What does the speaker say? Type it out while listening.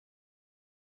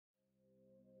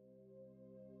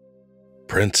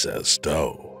Princess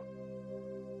Doe.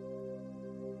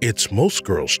 It's most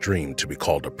girls' dream to be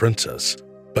called a princess,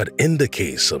 but in the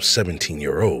case of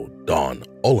 17-year-old Dawn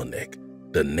Olenek,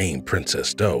 the name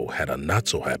Princess Doe had a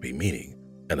not-so-happy meaning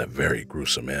and a very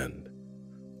gruesome end.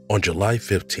 On July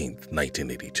 15,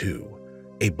 1982,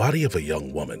 a body of a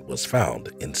young woman was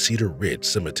found in Cedar Ridge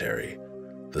Cemetery.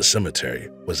 The cemetery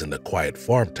was in the quiet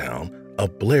farm town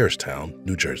of Blairstown,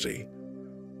 New Jersey.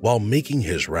 While making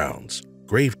his rounds,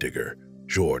 gravedigger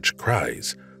George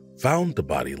Kreis found the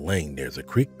body laying near the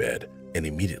creek bed and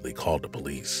immediately called the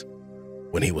police.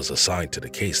 When he was assigned to the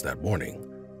case that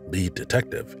morning, lead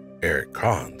detective Eric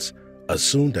Kahns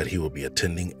assumed that he would be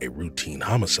attending a routine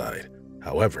homicide.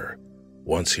 However,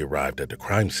 once he arrived at the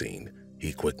crime scene,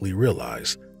 he quickly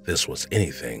realized this was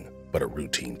anything but a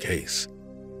routine case.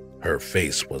 Her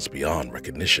face was beyond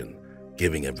recognition,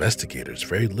 giving investigators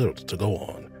very little to go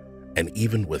on, and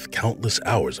even with countless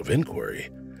hours of inquiry,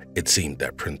 it seemed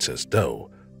that Princess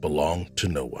Doe belonged to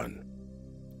no one.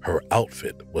 Her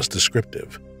outfit was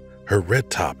descriptive. Her red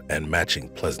top and matching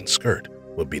pleasant skirt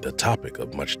would be the topic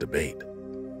of much debate.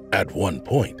 At one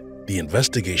point, the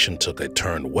investigation took a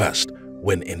turn west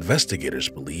when investigators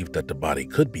believed that the body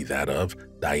could be that of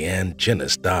Diane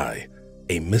Janice Dye,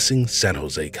 a missing San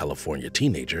Jose, California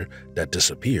teenager that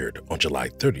disappeared on July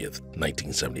 30th,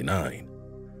 1979.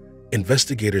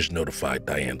 Investigators notified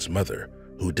Diane's mother,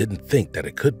 who didn't think that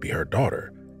it could be her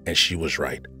daughter, and she was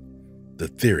right. The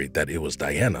theory that it was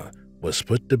Diana was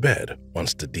put to bed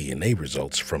once the DNA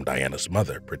results from Diana's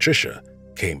mother, Patricia,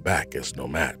 came back as no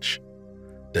match.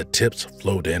 The tips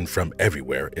flowed in from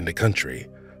everywhere in the country,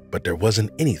 but there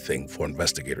wasn't anything for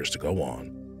investigators to go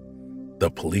on. The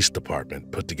police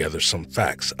department put together some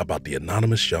facts about the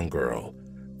anonymous young girl.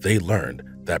 They learned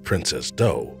that Princess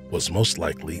Doe was most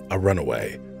likely a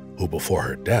runaway who, before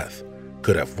her death,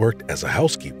 could have worked as a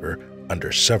housekeeper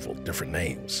under several different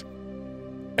names.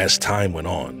 As time went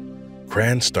on,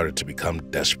 Cran started to become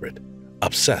desperate,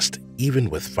 obsessed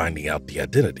even with finding out the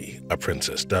identity of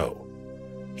Princess Doe.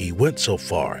 He went so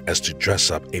far as to dress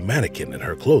up a mannequin in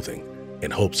her clothing in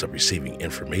hopes of receiving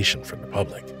information from the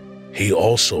public. He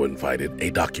also invited a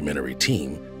documentary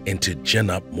team in to gin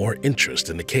up more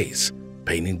interest in the case,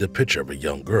 painting the picture of a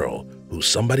young girl who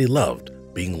somebody loved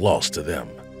being lost to them.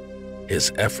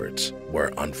 His efforts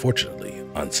were unfortunately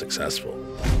unsuccessful.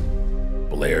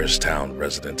 Blairstown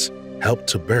residents helped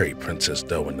to bury Princess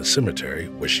Doe in the cemetery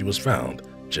where she was found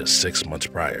just 6 months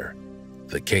prior.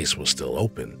 The case was still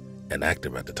open and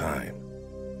active at the time.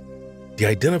 The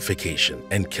identification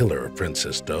and killer of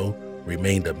Princess Doe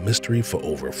remained a mystery for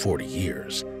over 40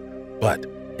 years, but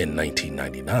in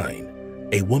 1999,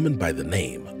 a woman by the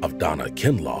name of Donna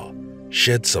Kinlaw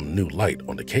shed some new light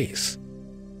on the case.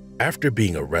 After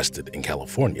being arrested in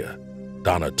California,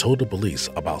 Donna told the police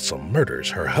about some murders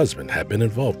her husband had been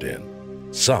involved in,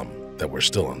 some that were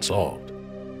still unsolved.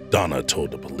 Donna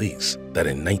told the police that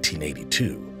in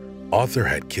 1982, Arthur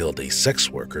had killed a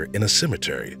sex worker in a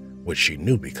cemetery, which she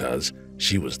knew because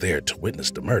she was there to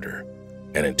witness the murder.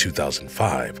 And in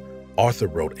 2005, Arthur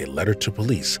wrote a letter to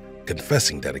police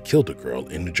confessing that he killed a girl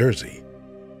in New Jersey.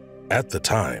 At the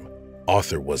time,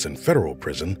 Arthur was in federal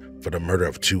prison for the murder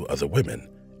of 2 other women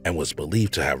and was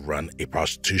believed to have run a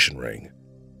prostitution ring.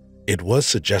 It was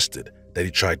suggested that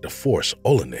he tried to force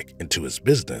Olenek into his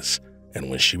business, and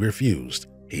when she refused,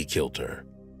 he killed her.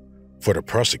 For the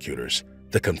prosecutors,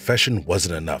 the confession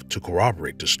wasn't enough to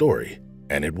corroborate the story,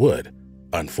 and it would,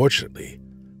 unfortunately,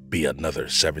 be another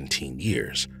 17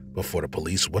 years before the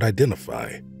police would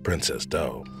identify Princess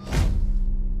Doe.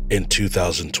 In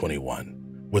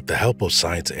 2021, with the help of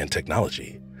science and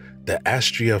technology, the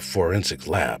Astria Forensics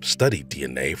Lab studied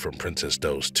DNA from Princess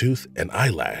Doe's tooth and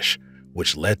eyelash,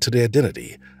 which led to the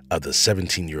identity of the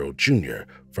 17-year-old junior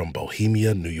from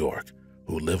Bohemia, New York,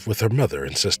 who lived with her mother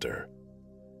and sister.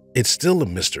 It's still a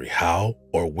mystery how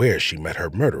or where she met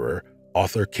her murderer,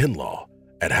 Arthur Kinlaw,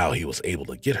 and how he was able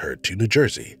to get her to New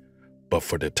Jersey. But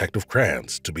for Detective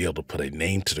Kranz to be able to put a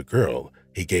name to the girl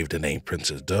he gave the name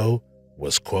Princess Doe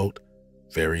was, quote,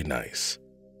 very nice.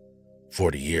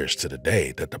 40 years to the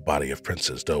day that the body of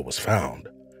Princess Doe was found,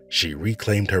 she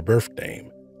reclaimed her birth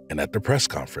name, and at the press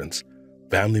conference,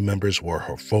 family members wore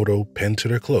her photo pinned to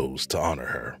their clothes to honor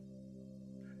her.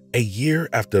 A year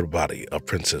after the body of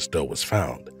Princess Doe was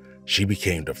found, she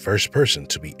became the first person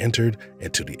to be entered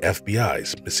into the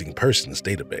FBI's missing persons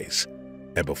database,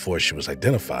 and before she was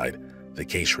identified, the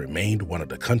case remained one of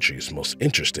the country's most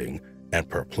interesting and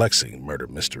perplexing murder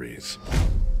mysteries.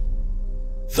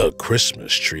 The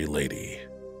Christmas Tree Lady.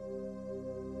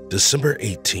 December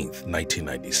 18,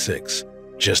 1996,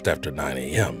 just after 9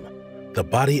 a.m., The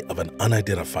body of an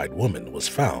unidentified woman was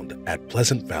found at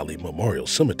Pleasant Valley Memorial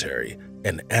Cemetery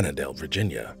in Annandale,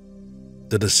 Virginia.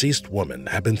 The deceased woman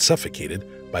had been suffocated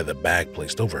by the bag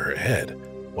placed over her head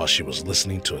while she was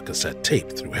listening to a cassette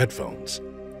tape through headphones.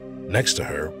 Next to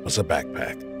her was a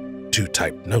backpack, 2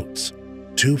 typed notes,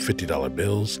 2 $50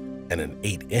 bills, and an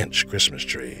 8-inch Christmas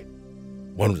tree.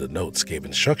 One of the notes gave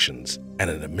instructions and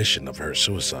an admission of her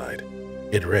suicide.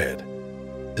 It read,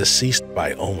 "Deceased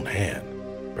by own hand.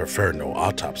 Prefer no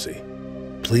autopsy.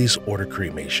 Please order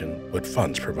cremation with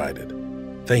funds provided.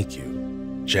 Thank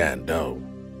you, Jan Doe."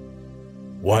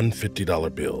 One $50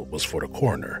 bill was for the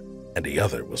coroner and the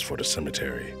other was for the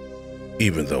cemetery.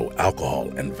 Even though alcohol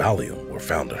and Valium were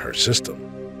found in her system,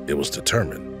 it was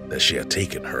determined that she had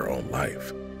taken her own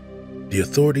life. The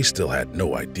authorities still had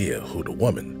no idea who the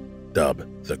woman,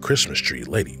 dubbed the Christmas Tree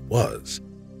Lady, was.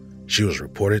 She was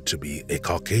reported to be a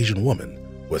Caucasian woman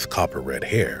with copper-red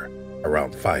hair,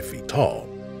 around 5 feet tall,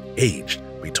 aged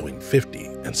between 50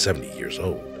 and 70 years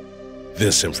old.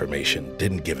 This information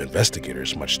didn't give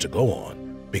investigators much to go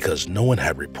on because no one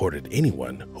had reported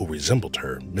anyone who resembled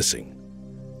her missing.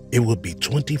 It would be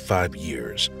 25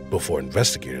 years before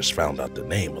investigators found out the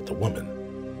name of the woman.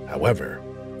 However,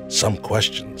 some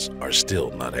questions are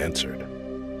still not answered.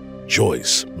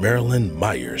 Joyce Marilyn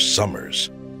Myers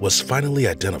Summers was finally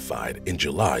identified in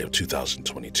July of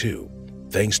 2022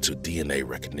 thanks to DNA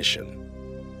recognition.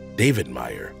 David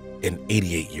Meyer, an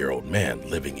 88-year-old man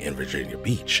living in Virginia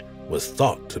Beach, was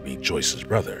thought to be Joyce's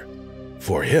brother.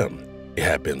 For him, it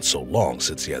had been so long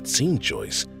since he had seen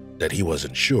Joyce that he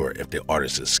wasn't sure if the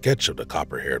artist's sketch of the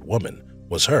copper-haired woman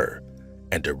was her,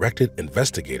 and directed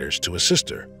investigators to his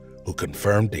sister, who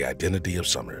confirmed the identity of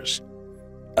Summers.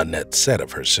 Annette said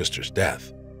of her sister's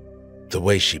death, "The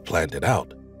way she planned it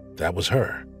out, that was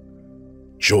her."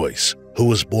 Joyce, who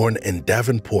was born in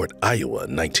Davenport, Iowa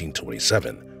in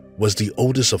 1927, was the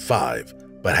oldest of 5,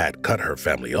 but had cut her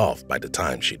family off by the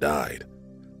time she died.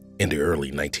 In the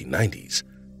early 1990s,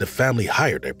 the family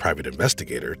hired a private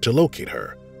investigator to locate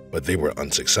her, but they were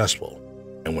unsuccessful,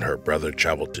 and when her brother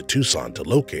traveled to Tucson to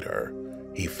locate her,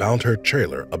 he found her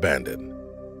trailer abandoned.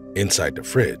 Inside the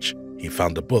fridge, he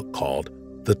found a book called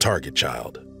The Target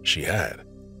Child she had.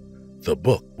 The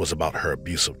book was about her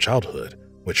abusive childhood,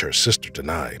 which her sister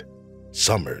denied.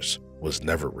 Summers was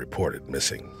never reported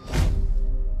missing.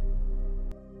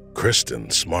 Kristen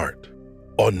Smart.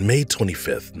 On May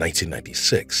 25,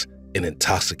 1996, an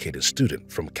intoxicated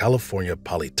student from California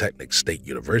Polytechnic State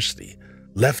University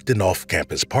left an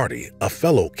off-campus party of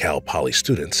fellow Cal Poly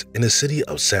students in the city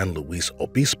of San Luis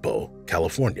Obispo,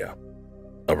 California.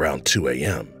 Around 2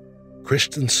 a.m.,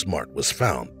 Kristen Smart was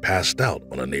found passed out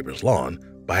on a neighbor's lawn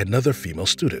by another female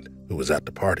student who was at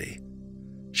the party.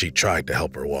 She tried to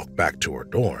help her walk back to her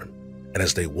dorm, and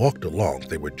as they walked along,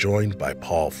 they were joined by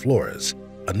Paul Flores,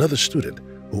 another student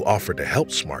who offered to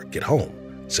help Smart get home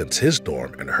since his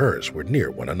dorm and hers were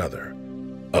near one another.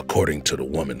 According to the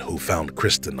woman who found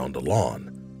Kristen on the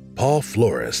lawn, Paul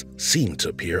Flores seemed to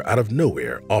appear out of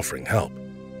nowhere offering help.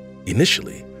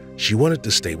 Initially, she wanted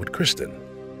to stay with Kristen,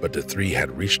 but the 3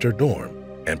 had reached her dorm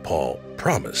and Paul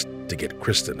promised to get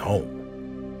Kristen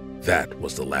home. That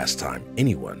was the last time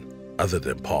anyone other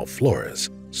than Paul Flores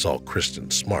saw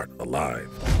Kristen Smart alive.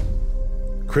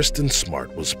 Kristen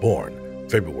Smart was born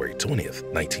February 20th,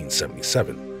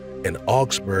 1977 in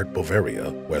Augsburg,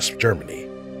 Bavaria, West Germany.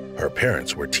 Her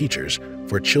parents were teachers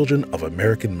for children of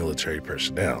American military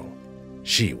personnel.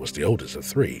 She was the oldest of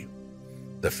 3.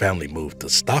 The family moved to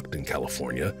Stockton,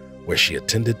 California, where she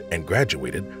attended and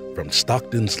graduated from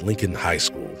Stockton's Lincoln High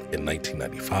School in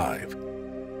 1995.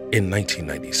 In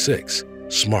 1996,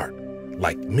 Smart,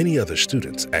 like many other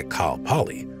students at Cal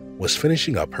Poly, was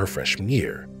finishing up her freshman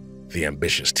year. The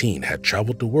ambitious teen had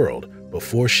traveled the world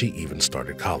before she even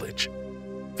started college.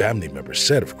 Family members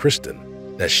said of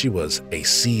Kristen that she was a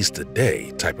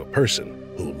seize-the-day type of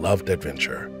person who loved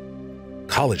adventure.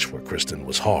 College for Kristen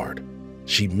was hard.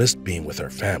 She missed being with her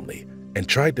family and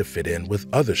tried to fit in with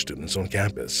other students on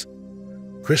campus.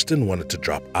 Kristen wanted to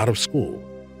drop out of school,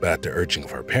 but at the urging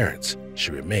of her parents,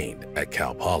 she remained at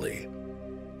Cal Poly.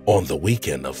 On the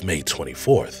weekend of May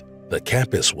 24th, the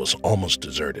campus was almost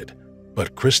deserted,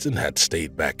 but Kristen had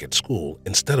stayed back at school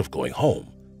instead of going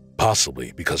home,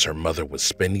 possibly because her mother was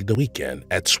spending the weekend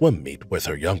at swim meet with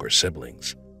her younger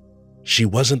siblings. She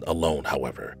wasn't alone,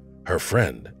 however. Her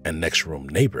friend and next-room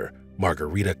neighbor,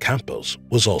 Margarita Campos,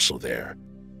 was also there.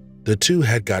 The two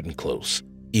had gotten close,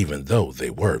 even though they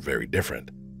were very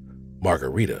different.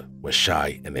 Margarita was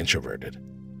shy and introverted.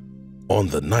 On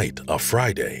the night of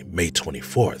Friday, May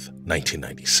 24th,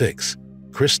 1996,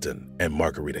 Kristen and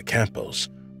Margarita Campos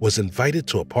was invited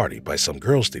to a party by some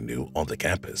girls they knew on the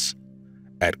campus.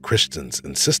 At Kristen's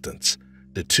insistence,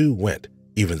 the two went,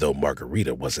 even though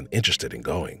Margarita wasn't interested in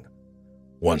going.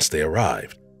 Once they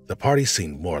arrived, the party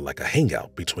seemed more like a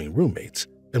hangout between roommates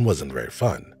and wasn't very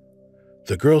fun.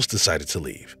 The girls decided to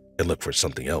leave and look for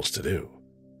something else to do.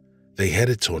 They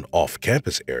headed to an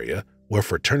off-campus area where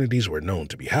fraternities were known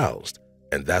to be housed,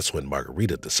 and that's when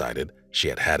Margarita decided she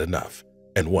had had enough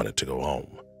and wanted to go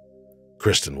home.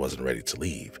 Kristen wasn't ready to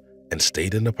leave and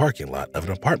stayed in the parking lot of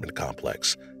an apartment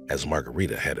complex as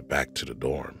Margarita headed back to the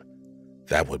dorm.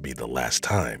 That would be the last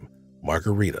time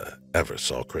Margarita ever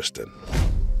saw Kristen.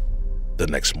 The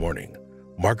next morning,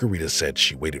 Margarita said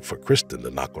she waited for Kristen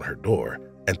to knock on her door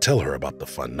and tell her about the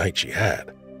fun night she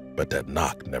had, but that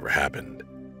knock never happened.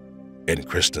 In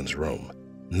Kristen's room,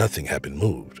 nothing had been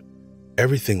moved.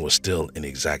 Everything was still in the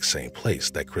exact same place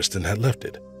that Kristen had left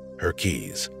it. Her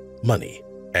keys, money,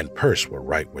 and purse were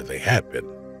right where they had been.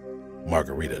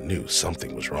 Margarita knew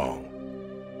something was wrong.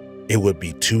 It would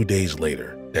be 2 days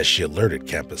later that she alerted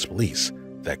campus police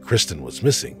that Kristen was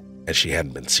missing and she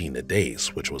hadn't been seen in days,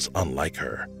 which was unlike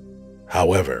her.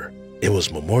 However, it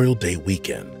was Memorial Day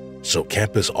weekend, so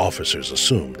campus officers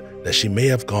assumed that she may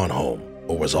have gone home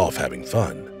or was off having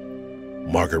fun.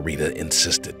 Margarita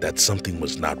insisted that something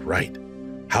was not right.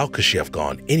 How could she have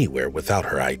gone anywhere without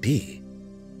her ID?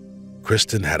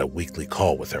 Kristen had a weekly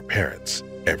call with her parents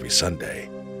every Sunday.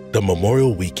 The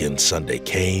Memorial Weekend Sunday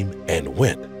came and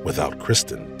went without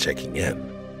Kristen checking in,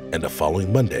 and the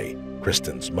following Monday,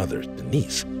 Kristen's mother,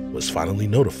 Denise, was finally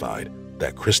notified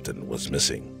that Kristen was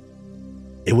missing.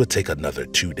 It would take another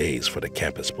 2 days for the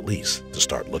campus police to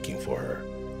start looking for her.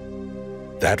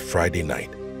 That Friday night,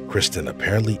 Kristen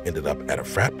apparently ended up at a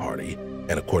frat party,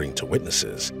 and according to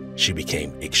witnesses, she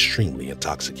became extremely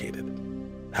intoxicated.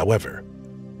 However,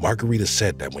 Margarita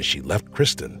said that when she left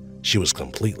Kristen, she was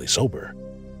completely sober.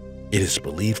 It is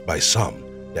believed by some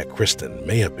that Kristen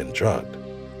may have been drugged.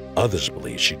 Others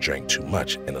believe she drank too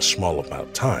much in a small amount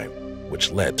of time,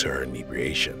 which led to her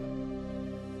inebriation.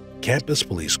 Campus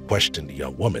police questioned the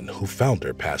young woman who found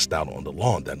her passed out on the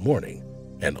lawn that morning,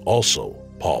 and also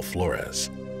Paul Flores.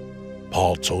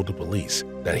 Paul told the police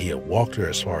that he had walked her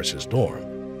as far as his dorm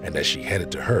and that she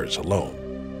headed to hers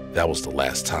alone. That was the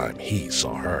last time he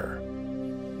saw her.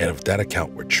 And if that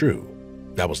account were true,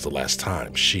 that was the last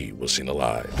time she was seen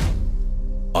alive.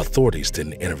 Authorities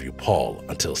didn't interview Paul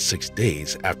until 6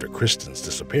 days after Kristen's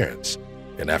disappearance,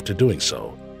 and after doing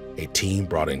so, a team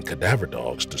brought in cadaver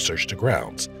dogs to search the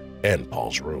grounds and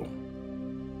Paul's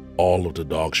room. All of the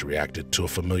dogs reacted to a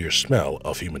familiar smell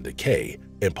of human decay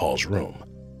in Paul's room.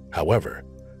 However,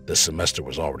 the semester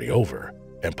was already over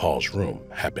and Paul's room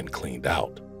had been cleaned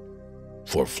out.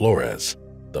 For Flores,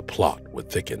 the plot would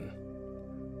thicken.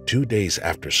 2 days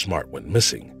after Smart went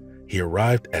missing, he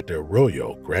arrived at the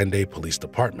Arroyo Grande Police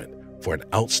Department for an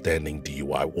outstanding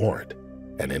DUI warrant,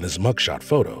 and in his mugshot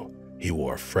photo, he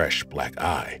wore a fresh black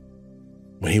eye.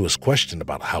 When he was questioned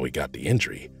about how he got the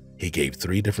injury, he gave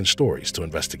 3 different stories to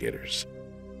investigators.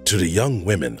 To the young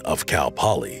women of Cal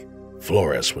Poly,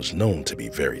 Flores was known to be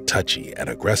very touchy and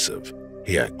aggressive.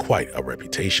 He had quite a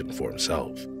reputation for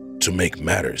himself. To make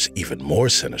matters even more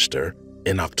sinister,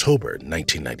 in October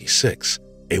 1996,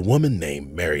 a woman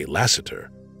named Mary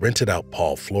Lassiter rented out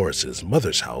Paul Flores'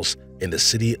 mother's house in the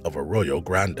city of Arroyo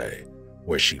Grande,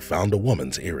 where she found a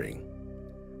woman's earring.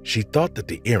 She thought that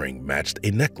the earring matched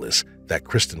a necklace that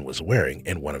Kristen was wearing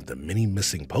in one of the many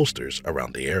missing posters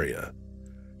around the area.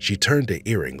 She turned the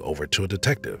earring over to a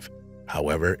detective.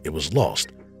 However, it was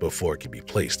lost before it could be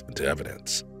placed into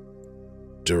evidence.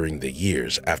 During the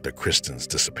years after Kristen's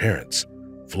disappearance,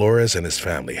 Flores and his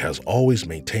family has always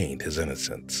maintained his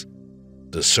innocence.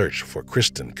 The search for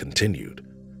Kristen continued.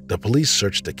 The police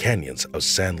searched the canyons of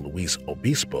San Luis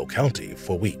Obispo County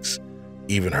for weeks.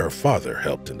 Even her father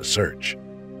helped in the search,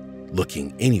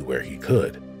 looking anywhere he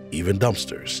could, even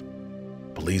dumpsters.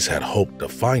 Police had hoped to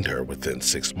find her within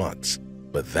 6 months,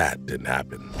 but that didn't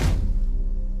happen.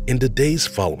 In the days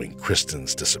following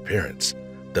Kristen's disappearance,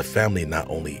 the family not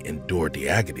only endured the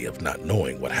agony of not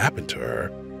knowing what happened to her,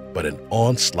 but an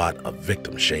onslaught of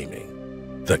victim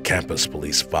shaming. The campus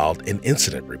police filed an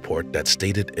incident report that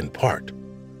stated in part,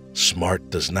 "Smart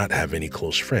does not have any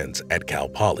close friends at Cal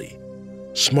Poly.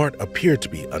 Smart appeared to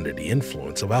be under the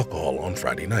influence of alcohol on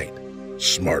Friday night.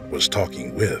 Smart was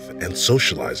talking with and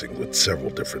socializing with several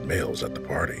different males at the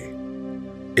party."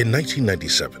 In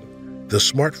 1997, the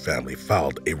Smart family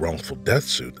filed a wrongful death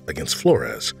suit against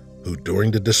Flores, who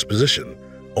during the disposition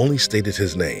only stated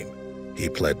his name. He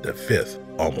pled the fifth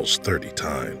almost 30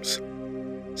 times.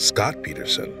 Scott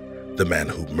Peterson, the man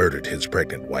who murdered his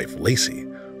pregnant wife Lacey,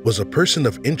 was a person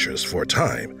of interest for a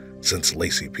time since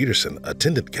Lacey Peterson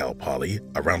attended Cal Poly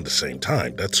around the same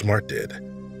time that Smart did.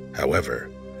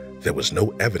 However, there was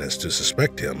no evidence to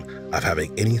suspect him of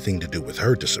having anything to do with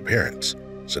her disappearance,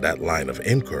 so that line of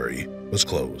inquiry was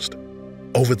closed.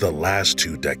 Over the last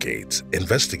 2 decades,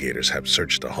 investigators have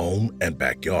searched the home and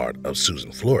backyard of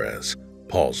Susan Flores,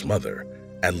 Paul's mother,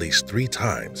 at least 3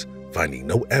 times, finding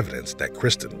no evidence that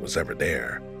Kristen was ever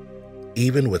there.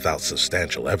 Even without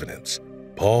substantial evidence,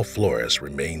 Paul Flores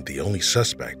remained the only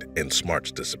suspect in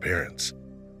Smart's disappearance.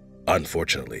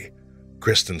 Unfortunately,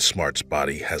 Kristen Smart's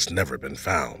body has never been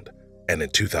found, and in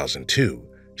 2002,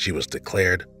 she was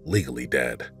declared legally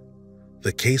dead.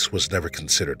 The case was never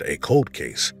considered a cold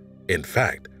case. In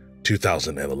fact,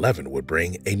 2011 would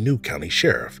bring a new county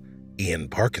sheriff, Ian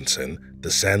Parkinson, to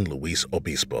San Luis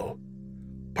Obispo.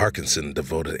 Parkinson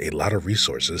devoted a lot of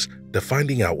resources to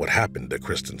finding out what happened to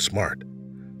Kristen Smart.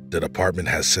 The department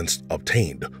has since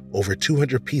obtained over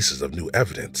 200 pieces of new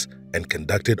evidence and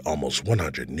conducted almost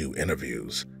 100 new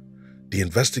interviews. The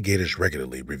investigators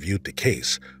regularly reviewed the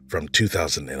case from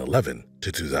 2011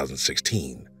 to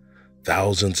 2016.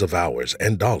 Thousands of hours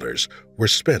and dollars were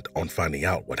spent on finding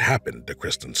out what happened to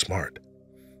Kristen Smart.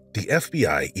 The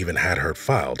FBI even had her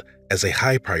filed as a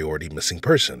high-priority missing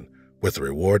person with a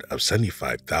reward of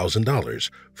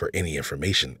 $75,000 for any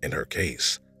information in her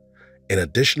case. An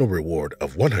additional reward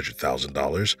of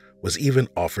 $100,000 was even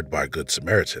offered by a Good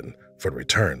Samaritan for the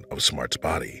return of Smart's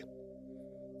body.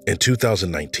 In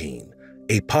 2019,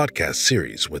 a podcast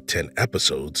series with 10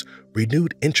 episodes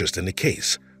renewed interest in the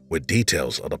case, with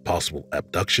details of the possible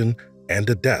abduction and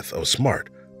the death of Smart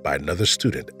by another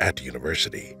student at the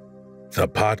university. The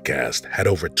podcast had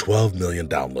over 12 million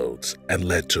downloads and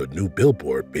led to a new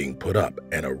billboard being put up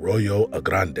in Arroyo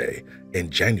Grande in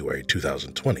January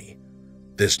 2020.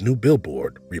 This new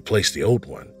billboard replaced the old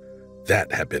one that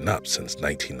had been up since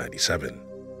 1997.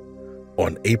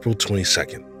 On April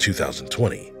 22,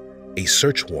 2020, a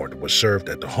search warrant was served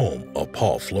at the home of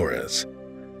Paul Flores.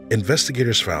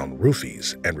 Investigators found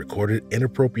roofies and recorded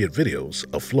inappropriate videos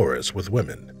of Flores with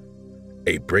women.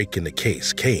 A break in the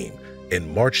case came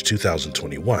in March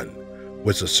 2021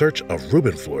 with the search of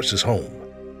Ruben Flores' home.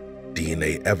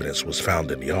 DNA evidence was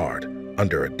found in the yard,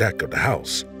 under a deck of the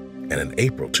house, and in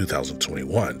April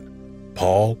 2021,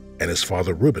 Paul and his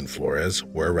father Ruben Flores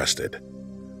were arrested.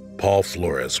 Paul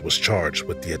Flores was charged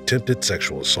with the attempted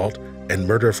sexual assault and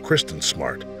murder of Kristen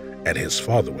Smart, and his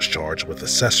father was charged with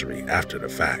accessory after the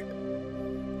fact.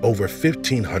 Over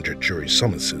 1,500 jury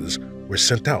summonses were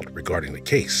sent out regarding the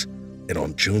case, and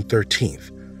on June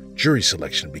 13th, jury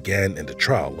selection began in the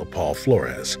trial of Paul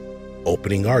Flores.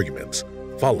 Opening arguments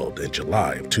followed in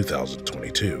July of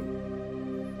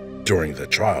 2022. During the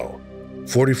trial,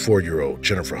 44-year-old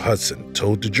Jennifer Hudson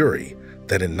told the jury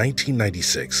that in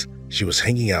 1996, she was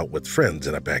hanging out with friends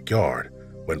in a backyard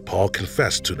when Paul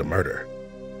confessed to the murder.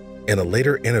 In a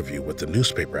later interview with the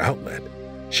newspaper outlet,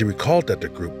 she recalled that the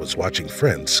group was watching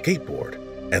friends skateboard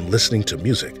and listening to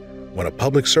music when a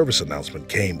public service announcement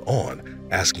came on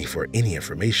asking for any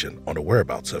information on the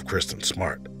whereabouts of Kristen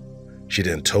Smart. She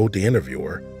then told the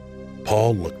interviewer,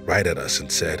 "Paul looked right at us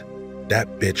and said,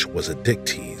 'That bitch was a dick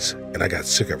tease, and I got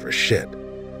sick of her shit,'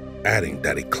 adding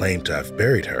that he claimed to have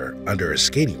buried her under a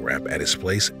skating ramp at his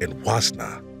place in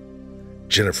Wasna.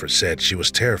 Jennifer said she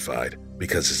was terrified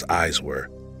because his eyes were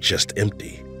just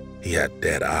empty. He had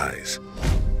dead eyes.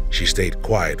 She stayed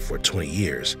quiet for 20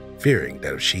 years, fearing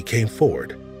that if she came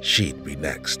forward, she'd be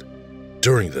next."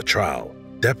 During the trial,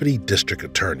 Deputy District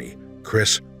Attorney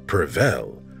Chris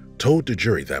Pervell told the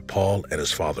jury that Paul and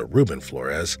his father Ruben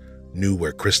Flores knew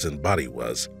where Kristen's body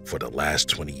was for the last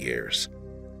 20 years,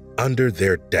 under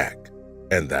their deck,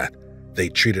 and that they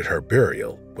treated her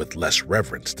burial with less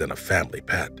reverence than a family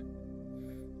pet.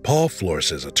 Paul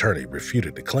Flores' attorney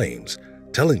refuted the claims,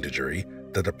 telling the jury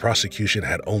that the prosecution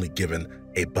had only given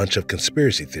a bunch of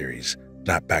conspiracy theories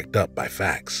not backed up by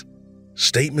facts.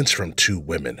 Statements from 2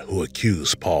 women who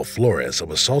accused Paul Flores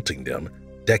of assaulting them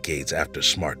decades after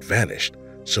Smart vanished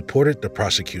supported the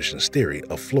prosecution's theory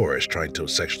of Flores trying to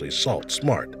sexually assault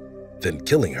Smart, then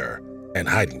killing her and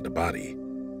hiding the body.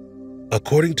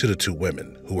 According to the 2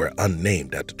 women who were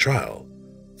unnamed at the trial,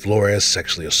 Flores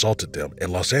sexually assaulted them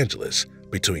in Los Angeles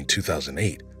between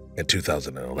 2008 and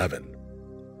 2011.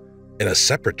 In a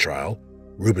separate trial,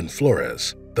 Ruben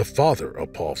Flores, the father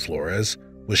of Paul Flores,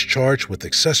 was charged with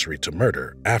accessory to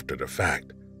murder after the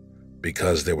fact.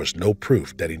 Because there was no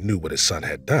proof that he knew what his son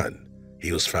had done,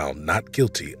 he was found not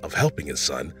guilty of helping his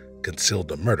son conceal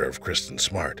the murder of Kristen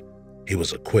Smart. He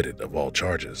was acquitted of all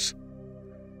charges.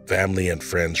 Family and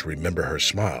friends remember her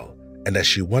smile and that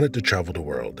she wanted to travel the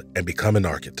world and become an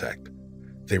architect.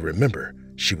 They remember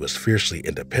she was fiercely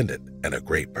independent and a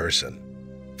great person.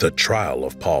 The trial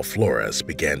of Paul Flores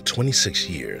began 26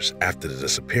 years after the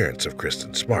disappearance of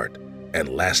Kristen Smart and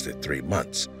lasted 3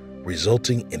 months,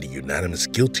 resulting in a unanimous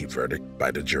guilty verdict by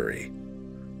the jury.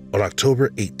 On October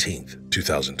 18,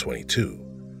 2022,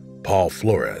 Paul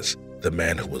Flores, the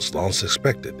man who was long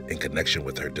suspected in connection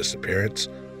with her disappearance,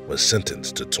 was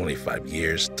sentenced to 25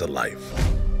 years to life.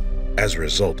 As a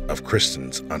result of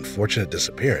Kristen's unfortunate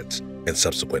disappearance and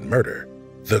subsequent murder,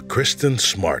 the Kristen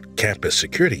Smart Campus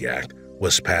Security Act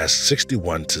was passed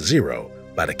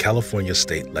 61-0 by the California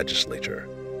State Legislature.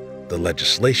 The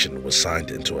legislation was signed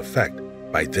into effect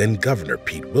by then-Governor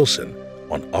Pete Wilson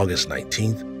on August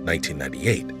 19,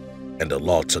 1998, and the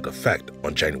law took effect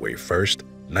on January 1,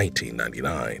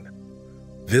 1999.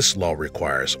 This law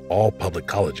requires all public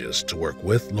colleges to work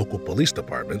with local police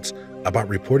departments about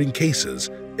reporting cases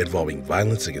involving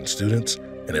violence against students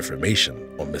and information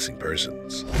on missing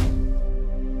persons.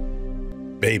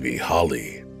 Baby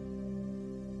Holly.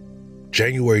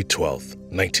 January 12,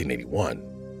 1981,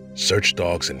 search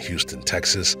dogs in Houston,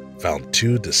 Texas found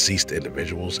 2 deceased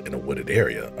individuals in a wooded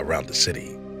area around the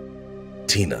city.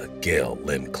 Tina Gail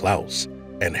Lynn Klaus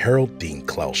and Harold Dean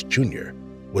Klaus Jr.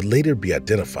 would later be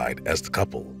identified as the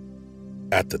couple.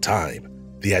 At the time,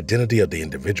 the identity of the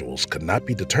individuals could not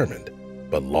be determined,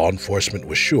 but law enforcement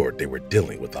was sure they were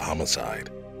dealing with a homicide.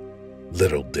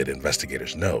 Little did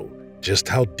investigators know just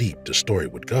how deep the story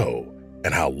would go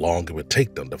and how long it would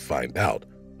take them to find out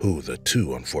who the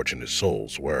 2 unfortunate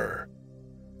souls were.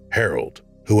 Harold,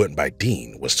 who went by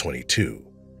Dean, was 22,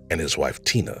 and his wife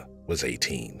Tina was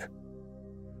 18.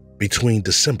 Between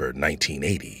December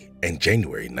 1980 and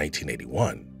January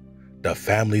 1981, the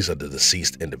families of the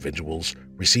deceased individuals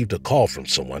received a call from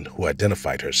someone who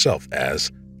identified herself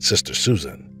as Sister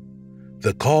Susan.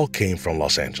 The call came from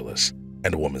Los Angeles,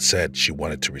 and the woman said she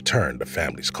wanted to return the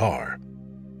family's car.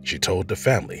 She told the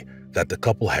family that the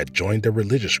couple had joined their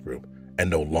religious group and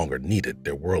no longer needed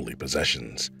their worldly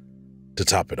possessions. To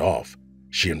top it off,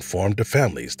 she informed the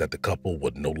families that the couple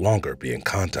would no longer be in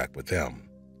contact with them.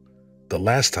 The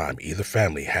last time either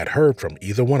family had heard from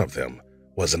either one of them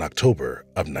was in October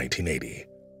of 1980.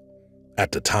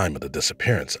 At the time of the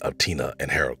disappearance of Tina and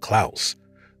Harold Klaus,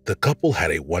 the couple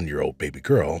had a 1-year-old baby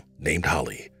girl named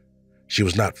Holly. She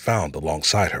was not found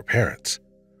alongside her parents.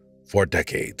 For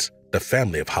decades, the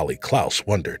family of Holly Klaus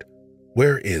wondered,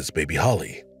 "Where is baby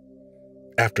Holly?"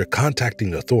 After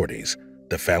contacting authorities,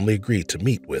 the family agreed to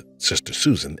meet with Sister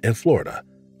Susan in Florida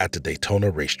at the Daytona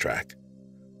racetrack.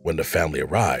 When the family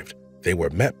arrived, they were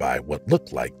met by what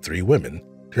looked like 3 women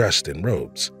dressed in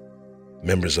robes.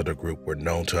 Members of the group were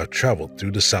known to have traveled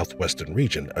through the southwestern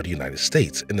region of the United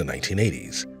States in the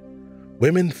 1980s.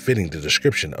 Women fitting the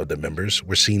description of the members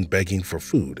were seen begging for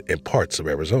food in parts of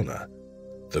Arizona.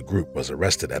 The group was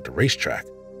arrested at the racetrack,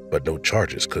 but no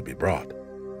charges could be brought.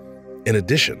 In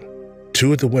addition,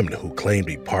 2 of the women who claimed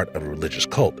to be part of a religious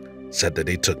cult said that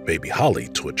they took baby Holly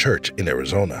to a church in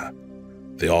Arizona.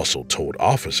 They also told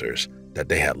officers that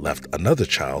they had left another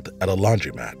child at a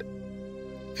laundromat.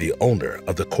 The owner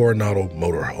of the Coronado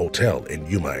Motor Hotel in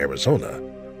Yuma, Arizona,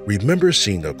 remembers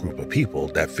seeing a group of people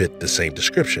that fit the same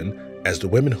description as the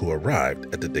women who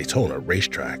arrived at the Daytona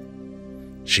racetrack.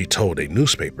 She told a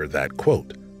newspaper that,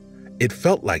 quote, "It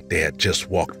felt like they had just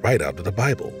walked right out of the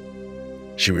Bible."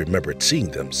 She remembered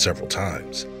seeing them several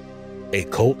times. A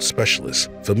cult specialist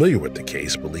familiar with the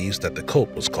case believes that the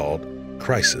cult was called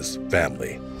Christ's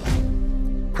Family.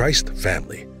 Christ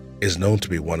Family is known to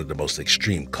be one of the most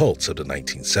extreme cults of the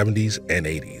 1970s and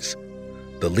 80s.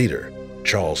 The leader,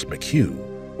 Charles McHugh,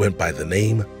 went by the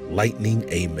name Lightning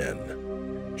Amen.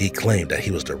 He claimed that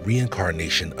he was the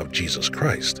reincarnation of Jesus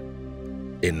Christ.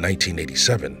 In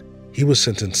 1987, he was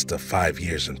sentenced to 5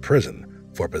 years in prison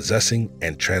for possessing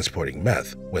and transporting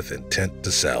meth with intent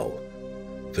to sell.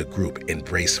 The group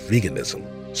embraced veganism,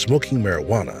 smoking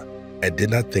marijuana, and did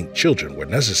not think children were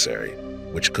necessary,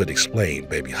 which could explain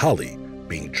baby Holly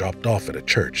being dropped off at a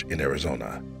church in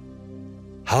Arizona.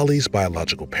 Holly's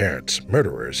biological parents,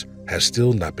 murderers, have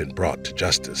still not been brought to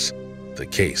justice. The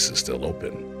case is still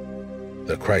open.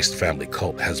 The Christ Family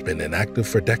cult has been inactive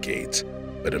for decades,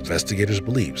 but investigators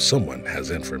believe someone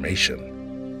has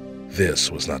information.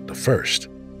 This was not the first.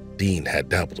 Dean had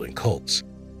dabbled in cults.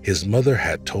 His mother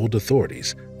had told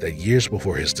authorities that years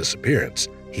before his disappearance,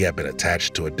 he had been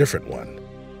attached to a different one.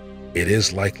 It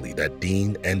is likely that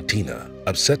Dean and Tina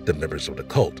upset the members of the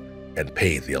cult and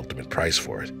paid the ultimate price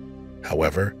for it.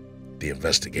 However, the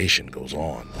investigation goes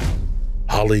on.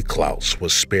 Holly Klaus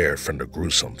was spared from the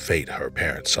gruesome fate her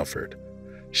parents suffered.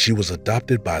 She was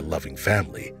adopted by a loving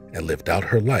family and lived out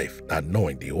her life not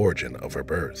knowing the origin of her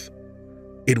birth.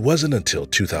 It wasn't until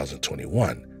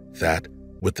 2021 that,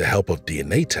 with the help of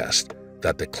DNA tests,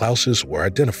 that the Klauses were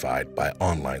identified by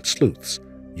online sleuths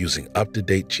using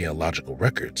up-to-date genealogical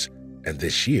records, and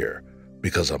this year,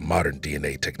 because of modern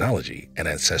DNA technology and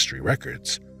ancestry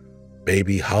records,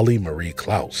 baby Holly Marie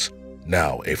Klaus,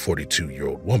 now a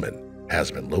 42-year-old woman,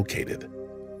 has been located.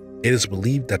 It is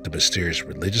believed that the mysterious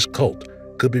religious cult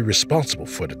could be responsible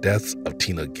for the deaths of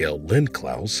Tina Gail Lynn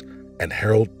Klaus and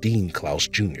Harold Dean Klaus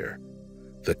Jr.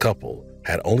 The couple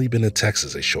had only been in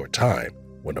Texas a short time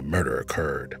when the murder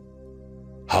occurred.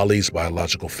 Holly's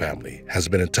biological family has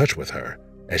been in touch with her,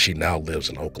 and she now lives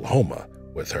in Oklahoma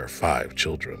with her 5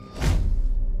 children.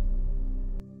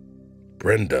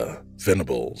 Brenda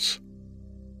Venables.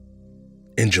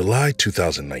 In July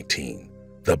 2019,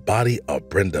 the body of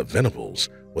Brenda Venables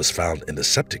was found in the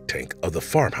septic tank of the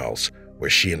farmhouse where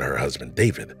she and her husband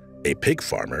David, a pig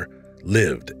farmer,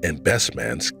 lived in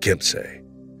Bestman's Kempsey.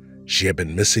 She had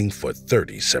been missing for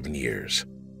 37 years.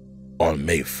 On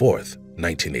May 4th,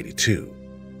 1982,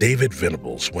 David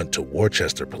Venables went to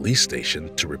Worcester Police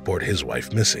Station to report his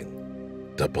wife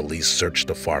missing. The police searched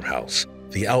the farmhouse,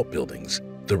 the outbuildings,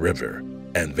 the river,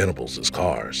 and Venables'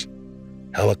 cars.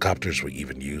 Helicopters were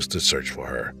even used to search for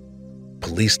her.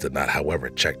 Police did not, however,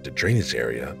 check the drainage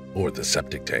area or the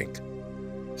septic tank.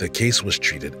 The case was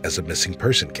treated as a missing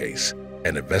person case,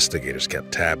 and investigators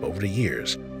kept tab over the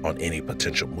years on any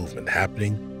potential movement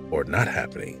happening or not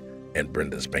happening in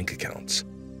Brenda's bank accounts.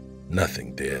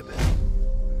 Nothing did.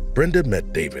 Brenda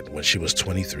met David when she was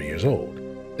 23 years old.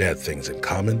 They had things in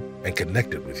common and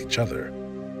connected with each other.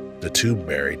 The two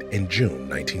married in June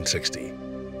 1960.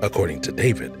 According to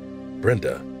David,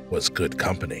 Brenda was good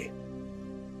company.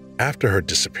 After her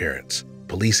disappearance,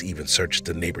 police even searched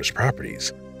the neighbors'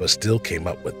 properties, but still came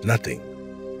up with nothing.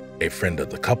 A friend of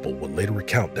the couple would later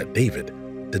recount that David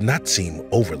did not seem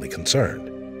overly concerned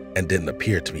and didn't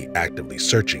appear to be actively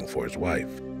searching for his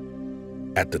wife.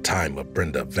 At the time of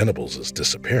Brenda Venables'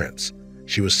 disappearance,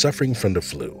 she was suffering from the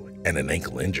flu and an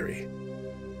ankle injury.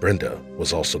 Brenda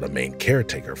was also the main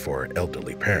caretaker for her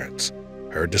elderly parents.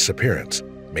 Her disappearance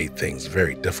made things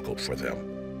very difficult for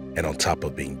them, and on top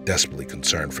of being desperately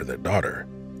concerned for their daughter,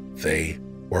 they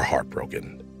were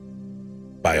heartbroken.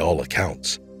 By all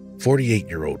accounts,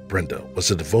 48-year-old Brenda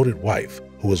was a devoted wife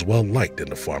who was well liked in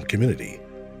the farm community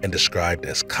and described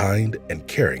as kind and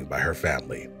caring by her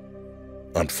family.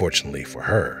 Unfortunately for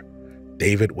her,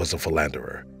 David was a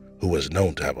philanderer who was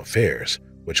known to have affairs,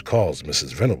 which caused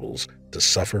Mrs. Venables to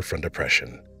suffer from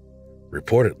depression.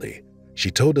 Reportedly,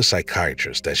 she told a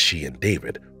psychiatrist that she and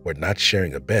David were not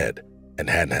sharing a bed and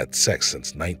hadn't had sex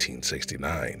since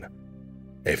 1969.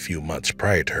 A few months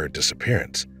prior to her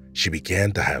disappearance, she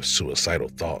began to have suicidal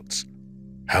thoughts.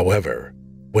 However,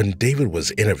 when David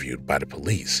was interviewed by the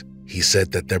police, he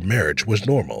said that their marriage was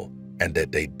normal and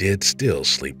that they did still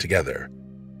sleep together.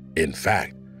 In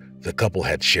fact, the couple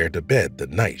had shared a bed the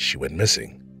night she went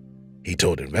missing. He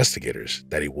told investigators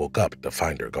that he woke up to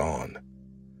find her gone.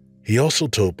 He also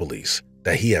told police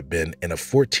that he had been in a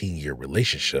 14-year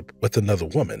relationship with another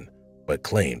woman, but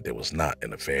claimed it was not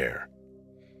an affair.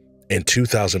 In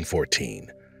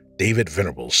 2014, David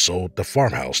Venables sold the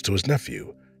farmhouse to his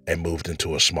nephew and moved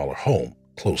into a smaller home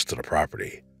close to the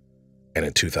property. And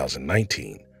in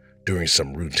 2019, during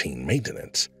some routine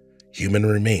maintenance, human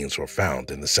remains were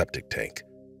found in the septic tank.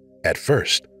 At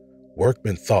first,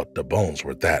 workmen thought the bones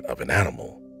were that of an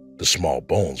animal. The small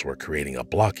bones were creating a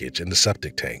blockage in the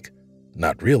septic tank.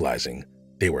 Not realizing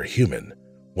they were human,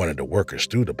 one of the workers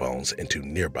threw the bones into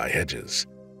nearby hedges.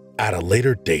 At a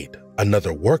later date,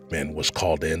 another workman was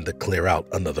called in to clear out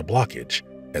another blockage,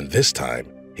 and this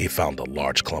time he found a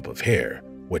large clump of hair,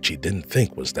 which he didn't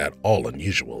think was that all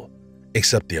unusual,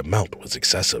 except the amount was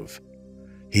excessive.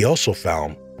 He also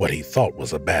found what he thought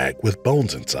was a bag with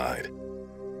bones inside.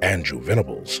 Andrew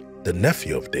Venables, the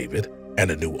nephew of David and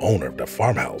the new owner of the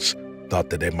farmhouse, thought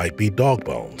that they might be dog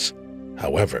bones.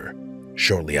 However,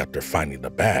 shortly after finding the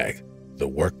bag, the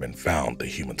workman found the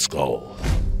human skull.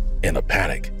 In a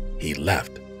panic, he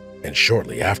left and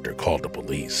shortly after called the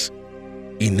police.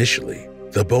 Initially,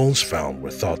 the bones found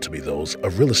were thought to be those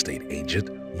of real estate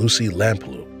agent Lucy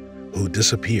Lamplugh, who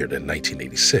disappeared in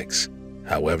 1986.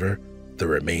 However, the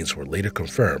remains were later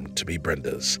confirmed to be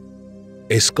Brenda's.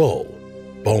 A skull,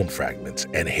 bone fragments,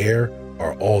 and hair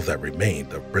are all that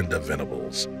remained of Brenda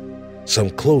Venables.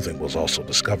 Some clothing was also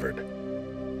discovered.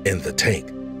 In the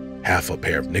tank, half a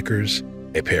pair of knickers,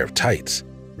 a pair of tights,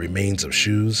 remains of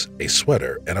shoes, a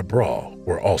sweater, and a bra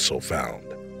were also found.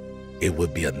 It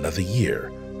would be another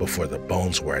year before the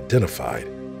bones were identified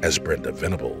as Brenda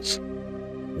Venables.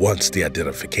 Once the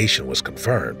identification was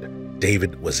confirmed,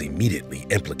 David was immediately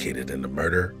implicated in the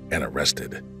murder and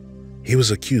arrested. He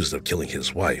was accused of killing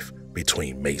his wife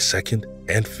between May 2nd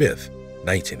and 5th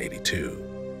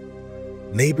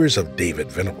 1982. Neighbors of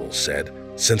David Venables said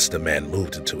since the man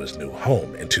moved into his new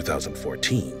home in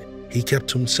 2014, he kept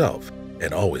to himself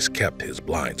and always kept his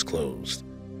blinds closed.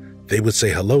 They would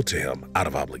say hello to him out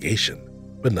of obligation,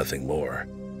 but nothing more.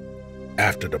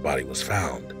 After the body was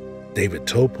found, David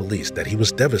told police that he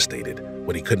was devastated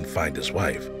when he couldn't find his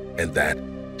wife and that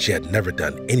she had never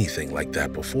done anything like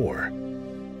that before.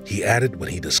 He added when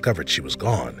he discovered she was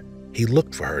gone, he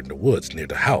looked for her in the woods near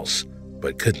the house,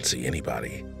 but couldn't see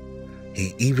anybody.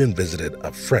 He even visited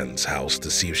a friend's house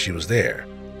to see if she was there.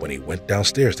 When he went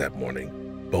downstairs that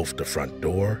morning, both the front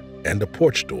door and the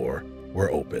porch door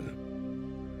were open.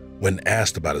 When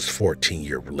asked about his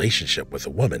 14-year relationship with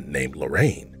a woman named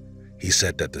Lorraine, he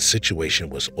said that the situation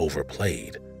was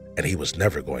overplayed and he was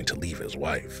never going to leave his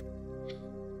wife.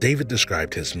 David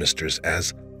described his mistress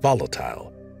as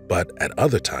volatile, but at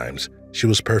other times she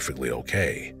was perfectly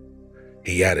okay.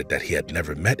 He added that he had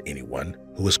never met anyone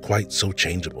who was quite so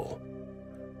changeable.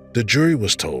 The jury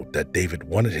was told that David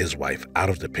wanted his wife out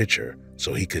of the picture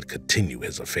so he could continue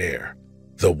his affair.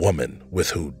 The woman with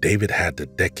who David had the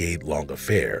decade-long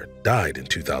affair died in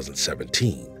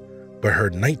 2017, but her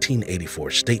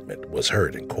 1984 statement was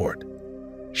heard in court.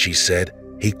 She said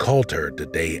he called her the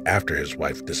day after his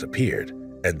wife disappeared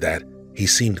and that he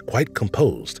seemed quite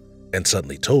composed and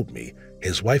suddenly told me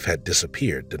his wife had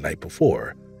disappeared the night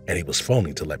before and he was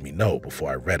phoning to let me know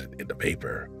before I read it in the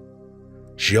paper.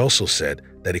 She also said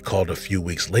that he called a few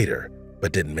weeks later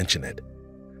but didn't mention it.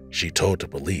 She told the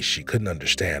police she couldn't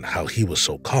understand how he was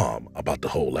so calm about the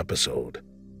whole episode.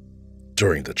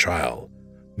 During the trial,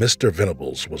 Mr.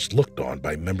 Venables was looked on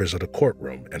by members of the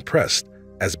courtroom and press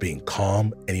as being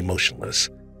calm and emotionless,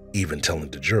 even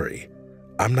telling the jury,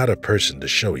 "I'm not a person to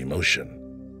show emotion."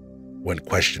 When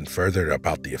questioned further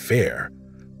about the affair,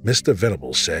 Mr.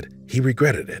 Venables said he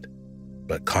regretted it.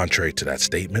 But contrary to that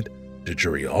statement, the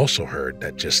jury also heard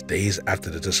that just days after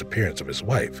the disappearance of his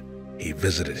wife, he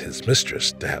visited his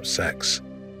mistress to have sex.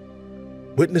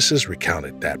 Witnesses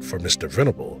recounted that for Mr.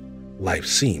 Venable, life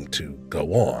seemed to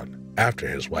go on after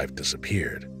his wife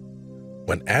disappeared.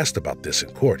 When asked about this in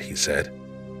court, he said,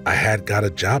 "I had got a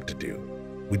job to do.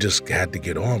 We just had to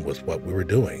get on with what we were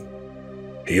doing."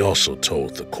 He also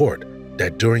told the court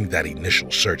that during that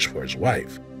initial search for his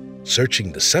wife,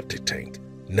 searching the septic tank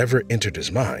never entered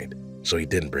his mind, so he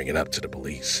didn't bring it up to the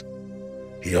police.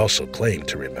 He also claimed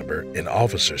to remember an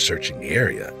officer searching the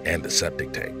area and the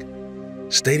septic tank,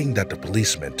 stating that the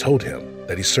policeman told him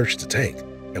that he searched the tank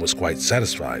and was quite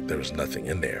satisfied there was nothing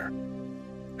in there.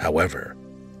 However,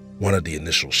 one of the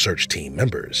initial search team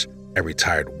members, a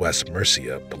retired West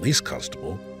Mercia police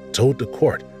constable, told the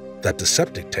court that the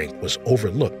septic tank was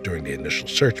overlooked during the initial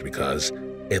search because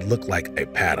it looked like a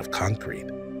pad of concrete.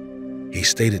 He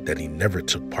stated that he never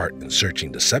took part in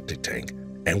searching the septic tank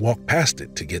and walked past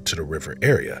it to get to the river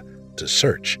area to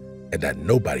search, and that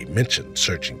nobody mentioned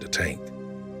searching the tank.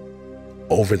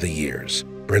 Over the years,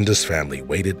 Brenda's family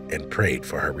waited and prayed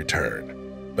for her return,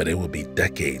 but it would be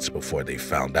decades before they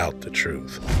found out the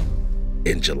truth.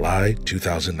 In July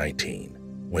 2019,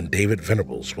 when David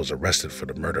Venables was arrested for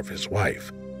the murder of his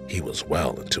wife, he was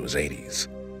well into his 80s.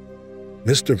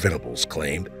 Mr. Venables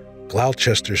claimed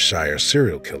Gloucestershire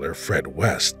serial killer Fred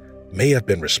West may have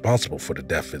been responsible for the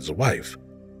death of his wife.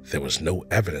 There was no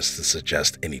evidence to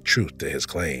suggest any truth to his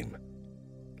claim.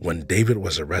 When David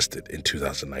was arrested in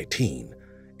 2019,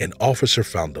 an officer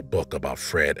found a book about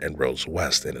Fred and Rose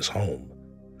West in his home.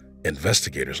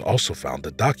 Investigators also found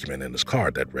a document in his car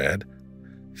that read,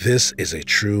 "This is a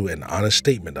true and honest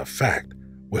statement of fact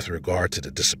with regard to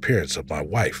the disappearance of my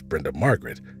wife, Brenda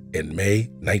Margaret, in May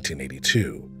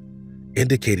 1982,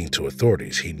 indicating to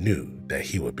authorities he knew that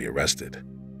he would be arrested."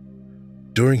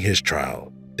 During his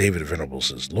trial, David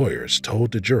Venables' lawyers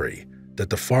told the jury that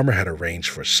the farmer had arranged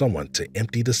for someone to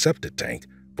empty the septic tank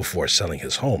before selling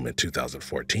his home in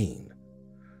 2014.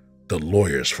 The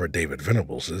lawyers for David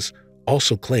Venables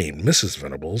also claimed Mrs.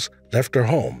 Venables left her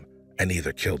home and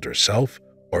either killed herself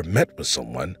or met with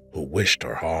someone who wished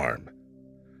her harm.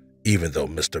 Even though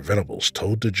Mr. Venables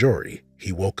told the jury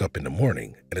he woke up in the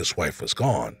morning and his wife was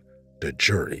gone, the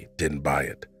jury didn't buy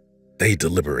it. They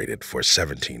deliberated for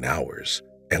 17 hours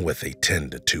and with a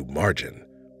 10-2 margin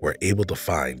were able to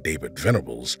find David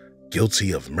Venables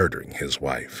guilty of murdering his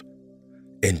wife.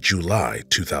 In July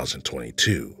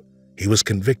 2022, he was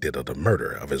convicted of the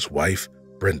murder of his wife,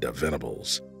 Brenda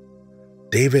Venables.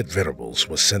 David Venables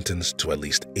was sentenced to at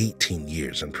least 18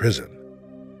 years in prison.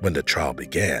 When the trial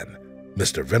began,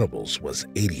 Mr. Venables was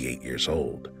 88 years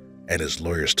old, and his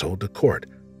lawyers told the court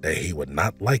that he would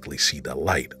not likely see the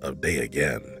light of day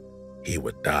again. He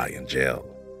would die in jail.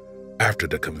 After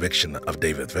the conviction of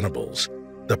David Venables,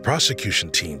 The prosecution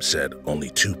team said only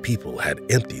 2 people had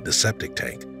emptied the septic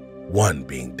tank, one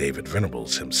being David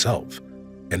Venables himself,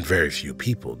 and very few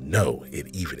people know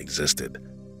it even existed.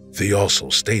 They also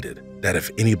stated that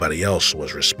if anybody else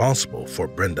was responsible for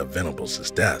Brenda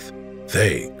Venables' death,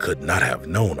 they could not have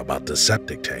known about the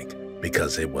septic tank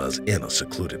because it was in a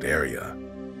secluded area.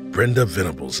 Brenda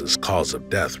Venables' cause of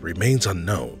death remains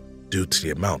unknown due to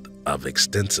the amount of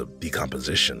extensive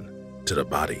decomposition to the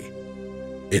body.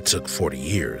 It took 40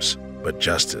 years, but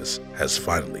justice has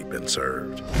finally been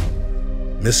served.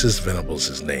 Mrs.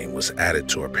 Venables' name was added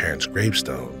to her parents'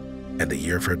 gravestone, and the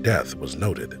year of her death was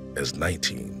noted as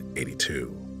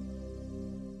 1982.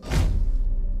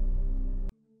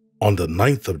 On the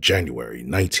 9th of January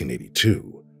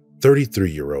 1982,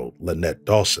 33-year-old Lynette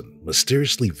Dawson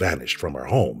mysteriously vanished from her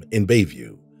home in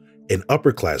Bayview, an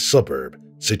upper-class suburb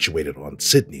situated on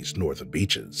Sydney's northern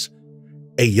beaches.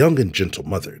 A young and gentle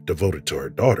mother devoted to her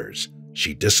daughters,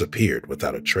 she disappeared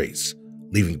without a trace,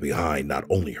 leaving behind not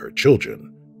only her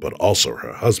children, but also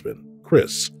her husband,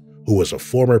 Chris, who was a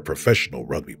former professional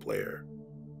rugby player.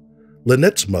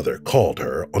 Lynette's mother called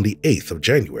her on the 8th of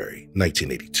January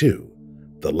 1982,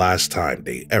 the last time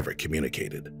they ever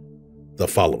communicated. The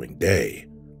following day,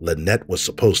 Lynette was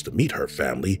supposed to meet her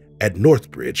family at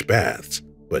Northbridge Baths,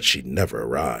 but she never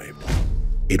arrived.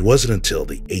 It wasn't until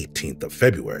the 18th of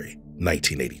February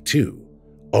 1982,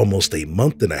 almost a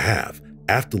month and a half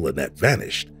after Lynette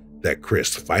vanished, that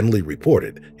Chris finally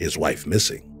reported his wife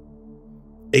missing.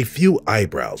 A few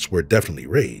eyebrows were definitely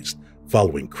raised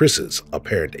following Chris's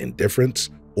apparent indifference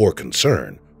or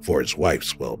concern for his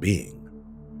wife's well-being.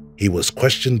 He was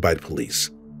questioned by the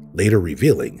police, later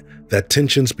revealing that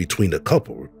tensions between the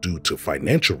couple due to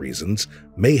financial reasons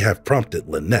may have prompted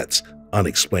Lynette's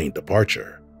unexplained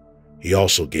departure. He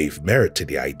also gave merit to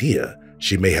the idea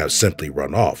she may have simply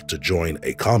run off to join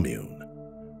a commune.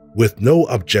 With no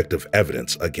objective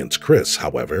evidence against Chris,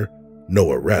 however,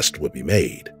 no arrest would be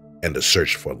made, and the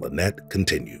search for Lynette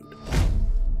continued.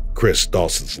 Chris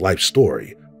Dawson's life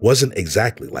story wasn't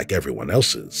exactly like everyone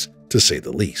else's, to say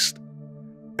the least.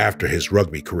 After his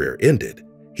rugby career ended,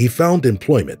 he found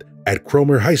employment at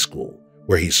Cromer High School,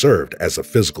 where he served as a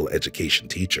physical education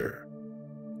teacher.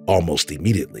 Almost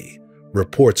immediately,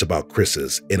 reports about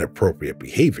Chris's inappropriate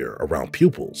behavior around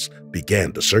pupils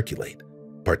began to circulate,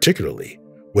 particularly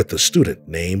with a student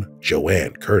named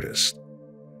Joanne Curtis.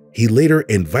 He later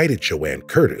invited Joanne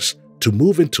Curtis to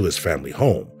move into his family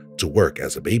home to work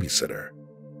as a babysitter.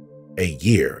 A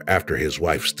year after his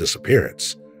wife's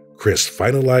disappearance, Chris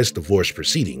finalized divorce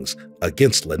proceedings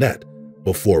against Lynette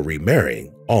before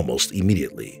remarrying almost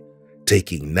immediately,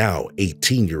 taking now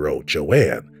 18-year-old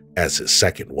Joanne as his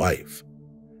second wife.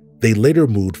 They later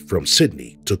moved from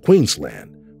Sydney to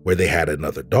Queensland, where they had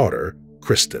another daughter,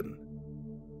 Kristen.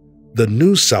 The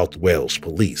New South Wales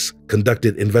police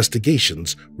conducted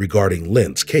investigations regarding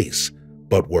Lynn's case,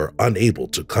 but were unable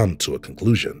to come to a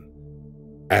conclusion.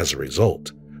 As a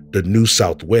result, the New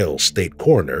South Wales state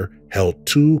coroner held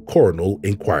 2 coronal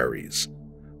inquiries,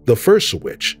 the first of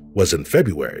which was in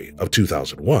February of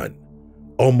 2001,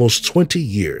 almost 20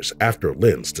 years after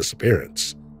Lynn's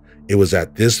disappearance. It was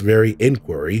at this very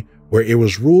inquiry where it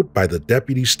was ruled by the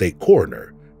deputy state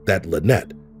coroner that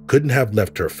Lynette couldn't have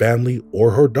left her family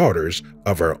or her daughters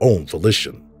of her own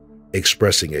volition,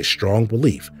 expressing a strong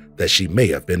belief that she may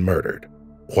have been murdered,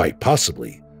 quite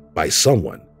possibly by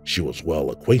someone she was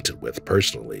well acquainted with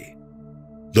personally.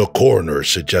 The coroner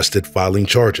suggested filing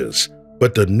charges,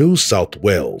 but the New South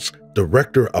Wales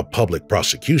Director of Public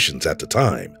Prosecutions at the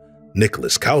time,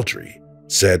 Nicholas Cowdery,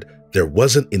 said there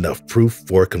wasn't enough proof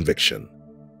for conviction.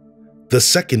 The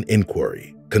second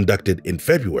inquiry, conducted in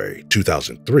February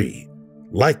 2003,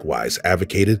 likewise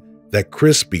advocated that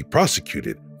Chris be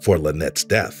prosecuted for Lynette's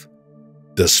death.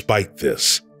 Despite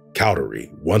this,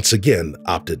 Cowdery once again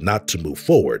opted not to move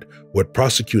forward with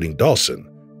prosecuting Dawson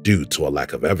due to a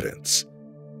lack of evidence.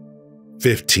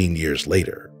 15 years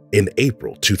later, in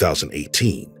April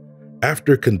 2018,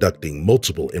 after conducting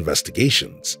multiple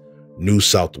investigations, New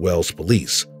South Wales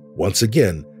Police once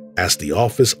again asked the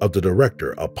Office of the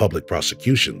Director of Public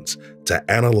Prosecutions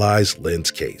to analyze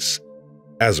Lynn's case.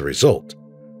 As a result,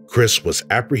 Chris was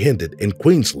apprehended in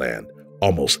Queensland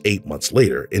almost 8 months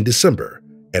later in December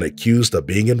and accused of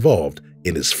being involved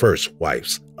in his first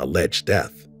wife's alleged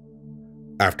death.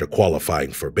 After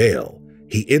qualifying for bail,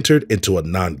 he entered into a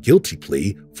non-guilty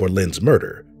plea for Lynn's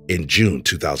murder in June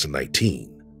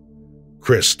 2019.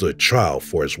 Chris stood trial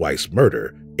for his wife's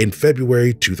murder in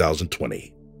February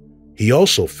 2020. He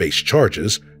also faced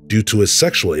charges due to his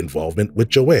sexual involvement with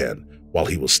Joanne while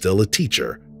he was still a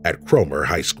teacher at Cromer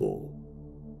High School.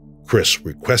 Chris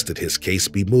requested his case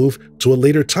be moved to a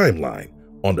later timeline,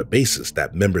 on the basis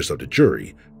that members of the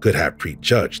jury could have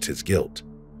prejudged his guilt.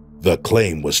 The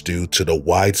claim was due to the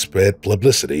widespread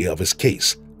publicity of his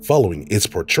case following its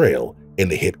portrayal in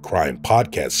the hit crime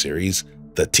podcast series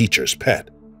The Teacher's Pet,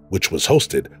 which was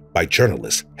hosted by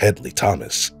journalist Hedley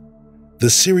Thomas. The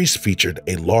series featured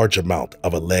a large amount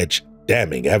of alleged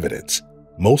damning evidence,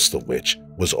 most of which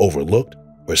was overlooked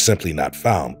or simply not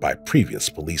found by previous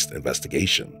police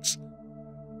investigations.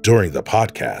 During the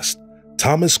podcast,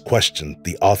 Thomas questioned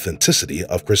the authenticity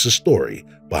of Chris's story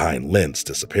behind Lynn's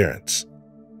disappearance.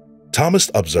 Thomas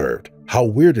observed how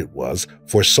weird it was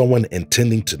for someone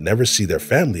intending to never see their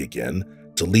family again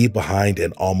to leave behind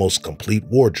an almost complete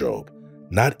wardrobe,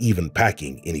 not even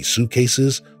packing any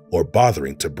suitcases or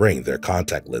bothering to bring their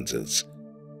contact lenses.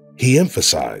 He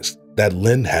emphasized that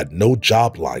Lynn had no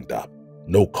job lined up,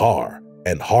 no car,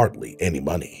 and hardly any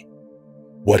money.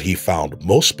 What he found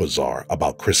most bizarre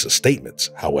about Chris's statements,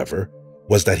 however,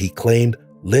 was that he claimed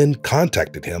Lynn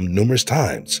contacted him numerous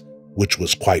times, which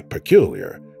was quite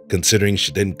peculiar considering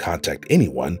she didn't contact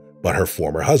anyone but her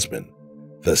former husband,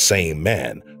 the same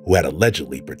man who had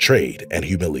allegedly betrayed and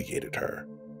humiliated her.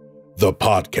 The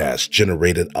podcast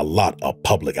generated a lot of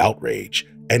public outrage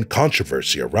and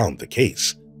controversy around the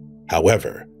case.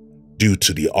 However, due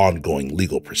to the ongoing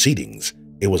legal proceedings,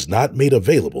 it was not made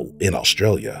available in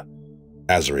Australia.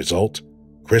 As a result,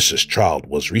 Chris's trial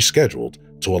was rescheduled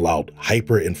to allow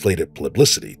hyper-inflated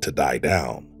publicity to die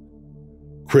down.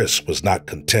 Chris was not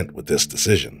content with this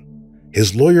decision.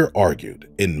 His lawyer argued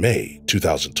in May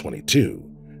 2022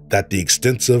 that the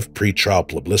extensive pretrial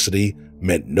publicity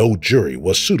meant no jury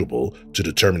was suitable to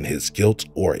determine his guilt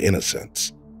or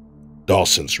innocence.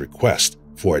 Dawson's request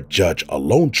for a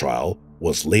judge-alone trial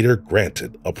was later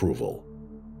granted approval.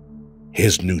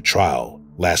 His new trial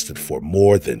lasted for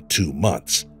more than 2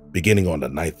 months, beginning on the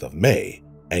 9th of May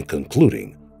and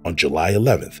concluding on July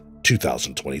 11th,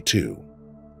 2022.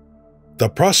 The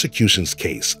prosecution's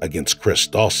case against Chris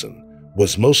Dawson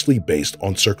was mostly based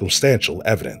on circumstantial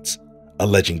evidence,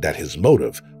 alleging that his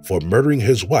motive for murdering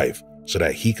his wife so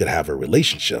that he could have a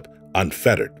relationship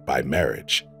unfettered by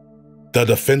marriage. The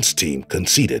defense team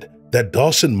conceded that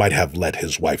Dawson might have let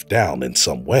his wife down in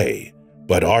some way,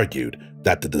 but argued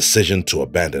that the decision to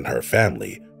abandon her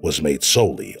family was made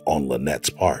solely on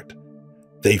Lynette's part.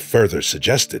 They further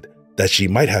suggested that she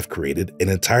might have created an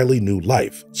entirely new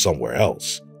life somewhere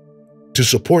else. To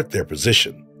support their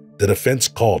position, the defense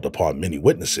called upon many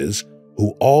witnesses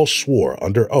who all swore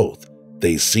under oath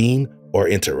they seen or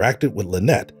interacted with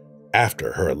Lynette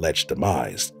after her alleged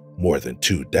demise more than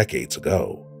 2 decades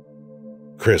ago.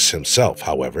 Chris himself,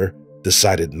 however,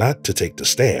 decided not to take the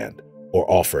stand or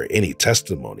offer any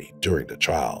testimony during the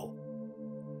trial.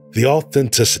 The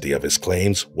authenticity of his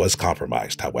claims was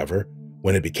compromised, however,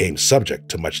 when it became subject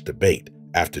to much debate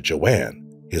after Joanne,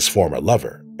 his former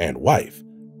lover and wife,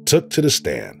 took to the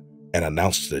stand and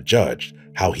announced to the judge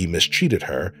how he mistreated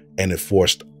her and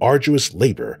enforced arduous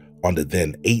labor on the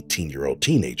then 18-year-old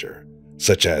teenager,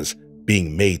 such as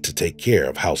being made to take care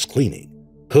of house cleaning,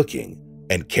 cooking,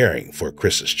 and caring for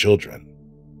Chris's children.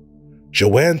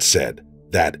 Joanne said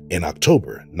that in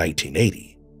October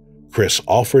 1980, Chris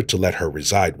offered to let her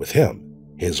reside with him,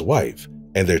 his wife,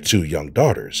 and their 2 young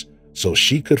daughters so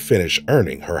she could finish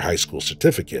earning her high school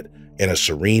certificate in a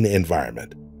serene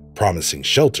environment, promising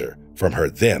shelter from her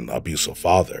then abusive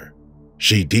father.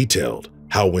 She detailed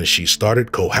how when she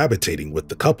started cohabitating with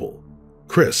the couple,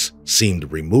 Chris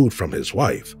seemed removed from his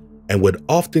wife and would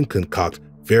often concoct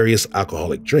various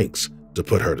alcoholic drinks to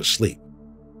put her to sleep.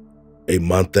 A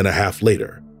month and a half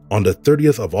later, on the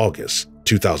 30th of August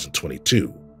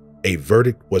 2022, a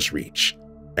verdict was reached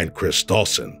and Chris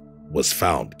Dawson was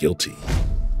found guilty.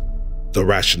 The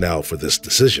rationale for this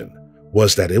decision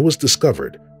was that it was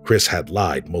discovered Chris had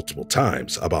lied multiple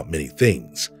times about many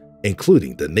things,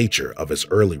 including the nature of his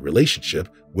early relationship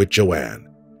with Joanne,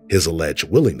 his alleged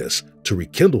willingness to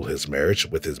rekindle his marriage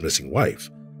with his missing wife,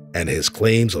 and his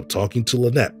claims of talking to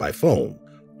Lynette by phone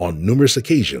on numerous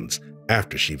occasions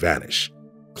after she vanished,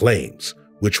 claims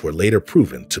which were later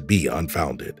proven to be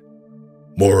unfounded.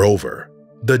 Moreover,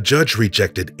 the judge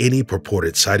rejected any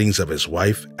purported sightings of his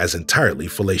wife as entirely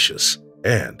fallacious,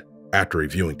 and, after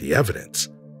reviewing the evidence,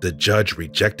 the judge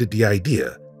rejected the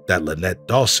idea that Lynette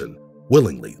Dawson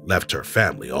willingly left her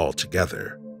family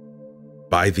altogether.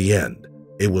 By the end,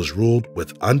 it was ruled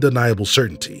with undeniable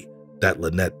certainty that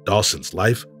Lynette Dawson's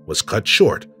life was cut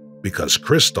short because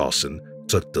Chris Dawson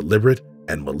took deliberate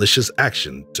and malicious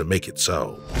action to make it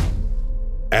so.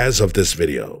 As of this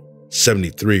video,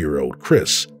 73-year-old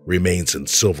Chris remains in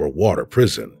Silver Water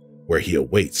Prison, where he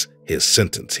awaits his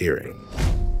sentence hearing.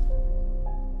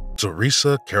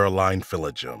 Theresa Caroline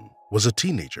Fillingim, was a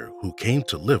teenager who came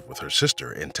to live with her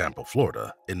sister in Tampa,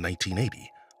 Florida in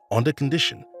 1980 on the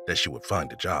condition that she would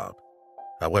find a job.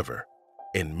 However,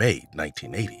 in May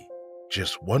 1980,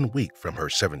 just 1 week from her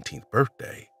 17th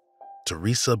birthday,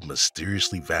 Theresa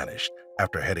mysteriously vanished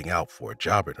after heading out for a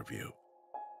job interview.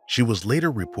 She was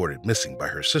later reported missing by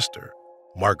her sister,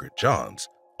 Margaret Johns,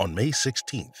 on May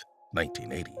 16,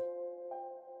 1980.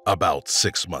 About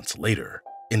 6 months later,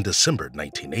 in December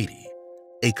 1980,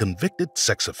 a convicted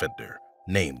sex offender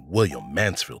named William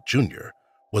Mansfield Jr.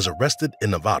 was arrested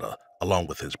in Nevada along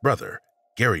with his brother,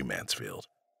 Gary Mansfield.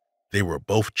 They were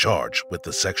both charged with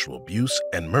the sexual abuse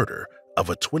and murder of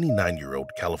a 29-year-old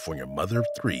California mother of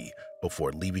 3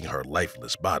 before leaving her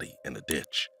lifeless body in a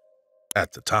ditch.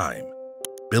 At the time,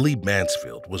 Billy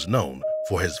Mansfield was known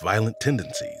for his violent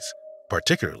tendencies,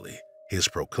 particularly his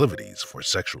proclivities for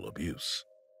sexual abuse.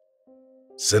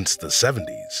 Since the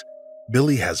 70s,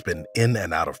 Billy has been in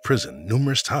and out of prison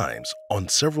numerous times on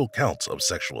several counts of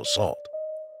sexual assault.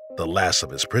 The last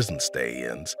of his prison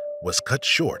stay-ins was cut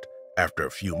short after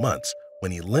a few months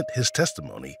when he lent his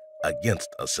testimony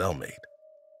against a cellmate.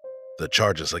 The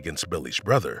charges against Billy's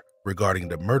brother regarding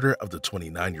the murder of the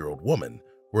 29-year-old woman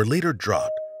were later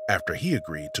dropped after he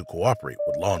agreed to cooperate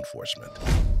with law enforcement.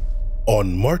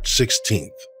 On March 16,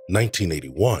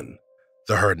 1981,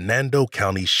 the Hernando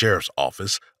County Sheriff's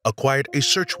Office acquired a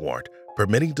search warrant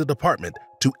permitting the department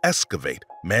to excavate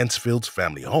Mansfield's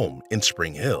family home in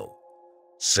Spring Hill.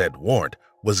 Said warrant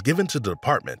was given to the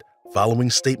department following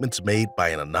statements made by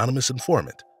an anonymous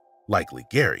informant, likely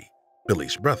Gary,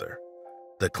 Billy's brother,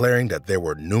 declaring that there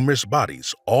were numerous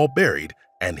bodies all buried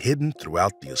and hidden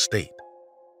throughout the estate.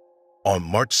 On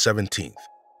March 17th,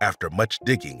 after much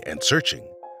digging and searching,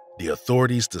 the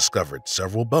authorities discovered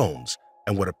several bones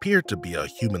and what appeared to be a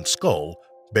human skull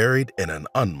buried in an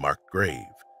unmarked grave.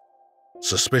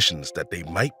 Suspicions that they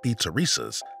might be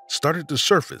Theresa's started to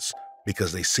surface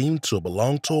because they seemed to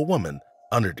belong to a woman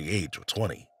under the age of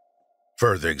 20.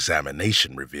 Further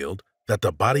examination revealed that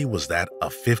the body was that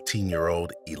of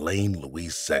 15-year-old Elaine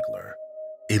Louise Zegler.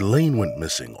 Elaine went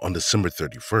missing on December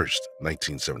 31st,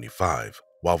 1975,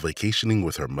 while vacationing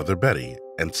with her mother Betty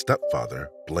and stepfather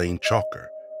Blaine Chalker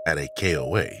at a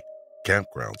KOA,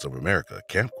 Kampgrounds of America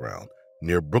campground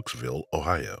near Brooksville,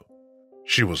 Ohio.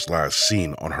 She was last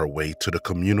seen on her way to the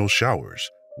communal showers,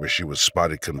 where she was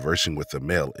spotted conversing with a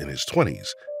male in his 20s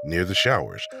near the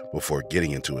showers before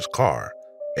getting into his car,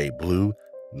 a blue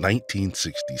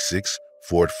 1966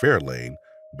 Ford Fairlane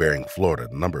bearing Florida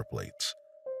number plates.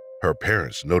 Her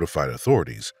parents notified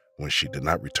authorities when she did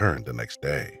not return the next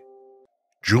day.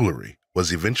 Jewelry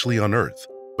was eventually unearthed,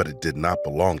 but it did not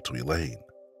belong to Elaine.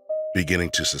 Beginning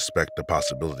to suspect the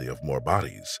possibility of more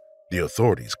bodies, the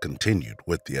authorities continued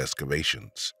with the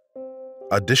excavations.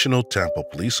 Additional Tampa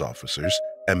police officers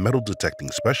and metal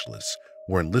detecting specialists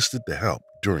were enlisted to help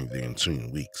during the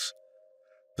ensuing weeks.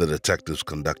 The detectives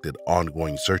conducted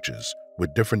ongoing searches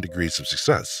with different degrees of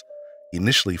success,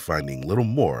 initially finding little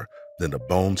more than the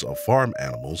bones of farm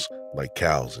animals like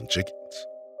cows and chickens.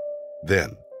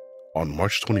 Then, on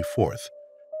March 24th,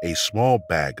 a small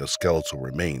bag of skeletal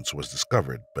remains was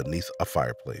discovered beneath a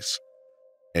fireplace.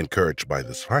 Encouraged by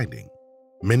this finding,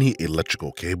 many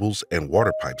electrical cables and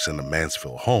water pipes in the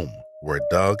Mansfield home were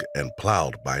dug and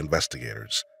plowed by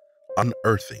investigators,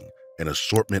 unearthing an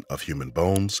assortment of human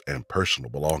bones and personal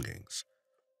belongings.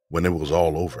 When it was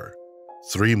all over,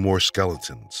 3 more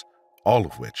skeletons, all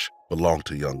of which belonged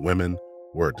to young women,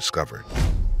 were discovered.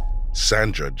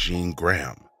 Sandra Jean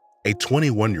Graham, a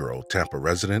 21-year-old Tampa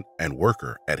resident and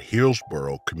worker at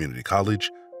Hillsborough Community College,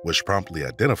 was promptly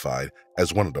identified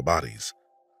as one of the bodies.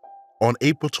 On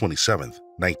April 27,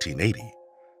 1980,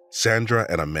 Sandra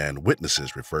and a man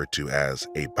witnesses referred to as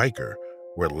a biker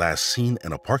were last seen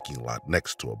in a parking lot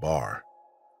next to a bar.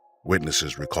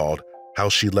 Witnesses recalled how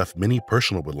she left many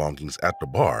personal belongings at the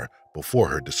bar before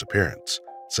her disappearance,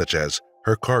 such as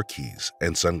her car keys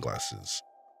and sunglasses.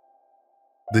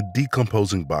 The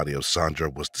decomposing body of Sandra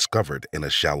was discovered in a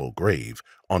shallow grave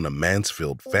on the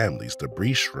Mansfield family's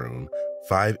debris-strewn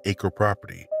 5-acre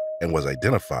property and was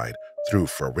identified through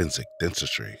forensic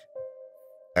dentistry.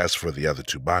 As for the other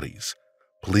 2 bodies,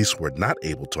 police were not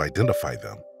able to identify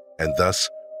them and thus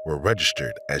were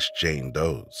registered as Jane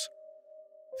Doe's.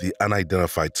 The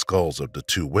unidentified skulls of the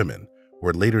 2 women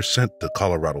were later sent to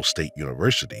Colorado State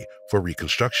University for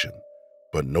reconstruction,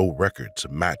 but no records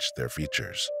matched their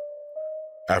features.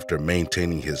 After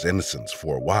maintaining his innocence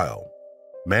for a while,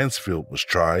 Mansfield was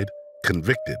tried,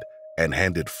 convicted, and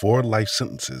handed 4 life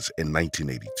sentences in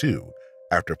 1982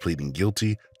 after pleading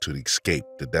guilty to escape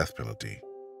the death penalty.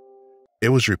 It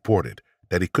was reported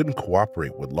that he couldn't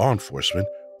cooperate with law enforcement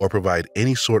or provide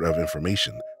any sort of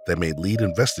information that may lead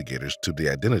investigators to the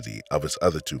identity of his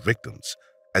other two victims,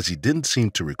 as he didn't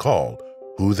seem to recall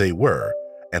who they were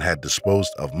and had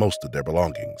disposed of most of their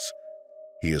belongings.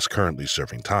 He is currently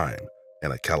serving time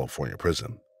in a California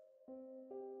prison.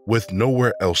 With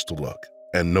nowhere else to look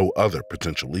and no other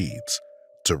potential leads,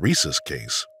 Theresa's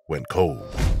case went cold.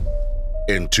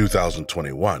 In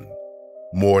 2021,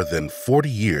 more than 40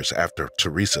 years after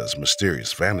Theresa's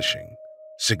mysterious vanishing,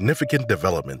 significant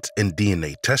developments in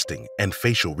DNA testing and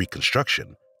facial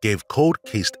reconstruction gave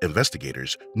cold-case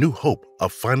investigators new hope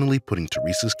of finally putting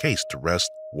Theresa's case to rest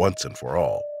once and for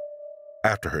all.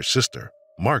 After her sister,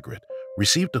 Margaret,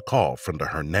 received a call from the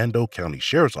Hernando County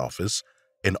Sheriff's Office,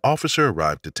 an officer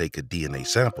arrived to take a DNA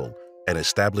sample and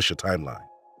establish a timeline.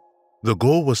 The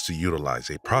goal was to utilize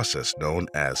a process known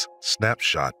as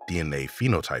snapshot DNA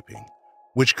phenotyping,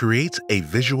 which creates a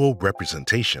visual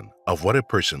representation of what a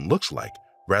person looks like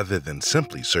rather than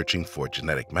simply searching for a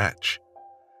genetic match.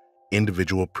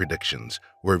 Individual predictions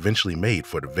were eventually made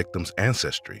for the victim's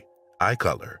ancestry, eye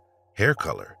color, hair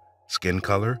color, skin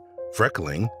color,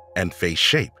 freckling, and face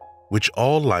shape, which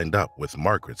all lined up with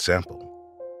Margaret's sample.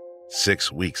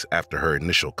 6 weeks after her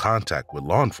initial contact with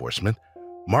law enforcement,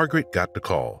 Margaret got the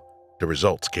call. The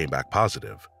results came back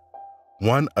positive.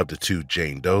 One of the two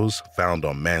Jane Does found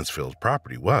on Mansfield's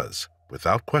property was,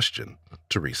 without question,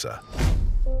 Theresa.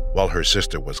 While her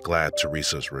sister was glad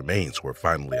Theresa's remains were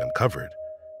finally uncovered,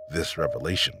 this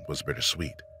revelation was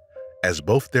bittersweet, as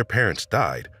both their parents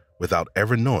died without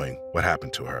ever knowing what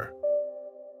happened to her.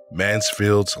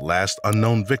 Mansfield's last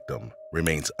unknown victim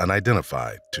remains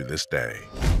unidentified to this day.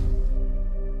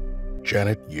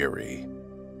 Janet Yeary.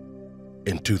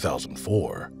 In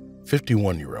 2004,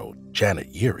 51-year-old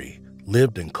Janet Yeary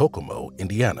lived in Kokomo,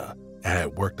 Indiana, and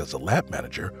had worked as a lab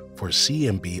manager for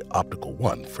CMB Optical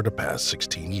One for the past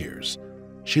 16 years.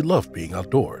 She loved being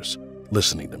outdoors,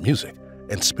 listening to music,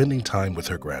 and spending time with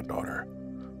her granddaughter.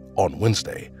 On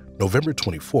Wednesday, November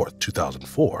 24,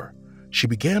 2004, she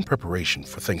began preparation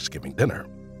for Thanksgiving dinner.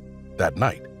 That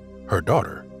night, her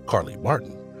daughter, Carly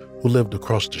Martin, who lived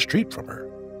across the street from her,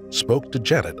 spoke to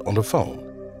Janet on the phone,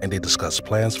 and they discussed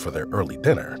plans for their early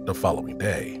dinner the following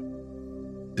day.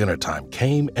 Dinner time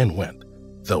came and went,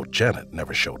 though Janet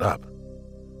never showed up.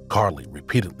 Carly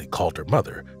repeatedly called her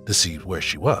mother to see where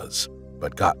she was,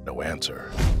 but got no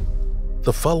answer.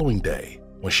 The following day,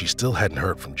 when she still hadn't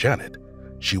heard from Janet,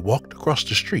 she walked across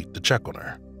the street to check on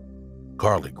her.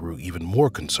 Carly grew even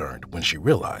more concerned when she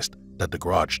realized that the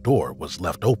garage door was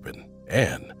left open,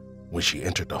 and when she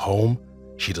entered the home,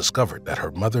 she discovered that her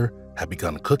mother had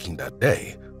begun cooking that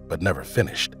day but never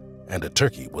finished, and the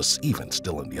turkey was even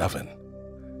still in the oven.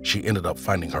 She ended up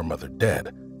finding her mother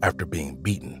dead after being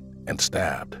beaten and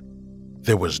stabbed.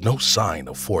 There was no sign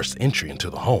of forced entry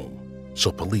into the home,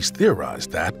 so police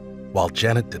theorized that, while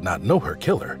Janet did not know her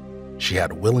killer, she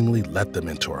had willingly let them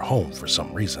into her home for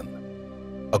some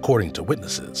reason. According to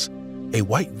witnesses, a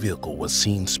white vehicle was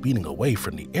seen speeding away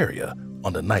from the area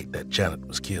on the night that Janet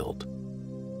was killed.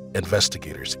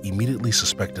 Investigators immediately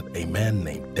suspected a man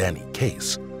named Danny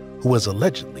Case, who was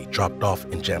allegedly dropped off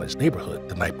in Janet's neighborhood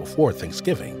the night before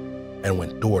Thanksgiving and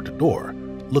went door to door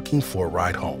looking for a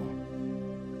ride home.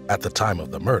 At the time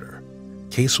of the murder,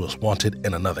 Case was wanted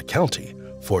in another county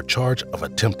for a charge of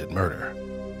attempted murder.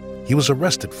 He was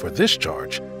arrested for this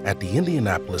charge at the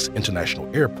Indianapolis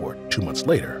International Airport 2 months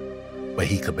later, but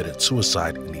he committed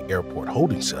suicide in the airport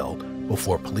holding cell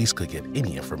before police could get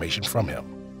any information from him.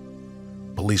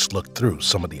 Police looked through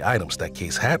some of the items that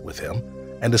Case had with him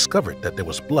and discovered that there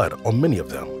was blood on many of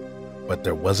them, but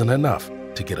there wasn't enough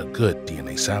to get a good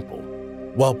DNA sample.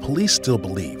 While police still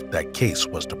believed that Case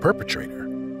was the perpetrator,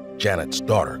 Janet's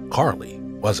daughter, Carly,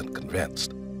 wasn't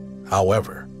convinced.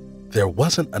 However, there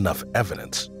wasn't enough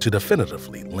evidence to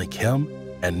definitively link him,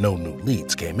 and no new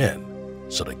leads came in,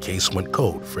 so the case went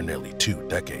cold for nearly 2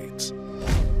 decades.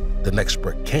 The next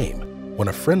break came when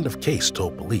a friend of Case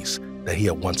told police that he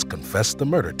had once confessed the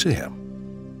murder to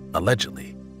him.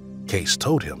 Allegedly, Case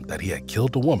told him that he had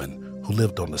killed a woman who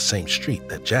lived on the same street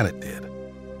that Janet did.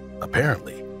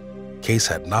 Apparently, Case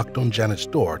had knocked on Janet's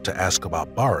door to ask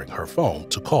about borrowing her phone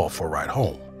to call for a ride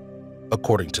home.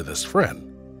 According to this friend,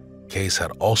 Case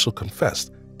had also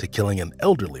confessed to killing an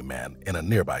elderly man in a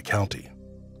nearby county.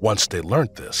 Once they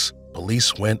learned this,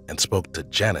 police went and spoke to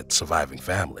Janet's surviving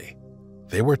family.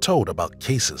 They were told about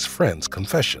Case's friend's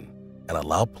confession and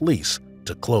allowed police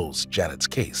to close Janet's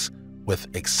case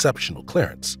with exceptional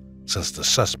clearance since the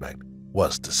suspect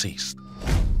was deceased.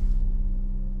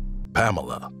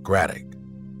 Pamela Graddick.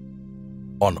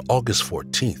 On August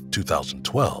 14,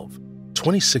 2012,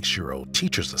 26-year-old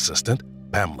teacher's assistant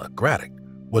Pamela Graddick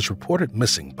was reported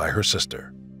missing by her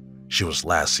sister. She was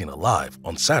last seen alive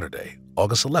on Saturday,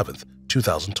 August 11,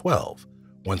 2012,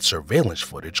 when surveillance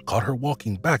footage caught her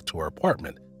walking back to her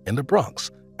apartment in the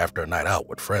Bronx after a night out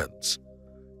with friends.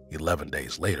 11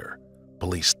 days later,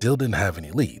 police still didn't have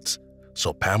any leads,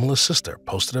 so Pamela's sister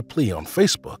posted a plea on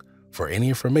Facebook for any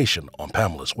information on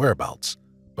Pamela's whereabouts,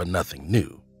 but nothing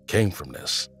new came from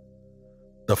this.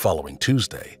 The following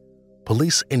Tuesday,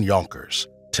 police in Yonkers,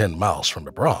 10 miles from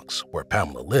the Bronx where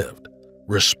Pamela lived,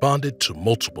 responded to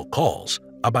multiple calls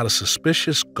about a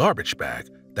suspicious garbage bag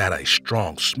that had a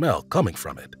strong smell coming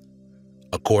from it.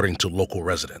 According to local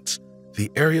residents, the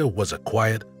area was a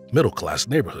quiet, middle-class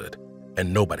neighborhood,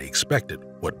 and nobody expected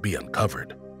what would be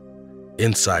uncovered.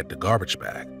 Inside the garbage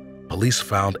bag, police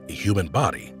found a human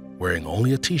body wearing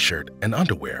only a t-shirt and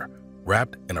underwear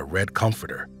wrapped in a red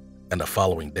comforter, and the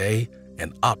following day,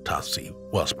 an autopsy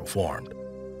was performed.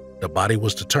 The body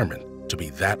was determined to be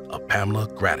that of Pamela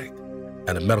Graddick,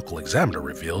 and a medical examiner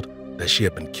revealed that she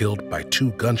had been killed by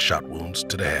 2 gunshot wounds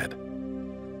to the head.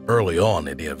 Early on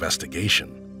in the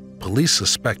investigation, police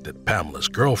suspected Pamela's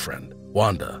girlfriend,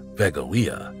 Wanda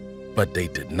Vegaoia, but they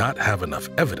did not have enough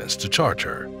evidence to charge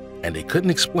her, and they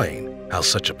couldn't explain how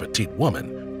such a petite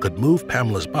woman could move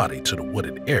Pamela's body to the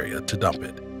wooded area to dump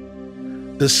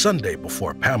it. The Sunday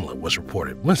before Pamela was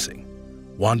reported missing,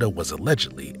 Wanda was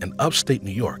allegedly in upstate New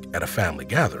York at a family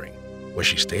gathering, where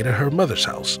she stayed at her mother's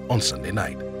house on Sunday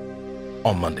night.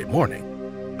 On Monday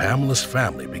morning, Pamela's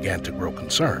family began to grow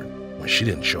concerned when she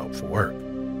didn't show up for work.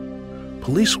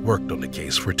 Police worked on the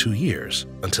case for 2 years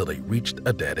until they reached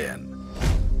a dead end.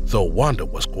 Though Wanda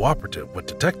was cooperative with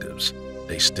detectives,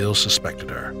 they still suspected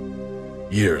her.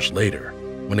 Years later,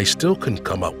 when they still couldn't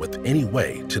come up with any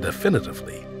way to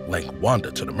definitively link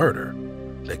Wanda to the murder,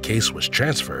 the case was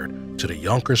transferred to the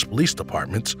Yonkers Police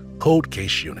Department's Cold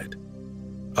Case Unit.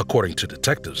 According to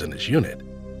detectives in this unit,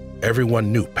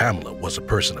 everyone knew Pamela was a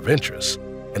person of interest,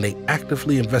 and they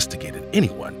actively investigated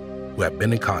anyone who had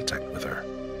been in contact with her.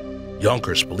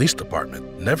 Yonkers Police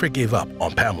Department never gave up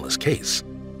on Pamela's case,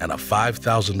 and a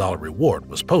 $5,000 reward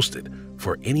was posted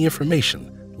for any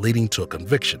information leading to a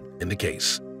conviction in the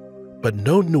case. But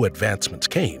no new advancements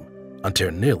came until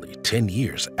nearly 10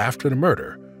 years after the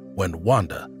murder, when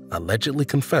Wanda allegedly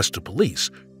confessed to police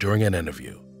during an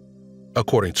interview.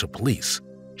 According to police,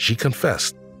 she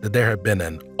confessed that there had been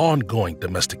an ongoing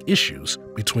domestic issues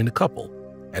between the couple,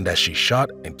 and that she shot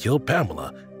and killed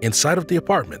Pamela inside of the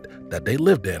apartment that they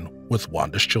lived in with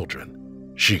Wanda's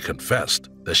children. She confessed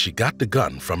that she got the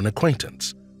gun from an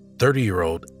acquaintance,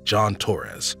 30-year-old John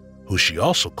Torres, who she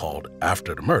also called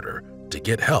after the murder to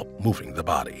get help moving the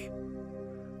body.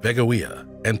 Vegaoia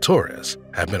and Torres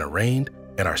have been arraigned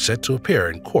and are set to appear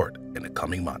in court in the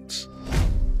coming months.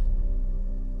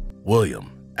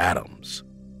 William Adams.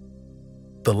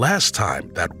 The last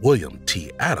time that William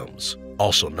T. Adams,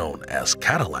 also known as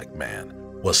Cadillac Man,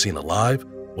 was seen alive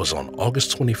was on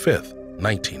August 25,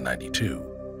 1992,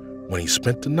 when he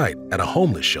spent the night at a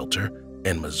homeless shelter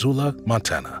in Missoula,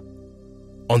 Montana.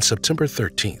 On September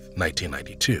 13,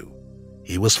 1992,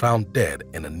 he was found dead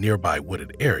in a nearby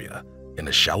wooded area in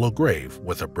a shallow grave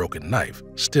with a broken knife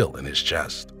still in his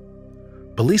chest.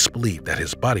 Police believe that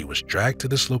his body was dragged to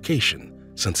this location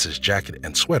since his jacket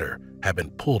and sweater had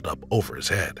been pulled up over his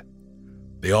head.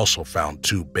 They also found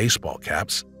 2 baseball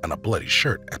caps and a bloody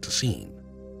shirt at the scene.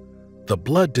 The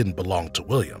blood didn't belong to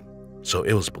William, so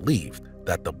it was believed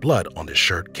that the blood on the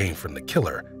shirt came from the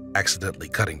killer accidentally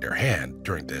cutting their hand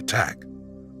during the attack,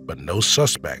 but no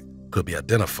suspect could be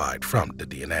identified from the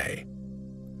DNA.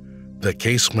 The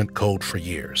case went cold for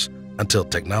years until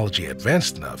technology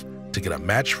advanced enough to get a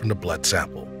match from the blood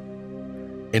sample.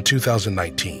 In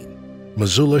 2019,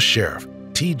 Missoula Sheriff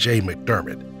T.J.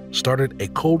 McDermott started a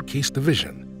cold case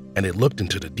division, and it looked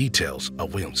into the details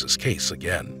of Williams's case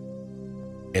again.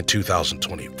 In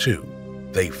 2022,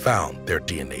 they found their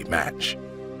DNA match.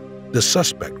 The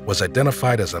suspect was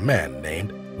identified as a man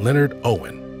named Leonard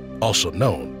Owen, also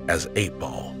known as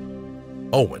 8-Ball.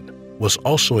 Owen was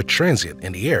also a transient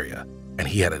in the area, and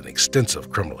he had an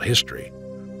extensive criminal history,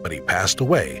 but he passed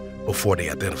away before the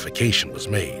identification was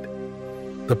made.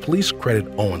 The police credit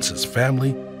Owens'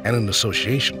 family and an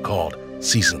association called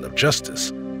Season of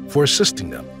Justice for assisting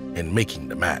them in making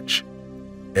the match.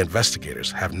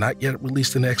 Investigators have not yet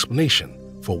released an explanation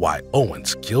for why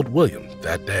Owens killed William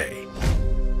that day.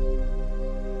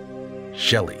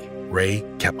 Shelley Ray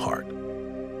Kephart.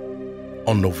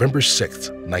 On November 6,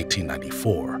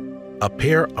 1994, a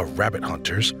pair of rabbit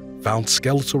hunters found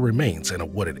skeletal remains in a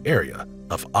wooded area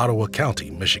of Ottawa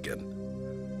County,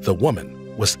 Michigan. The woman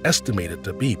was estimated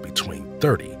to be between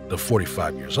 30 to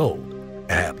 45 years old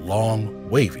and had long,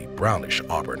 wavy, brownish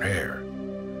auburn hair.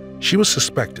 She was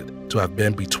suspected to have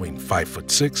been between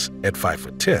 5'6" and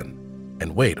 5'10"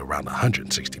 and weighed around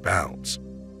 160 pounds.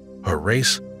 Her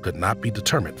race could not be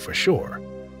determined for sure,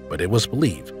 but it was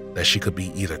believed that she could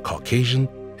be either Caucasian,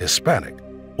 Hispanic,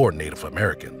 or Native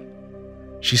American.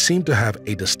 She seemed to have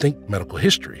a distinct medical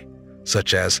history,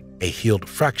 such as a healed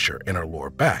fracture in her lower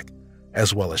back,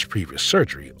 as well as previous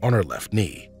surgery on her left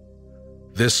knee.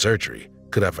 This surgery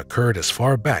could have occurred as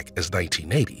far back as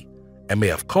 1980 and may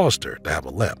have caused her to have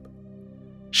a limp.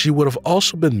 She would have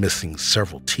also been missing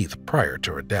several teeth prior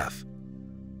to her death.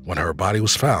 When her body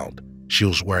was found, she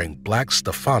was wearing black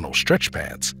Stefano stretch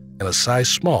pants in a size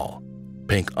small,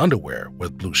 pink underwear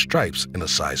with blue stripes in a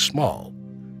size small,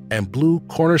 and blue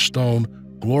Cornerstone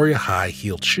Gloria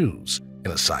high-heeled shoes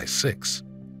in a size 6.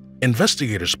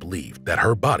 Investigators believed that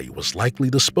her body was likely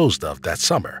disposed of that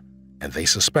summer, and they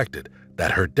suspected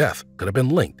that her death could have been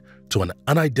linked to an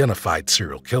unidentified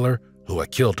serial killer who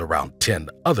had killed around 10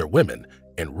 other women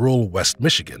in rural West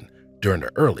Michigan during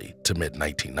the early to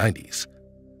mid-1990s.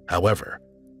 However,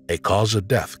 a cause of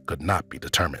death could not be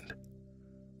determined.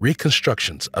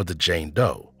 Reconstructions of the Jane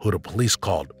Doe, who the police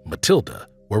called Matilda,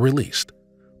 were released,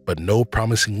 but no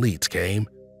promising leads came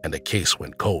and the case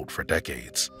went cold for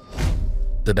decades.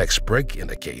 The next break in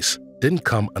the case didn't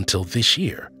come until this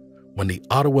year, when the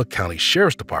Ottawa County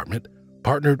Sheriff's Department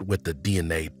partnered with the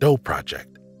DNA Doe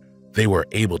Project. They were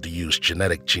able to use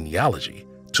genetic genealogy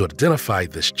to identify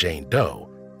this Jane Doe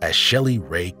as Shelley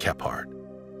Ray Kephart.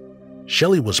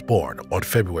 Shelley was born on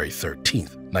February 13,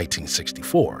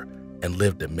 1964, and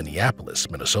lived in Minneapolis,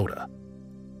 Minnesota.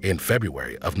 In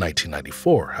February of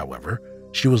 1994, however,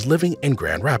 she was living in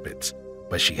Grand Rapids,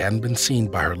 but she hadn't been seen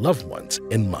by her loved ones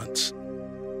in months.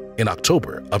 In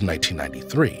October of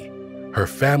 1993, her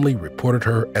family reported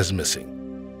her as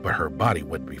missing, but her body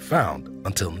wouldn't be found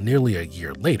until nearly a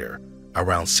year later,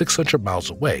 around 600 miles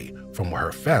away from where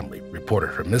her family reported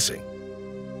her missing.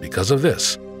 Because of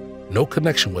this, no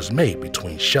connection was made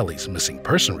between Shelley's missing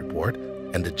person report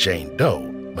and the Jane Doe,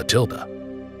 Matilda.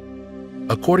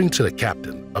 According to the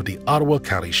captain of the Ottawa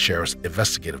County Sheriff's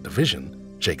Investigative Division,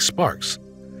 Jake Sparks,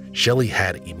 Shelley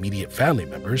had immediate family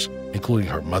members, including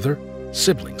her mother,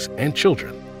 siblings, and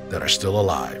children, that are still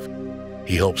alive.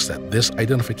 He hopes that this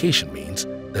identification means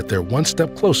that they're one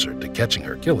step closer to catching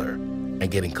her killer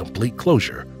and getting complete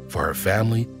closure for her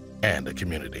family and the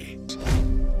community.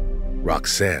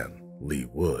 Roxanne Lee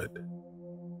Wood.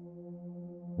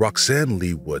 Roxanne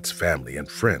Lee Wood's family and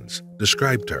friends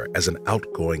described her as an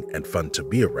outgoing and fun to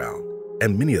be around,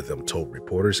 and many of them told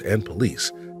reporters and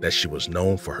police that she was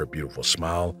known for her beautiful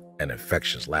smile and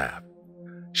infectious laugh.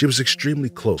 She was extremely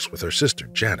close with her sister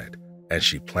Janet, and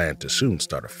she planned to soon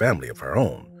start a family of her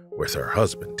own with her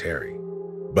husband Terry.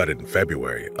 But in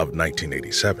February of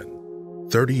 1987,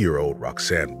 30-year-old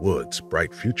Roxanne Wood's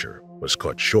bright future was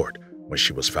cut short when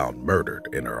she was found murdered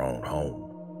in her own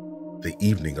home. The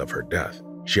evening of her death,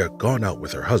 she had gone out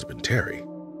with her husband Terry.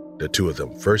 The two of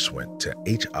them first went to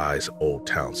H.I.'s Old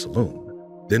Town Saloon,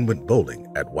 then went bowling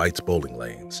at White's Bowling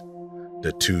Lanes.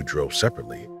 The two drove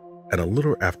separately, and a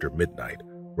little after midnight,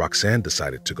 Roxanne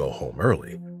decided to go home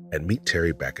early and meet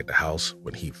Terry back at the house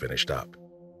when he finished up.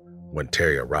 When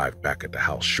Terry arrived back at the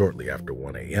house shortly after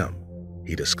 1 a.m.,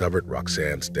 he discovered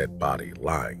Roxanne's dead body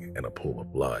lying in a pool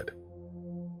of blood.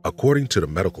 According to the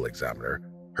medical examiner,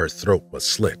 her throat was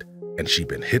slit and she'd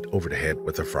been hit over the head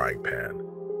with a frying pan.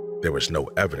 There was no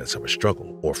evidence of a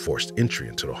struggle or forced entry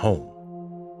into the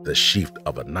home. The sheath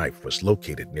of a knife was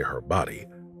located near her body,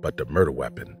 but the murder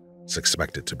weapon,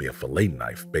 suspected to be a fillet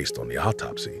knife based on the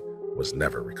autopsy, was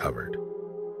never recovered.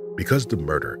 Because the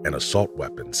murder and assault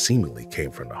weapon seemingly came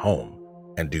from the home,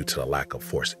 and due to the lack of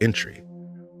forced entry,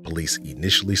 police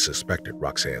initially suspected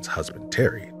Roxanne's husband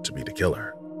Terry to be the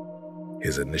killer.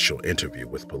 His initial interview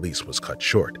with police was cut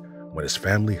short when his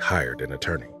family hired an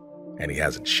attorney, and he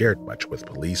hasn't shared much with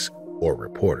police or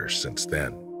reporters since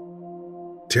then.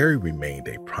 Terry remained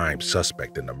a prime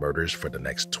suspect in the murders for the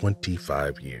next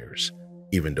 25 years,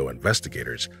 even though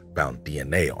investigators found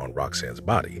DNA on Roxanne's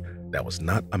body that was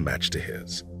not a match to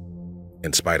his.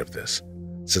 In spite of this,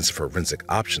 since forensic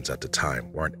options at the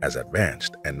time weren't as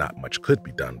advanced and not much could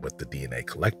be done with the DNA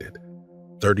collected,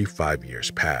 35 years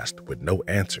passed with no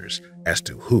answers as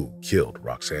to who killed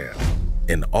Roxanne.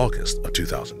 In August of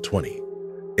 2020,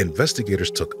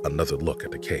 investigators took another look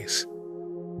at the case.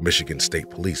 Michigan State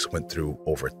Police went through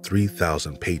over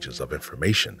 3,000 pages of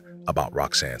information about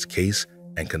Roxanne's case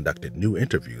and conducted new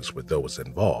interviews with those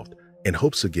involved in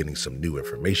hopes of getting some new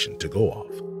information to go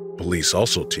off. Police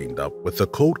also teamed up with the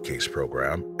Cold Case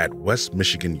program at West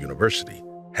Michigan University,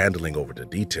 handling over the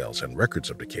details and records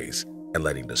of the case and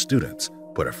letting the students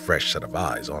put a fresh set of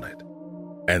eyes on it.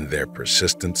 And their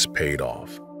persistence paid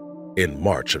off. In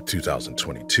March of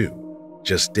 2022,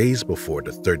 just days before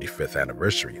the 35th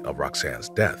anniversary of Roxanne's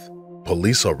death,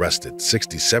 police arrested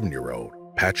 67-year-old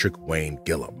Patrick Wayne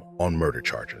Gillum on murder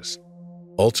charges.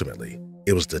 Ultimately,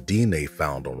 it was the DNA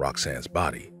found on Roxanne's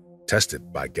body,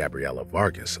 tested by Gabriela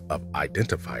Vargas of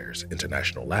Identifiers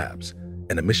International Labs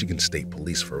and a Michigan State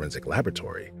Police Forensic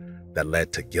Laboratory, that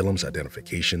led to Gillum's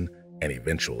identification and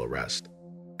eventual arrest.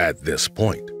 At this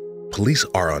point, police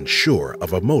are unsure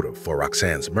of a motive for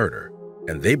Roxanne's murder,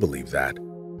 and they believe that,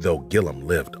 though Gillum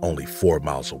lived only 4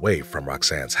 miles away from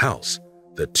Roxanne's house,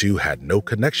 the two had no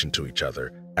connection to each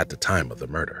other at the time of the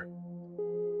murder.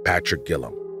 Patrick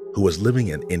Gillum, who was living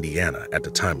in Indiana at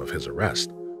the time of his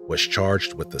arrest, was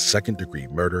charged with the second-degree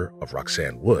murder of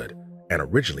Roxanne Wood and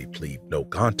originally pleaded no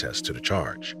contest to the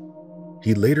charge.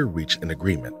 He later reached an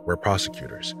agreement where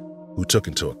prosecutors, who took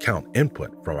into account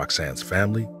input from Roxanne's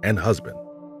family and husband.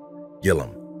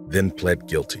 Gillum then pled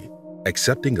guilty,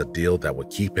 accepting a deal that would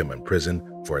keep him in prison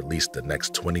for at least the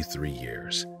next 23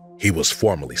 years. He was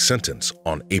formally sentenced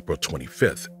on April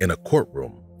 25th in a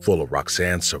courtroom full of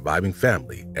Roxanne's surviving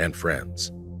family and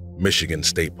friends. Michigan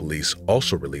State Police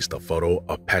also released a photo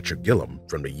of Patrick Gillum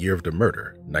from the year of the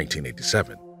murder,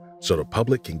 1987, so the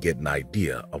public can get an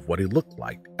idea of what he looked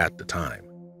like at the time.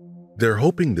 They're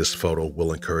hoping this photo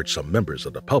will encourage some members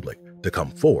of the public to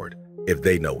come forward if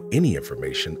they know any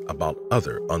information about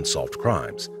other unsolved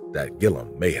crimes that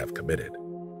Gillum may have committed.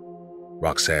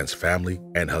 Roxanne's family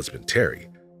and husband Terry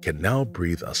can now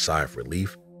breathe a sigh of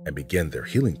relief and begin their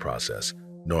healing process,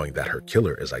 knowing that her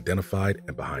killer is identified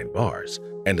and behind bars,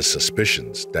 and the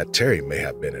suspicions that Terry may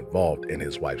have been involved in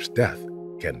his wife's death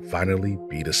can finally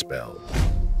be dispelled.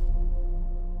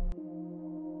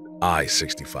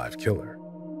 I-65 Killer.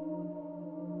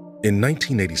 In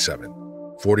 1987,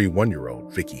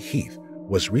 41-year-old Vicki Heath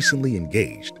was recently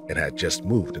engaged and had just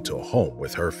moved into a home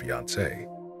with her fiancé.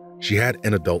 She had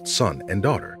an adult son and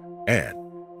daughter, and,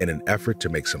 in an effort to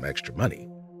make some extra money,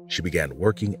 she began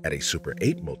working at a Super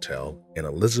 8 motel in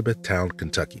Elizabethtown,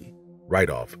 Kentucky, right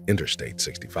off Interstate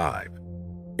 65.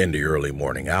 In the early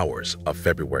morning hours of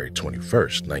February 21,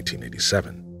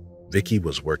 1987, Vicki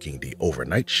was working the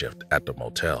overnight shift at the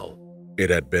motel. It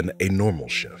had been a normal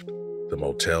shift. The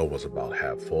motel was about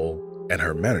half full, and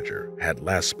her manager had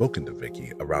last spoken to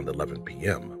Vicki around 11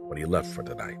 p.m. when he left for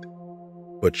the night.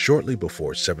 But shortly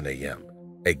before 7 a.m.,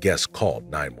 a guest called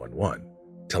 911,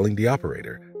 telling the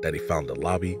operator that he found the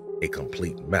lobby a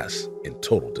complete mess in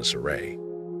total disarray.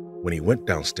 When he went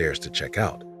downstairs to check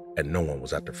out and no one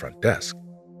was at the front desk,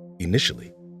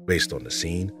 initially, based on the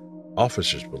scene,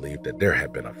 officers believed that there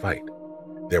had been a fight.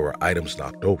 There were items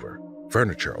knocked over,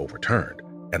 furniture overturned,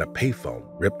 and a payphone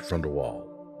ripped from the wall.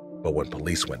 But when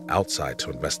police went outside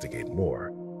to investigate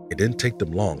more, it didn't take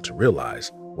them long to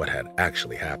realize what had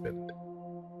actually happened.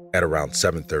 At around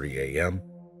 7:30 a.m.,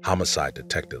 homicide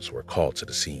detectives were called to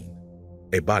the scene.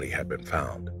 A body had been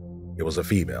found. It was a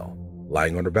female,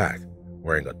 lying on her back,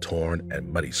 wearing a torn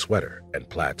and muddy sweater and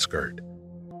plaid skirt.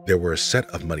 There were a set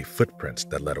of muddy footprints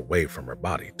that led away from her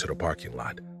body to the parking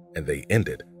lot, and they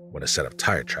ended when a set of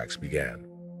tire tracks began.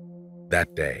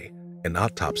 That day, an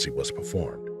autopsy was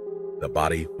performed. The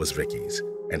body was Vicki's,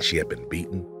 and she had been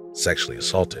beaten, sexually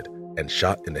assaulted, and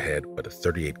shot in the head with a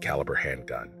 .38 caliber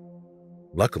handgun.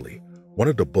 Luckily, one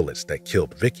of the bullets that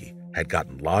killed Vicki had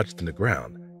gotten lodged in the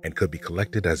ground and could be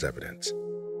collected as evidence.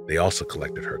 They also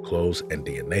collected her clothes and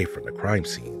DNA from the crime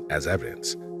scene as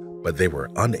evidence, but they were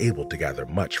unable to gather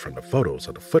much from the photos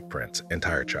of the footprints and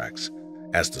tire tracks,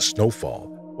 as the snowfall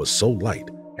was so light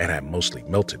and had mostly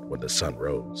melted when the sun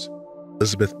rose.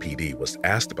 Elizabeth PD was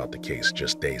asked about the case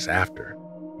just days after.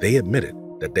 They admitted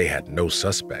that they had no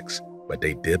suspects, but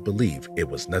they did believe it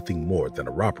was nothing more than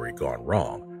a robbery gone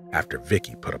wrong after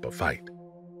Vicki put up a fight.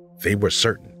 They were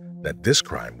certain that this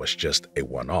crime was just a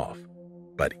one-off,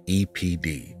 but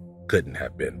EPD couldn't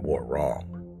have been more wrong.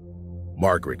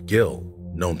 Margaret Gill,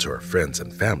 known to her friends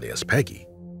and family as Peggy,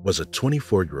 was a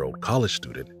 24-year-old college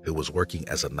student who was working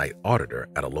as a night auditor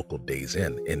at a local Days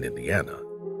Inn in Indiana,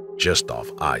 just off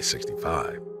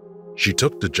I-65. She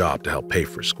took the job to help pay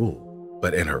for school,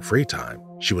 but in her free time,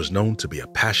 she was known to be a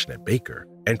passionate baker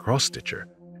and cross-stitcher,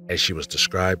 and she was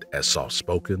described as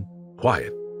soft-spoken,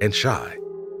 quiet, and shy,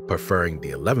 preferring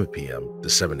the 11 p.m. to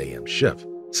 7 a.m. shift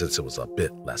since it was a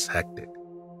bit less hectic.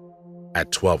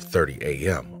 At 12:30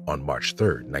 a.m. on March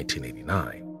 3,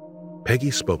 1989, Peggy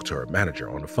spoke to her manager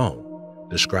on the phone,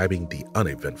 describing the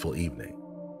uneventful evening,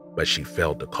 but she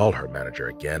failed to call her manager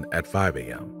again at 5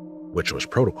 a.m., which was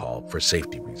protocol for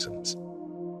safety reasons.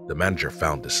 The manager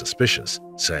found this suspicious,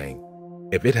 saying,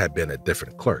 "If it had been a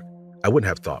different clerk, I wouldn't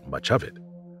have thought much of it.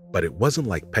 But it wasn't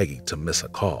like Peggy to miss a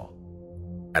call.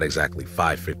 At exactly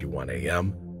 5:51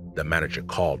 a.m., the manager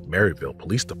called Maryville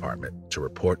Police Department to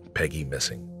report Peggy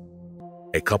missing.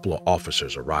 A couple of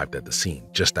officers arrived at the scene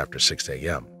just after 6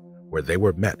 a.m., where they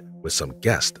were met with some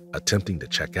guests attempting to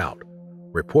check out,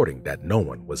 reporting that no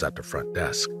one was at the front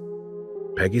desk.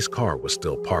 Peggy's car was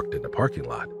still parked in the parking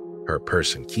lot, her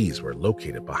purse and keys were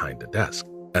located behind the desk,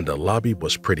 and the lobby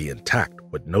was pretty intact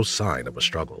with no sign of a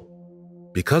struggle.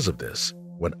 Because of this,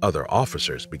 when other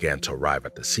officers began to arrive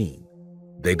at the scene,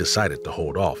 they decided to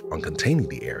hold off on containing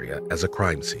the area as a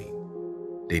crime scene.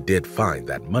 They did find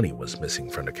that money was missing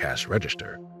from the cash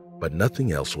register, but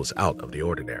nothing else was out of the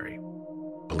ordinary.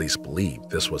 Police believed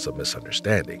this was a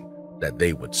misunderstanding, that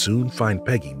they would soon find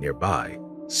Peggy nearby,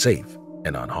 safe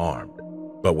and unharmed.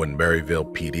 But when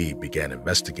Maryville PD began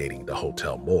investigating the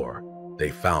hotel more, they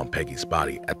found Peggy's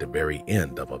body at the very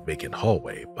end of a vacant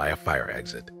hallway by a fire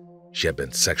exit. She had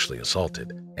been sexually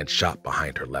assaulted and shot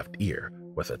behind her left ear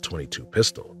with a .22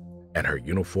 pistol, and her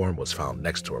uniform was found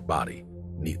next to her body,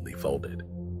 neatly folded.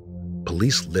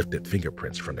 Police lifted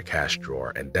fingerprints from the cash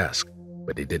drawer and desk,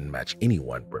 but they didn't match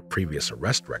anyone with previous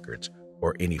arrest records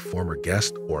or any former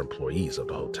guests or employees of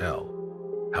the hotel.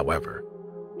 However,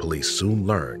 police soon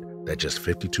learned that just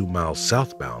 52 miles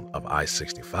southbound of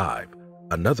I-65,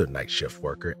 another night shift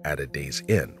worker at a Days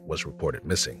Inn was reported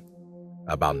missing.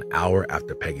 About an hour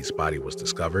after Peggy's body was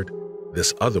discovered,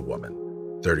 this other woman,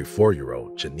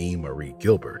 34-year-old Janine Marie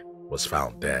Gilbert, was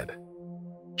found dead.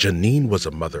 Janine was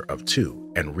a mother of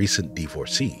two and recent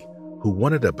divorcee who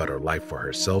wanted a better life for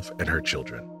herself and her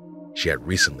children. She had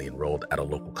recently enrolled at a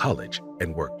local college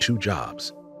and worked 2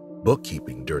 jobs,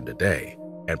 bookkeeping during the day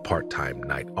and part-time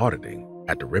night auditing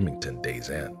at the Remington Days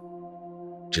Inn.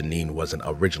 Janine wasn't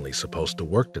originally supposed to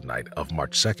work the night of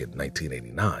March 2nd,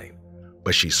 1989,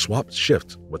 but she swapped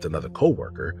shifts with another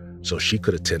co-worker so she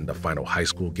could attend the final high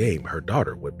school game her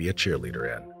daughter would be a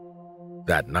cheerleader in.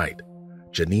 That night,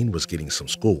 Janine was getting some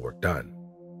schoolwork done.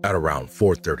 At around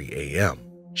 4:30 a.m.,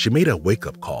 she made a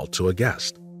wake-up call to a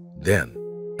guest. Then,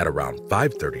 at around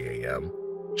 5:30 a.m.,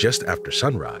 just after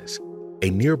sunrise, a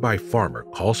nearby farmer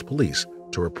calls police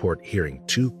to report hearing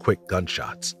 2 quick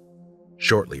gunshots.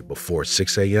 Shortly before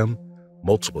 6 a.m.,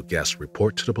 multiple guests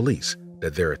report to the police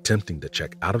that they're attempting to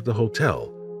check out of the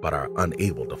hotel but are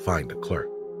unable to find a clerk.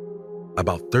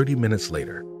 About 30 minutes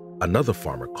later, another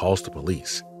farmer calls the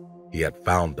police. He had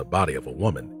found the body of a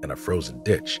woman in a frozen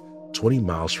ditch 20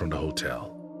 miles from the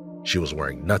hotel. She was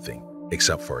wearing nothing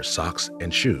except for her socks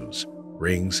and shoes,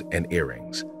 rings and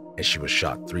earrings, and she was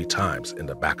shot 3 times in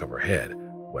the back of her head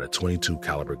with a .22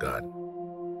 caliber gun.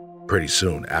 Pretty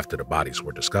soon after the bodies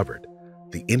were discovered,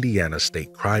 the Indiana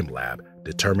State Crime Lab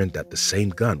determined that the same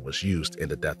gun was used in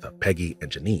the death of Peggy and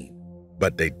Janine,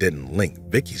 but they didn't link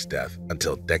Vicky's death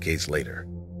until decades later.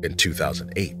 In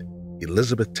 2008,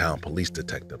 Elizabethtown Police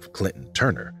Detective Clinton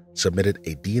Turner submitted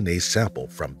a DNA sample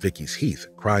from Vicky's Heath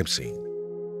crime scene.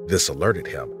 This alerted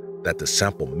him that the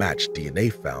sample matched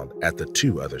DNA found at the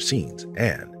 2 other scenes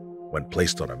and, when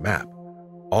placed on a map,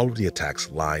 all of the attacks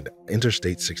lined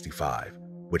Interstate 65,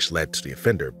 which led to the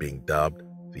offender being dubbed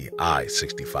the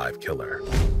I-65 killer.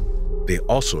 They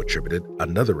also attributed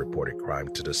another reported crime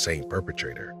to the same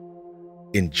perpetrator.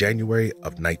 In January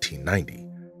of 1990,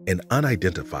 an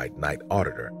unidentified night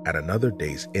auditor at another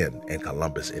Days Inn in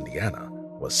Columbus, Indiana,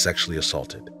 was sexually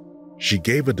assaulted. She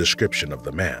gave a description of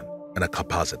the man, and a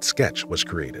composite sketch was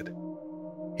created.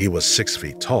 He was 6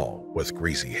 feet tall with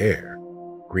greasy hair,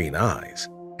 green eyes,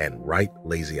 and right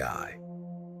lazy eye.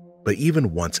 But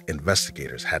even once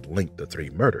investigators had linked the 3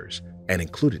 murders and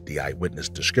included the eyewitness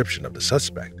description of the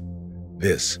suspect,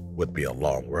 this would be a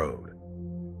long road.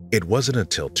 It wasn't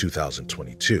until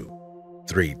 2022,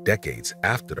 3 decades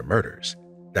after the murders,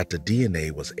 that the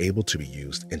DNA was able to be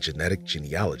used in genetic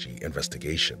genealogy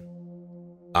investigation.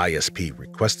 ISP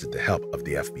requested the help of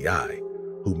the FBI,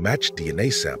 who matched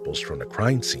DNA samples from the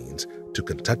crime scenes to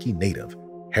Kentucky native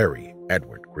Harry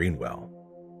Edward Greenwell.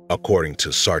 According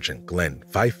to Sergeant Glenn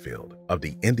Fifield of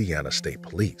the Indiana State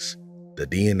Police, the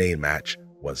DNA match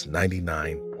was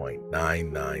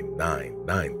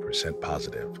 99.9999%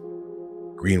 positive.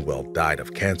 Greenwell died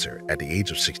of cancer at the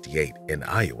age of 68 in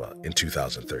Iowa in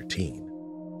 2013.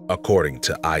 According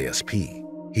to ISP,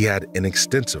 he had an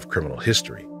extensive criminal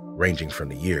history ranging from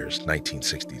the years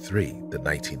 1963 to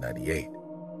 1998.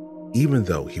 Even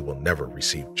though he will never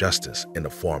receive justice in the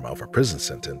form of a prison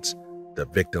sentence, the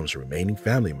victim's remaining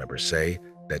family members say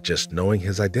that just knowing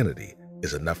his identity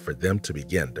is enough for them to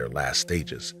begin their last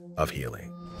stages of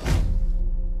healing.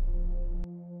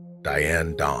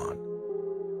 Diane Dawn.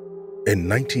 In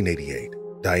 1988,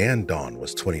 Diane Dawn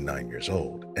was 29 years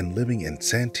old and living in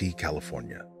Santee,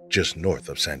 California. just north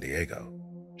of San Diego.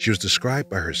 She was described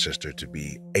by her sister to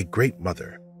be a great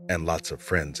mother, and lots of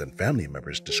friends and family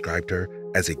members described her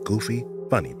as a goofy,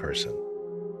 funny person.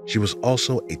 She was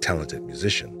also a talented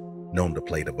musician, known to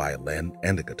play the violin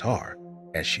and the guitar,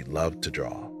 and she loved to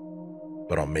draw.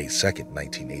 But on May 2,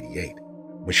 1988,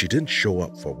 when she didn't show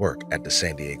up for work at the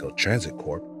San Diego Transit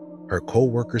Corp, her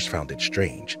co-workers found it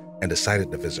strange and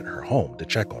decided to visit her home to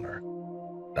check on her.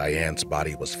 Diane's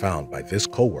body was found by this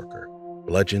co-worker,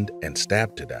 bludgeoned and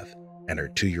stabbed to death, and her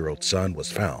 2-year-old son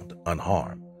was found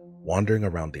unharmed, wandering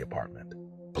around the apartment.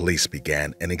 Police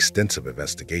began an extensive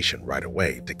investigation right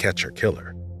away to catch her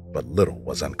killer, but little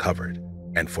was uncovered,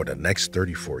 and for the next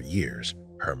 34 years,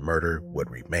 her murder would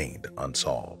remain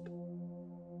unsolved.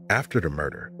 After the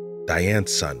murder,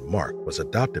 Diane's son Mark was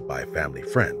adopted by a family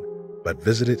friend, but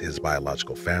visited his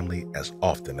biological family as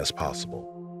often as possible.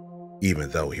 Even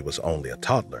though he was only a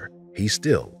toddler, he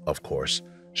still, of course,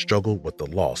 struggled with the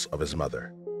loss of his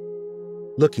mother.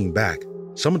 Looking back,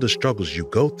 some of the struggles you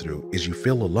go through is you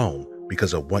feel alone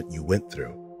because of what you went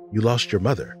through. You lost your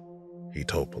mother, he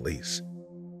told police.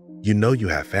 You know you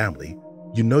have family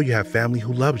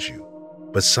who loves you,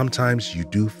 but sometimes you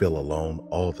do feel alone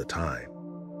all the time.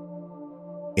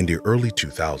 In the early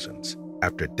 2000s,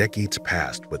 after decades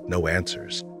passed with no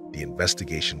answers, the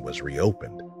investigation was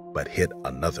reopened but hit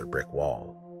another brick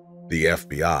wall. The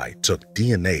FBI took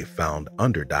DNA found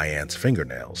under Diane's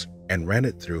fingernails and ran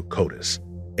it through CODIS,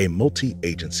 a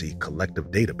multi-agency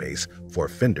collective database for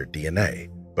offender DNA,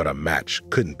 but a match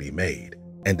couldn't be made,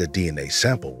 and the DNA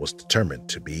sample was determined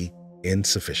to be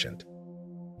insufficient.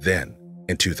 Then,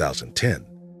 in 2010,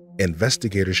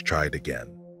 investigators tried again.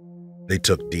 They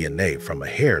took DNA from a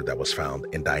hair that was found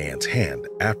in Diane's hand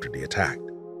after the attack.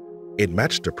 It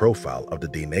matched the profile of the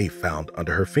DNA found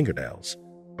under her fingernails,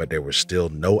 but there were still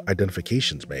no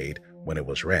identifications made when it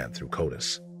was ran through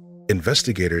CODIS.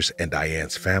 Investigators and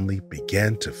Diane's family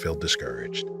began to feel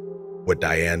discouraged. Would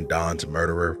Diane Don's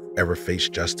murderer ever face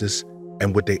justice,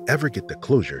 and would they ever get the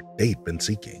closure they'd been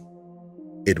seeking?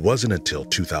 It wasn't until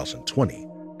 2020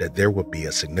 that there would be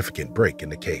a significant break in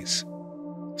the case.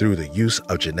 Through the use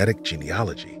of genetic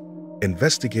genealogy,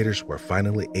 investigators were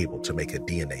finally able to make a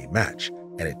DNA match,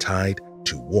 and it tied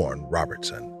to Warren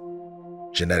Robertson.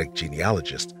 Genetic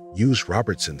genealogists used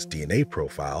Robertson's DNA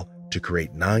profile to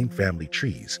create 9 family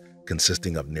trees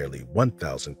consisting of nearly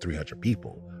 1,300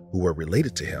 people who were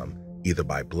related to him either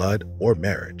by blood or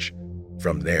marriage.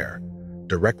 From there,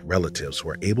 direct relatives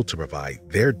were able to provide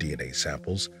their DNA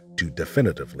samples to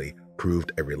definitively prove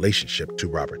a relationship to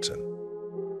Robertson.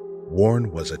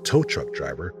 Warren was a tow truck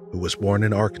driver who was born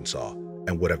in Arkansas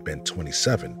and would have been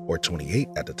 27 or 28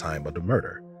 at the time of the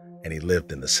murder, and he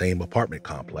lived in the same apartment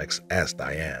complex as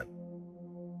Diane.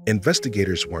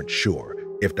 Investigators weren't sure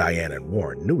if Diane and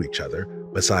Warren knew each other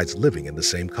besides living in the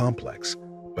same complex,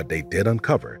 but they did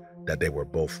uncover that they were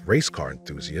both race car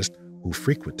enthusiasts who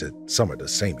frequented some of the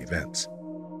same events.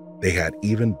 They had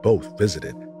even both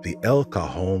visited the El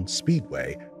Cajon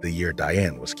Speedway the year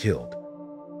Diane was killed.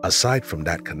 Aside from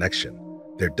that connection,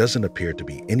 there doesn't appear to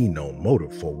be any known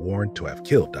motive for Warren to have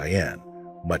killed Diane,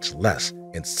 much less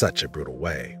in such a brutal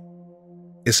way.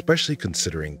 Especially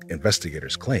considering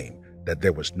investigators' claim that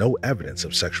there was no evidence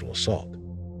of sexual assault.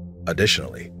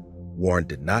 Additionally, Warren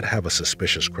did not have a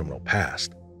suspicious criminal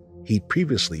past. He'd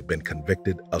previously been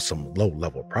convicted of some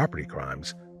low-level property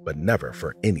crimes, but never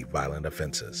for any violent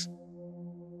offenses.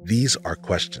 These are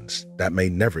questions that may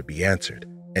never be answered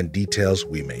and details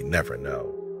we may never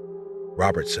know.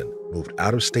 Robertson moved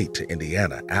out of state to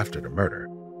Indiana after the murder,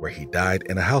 where he died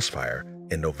in a house fire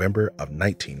in November of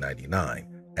 1999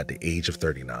 at the age of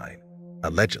 39,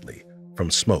 allegedly from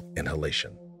smoke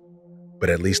inhalation. But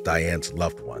at least Diane's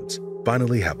loved ones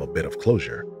finally have a bit of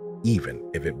closure, even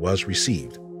if it was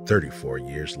received 34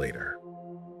 years later.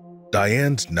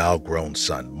 Diane's now-grown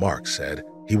son, Mark, said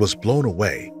he was blown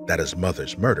away that his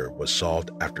mother's murder was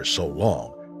solved after so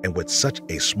long and with such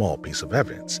a small piece of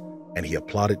evidence, and he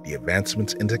applauded the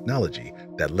advancements in technology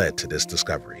that led to this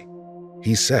discovery.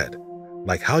 He said,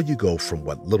 like how you go from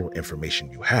what little information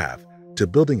you have to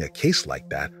building a case like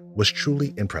that was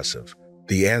truly impressive.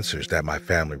 The answers that my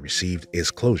family received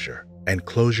is closure, and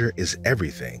closure is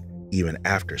everything, even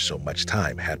after so much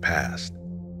time had passed.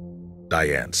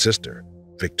 Diane's sister,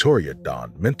 Victoria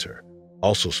Dawn Minter,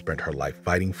 also spent her life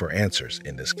fighting for answers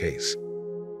in this case.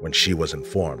 When she was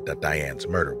informed that Diane's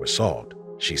murder was solved,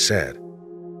 she said,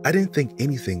 "I didn't think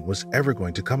anything was ever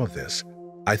going to come of this.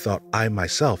 I thought I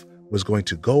myself was going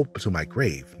to go to my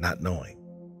grave not knowing."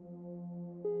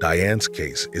 Diane's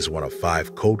case is one of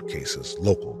 5 cold cases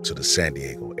local to the San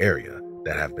Diego area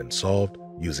that have been solved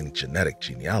using genetic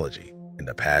genealogy in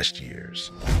the past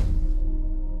years.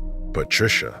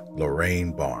 Patricia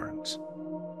Lorraine Barnes.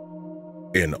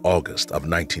 In August of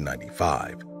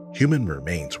 1995, human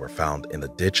remains were found in a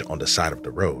ditch on the side of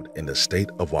the road in the state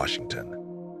of Washington.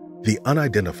 The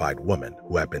unidentified woman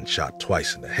who had been shot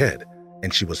twice in the head,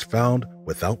 and she was found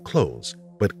without clothes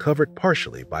but covered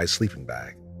partially by a sleeping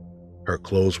bag. Her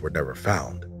clothes were never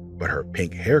found, but her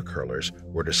pink hair curlers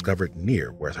were discovered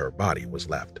near where her body was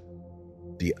left.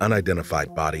 The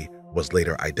unidentified body was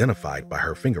later identified by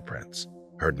her fingerprints.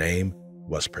 Her name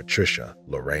was Patricia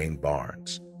Lorraine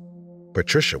Barnes.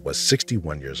 Patricia was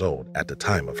 61 years old at the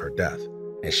time of her death,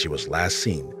 and she was last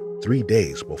seen 3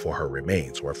 days before her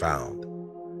remains were found.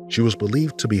 She was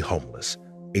believed to be homeless,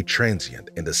 a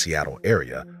transient in the Seattle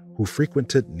area who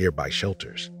frequented nearby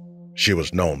shelters. She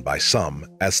was known by some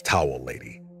as Towel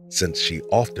Lady, since she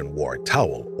often wore a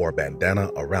towel or bandana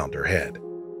around her head,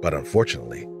 but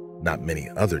unfortunately, not many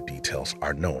other details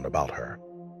are known about her.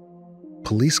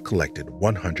 Police collected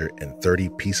 130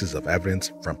 pieces of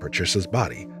evidence from Patricia's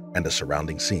body and the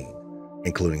surrounding scene,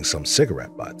 including some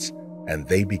cigarette butts, and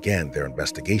they began their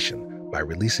investigation by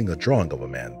releasing a drawing of a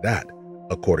man that,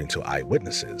 according to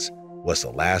eyewitnesses, was the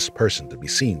last person to be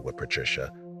seen with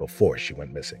Patricia before she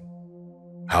went missing.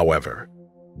 However,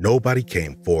 nobody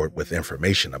came forward with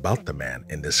information about the man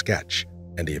in this sketch,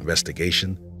 and the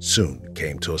investigation soon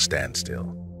came to a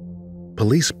standstill.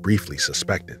 Police briefly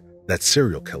suspected that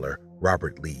serial killer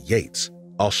Robert Lee Yates,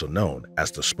 also known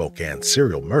as the Spokane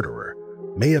serial murderer,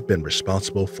 may have been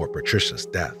responsible for Patricia's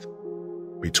death.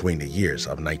 Between the years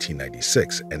of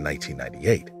 1996 and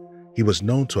 1998, he was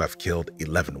known to have killed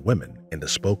 11 women in the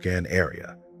Spokane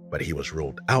area, but he was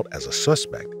ruled out as a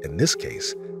suspect in this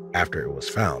case after it was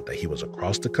found that he was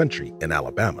across the country in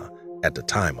Alabama at the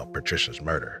time of Patricia's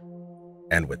murder.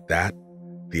 And with that,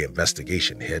 the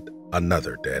investigation hit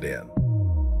another dead end.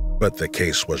 But the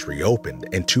case was reopened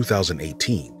in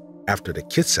 2018 after the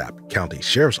Kitsap County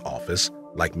Sheriff's Office,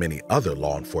 like many other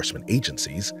law enforcement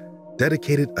agencies,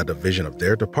 dedicated a division of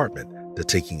their department to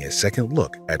taking a second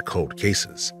look at cold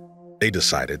cases. They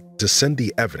decided to send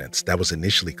the evidence that was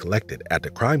initially collected at the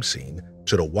crime scene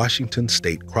to the Washington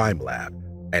State Crime Lab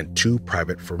and 2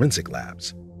 private forensic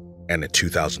labs. And in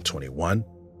 2021,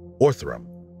 Orthram,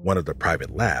 one of the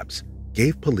private labs,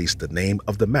 gave police the name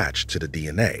of the match to the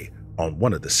DNA on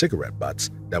one of the cigarette butts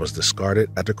that was discarded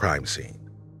at the crime scene.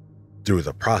 Through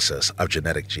the process of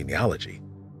genetic genealogy,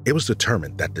 it was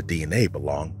determined that the DNA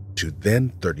belonged to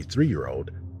then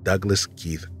 33-year-old Douglas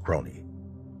Keith Croney.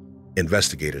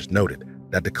 Investigators noted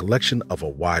that the collection of a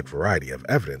wide variety of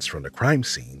evidence from the crime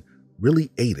scene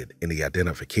really aided in the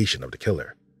identification of the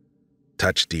killer.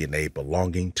 Touch DNA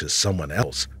belonging to someone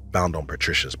else found on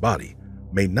Patricia's body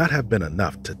may not have been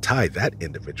enough to tie that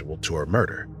individual to her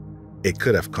murder. It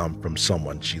could have come from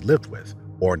someone she lived with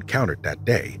or encountered that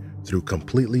day through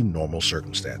completely normal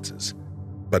circumstances.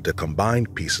 But the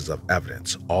combined pieces of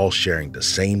evidence, all sharing the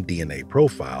same DNA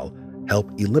profile, help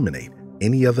eliminate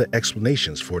any other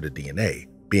explanations for the DNA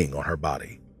being on her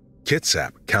body.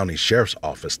 Kitsap County Sheriff's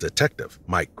Office Detective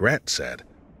Mike Grant said,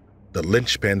 "The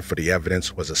linchpin for the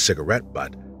evidence was a cigarette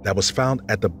butt that was found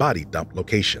at the body dump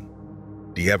location.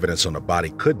 The evidence on the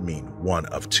body could mean one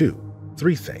of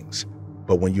 3 things,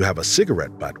 but when you have a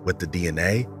cigarette butt with the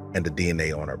DNA and the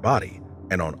DNA on her body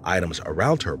and on items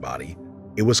around her body,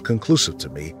 it was conclusive to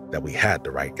me that we had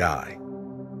the right guy."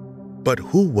 But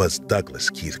who was Douglas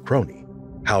Keith Croney?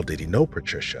 How did he know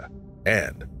Patricia?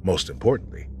 And, most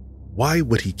importantly, why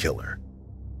would he kill her?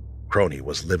 Croney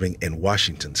was living in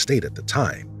Washington State at the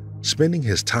time, spending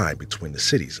his time between the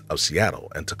cities of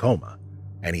Seattle and Tacoma,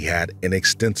 and he had an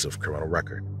extensive criminal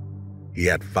record. He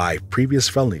had 5 previous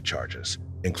felony charges,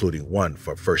 including one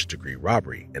for first-degree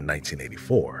robbery in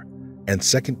 1984 and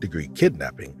second-degree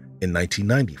kidnapping in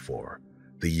 1994,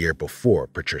 the year before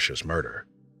Patricia's murder.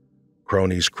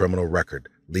 Croney's criminal record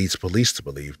leads police to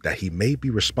believe that he may be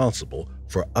responsible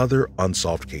for other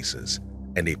unsolved cases,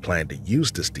 and they plan to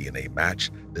use this DNA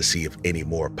match to see if any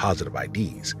more positive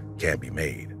IDs can be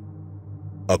made.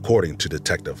 According to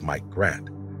Detective Mike Grant,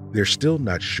 they're still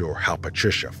not sure how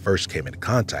Patricia first came in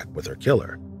contact with her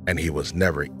killer, and he was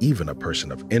never even a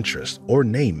person of interest or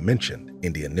name mentioned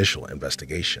in the initial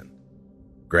investigation.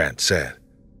 Grant said,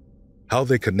 "How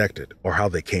they connected or how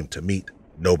they came to meet,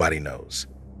 nobody knows.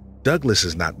 Douglas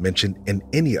is not mentioned in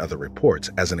any other reports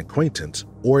as an acquaintance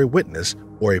or a witness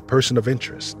or a person of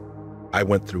interest. I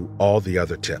went through all the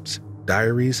other tips,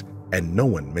 diaries, and no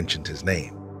one mentioned his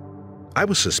name. I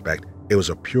would suspect it was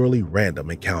a purely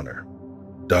random encounter."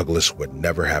 Douglas would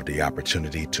never have the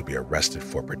opportunity to be arrested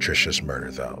for Patricia's murder,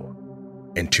 though.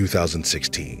 In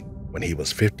 2016, when he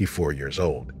was 54 years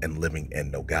old and living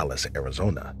in Nogales,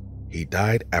 Arizona, he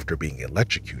died after being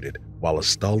electrocuted while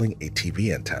installing a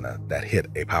TV antenna that hit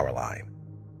a power line.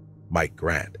 Mike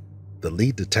Grant, the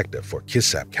lead detective for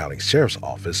Kitsap County Sheriff's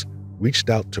Office, reached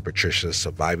out to Patricia's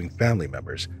surviving family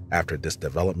members after this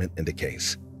development in the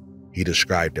case. He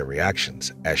described their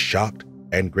reactions as shocked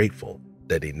and grateful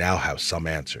that they now have some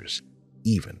answers,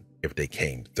 even if they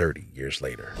came 30 years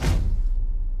later.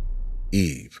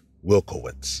 Eve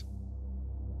Wilkowitz.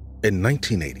 In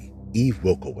 1980, Eve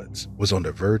Wilkowitz was on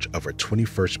the verge of her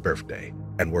 21st birthday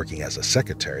and working as a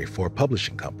secretary for a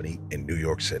publishing company in New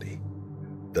York City.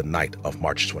 The night of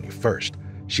March 21st,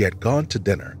 she had gone to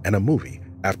dinner and a movie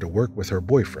after work with her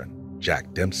boyfriend,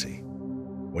 Jack Dempsey.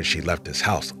 When she left his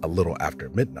house a little after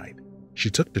midnight, she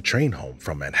took the train home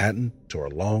from Manhattan to her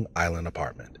Long Island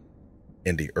apartment.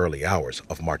 In the early hours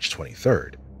of March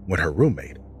 23rd, when her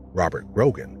roommate, Robert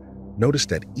Grogan, noticed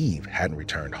that Eve hadn't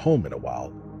returned home in a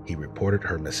while, he reported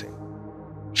her missing.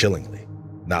 Chillingly,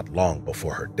 not long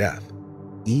before her death,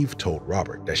 Eve told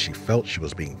Robert that she felt she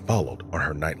was being followed on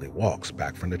her nightly walks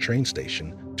back from the train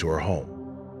station to her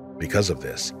home. Because of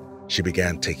this, she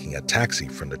began taking a taxi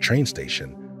from the train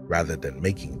station rather than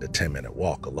making the 10-minute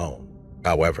walk alone.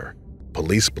 However,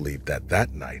 police believe that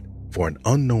that night, for an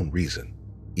unknown reason,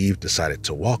 Eve decided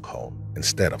to walk home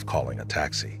instead of calling a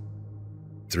taxi.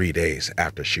 3 days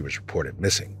after she was reported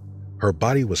missing, her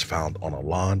body was found on a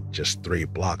lawn just 3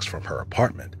 blocks from her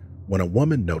apartment when a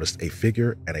woman noticed a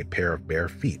figure and a pair of bare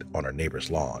feet on her neighbor's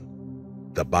lawn.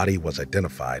 The body was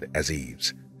identified as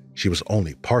Eve's. She was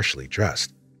only partially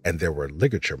dressed, and there were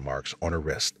ligature marks on her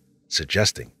wrist,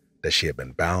 suggesting that she had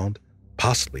been bound,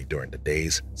 possibly during the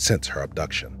days since her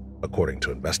abduction, according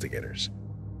to investigators.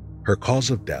 Her cause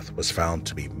of death was found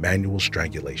to be manual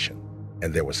strangulation,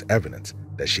 and there was evidence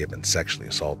that she had been sexually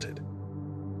assaulted.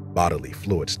 Bodily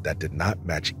fluids that did not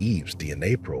match Eve's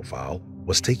DNA profile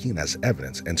was taken as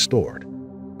evidence and stored,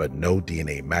 but no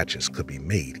DNA matches could be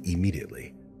made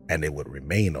immediately, and it would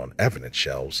remain on evidence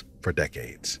shelves for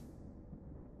decades.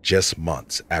 Just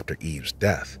months after Eve's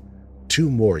death, 2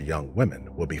 more young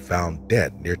women will be found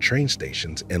dead near train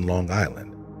stations in Long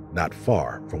Island, not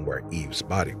far from where Eve's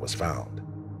body was found.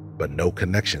 But no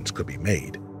connections could be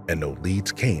made, and no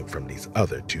leads came from these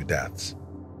other 2 deaths.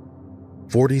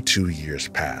 42 years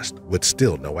passed with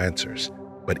still no answers,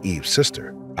 but Eve's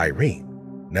sister, Irene,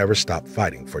 never stopped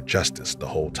fighting for justice the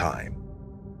whole time.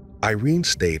 Irene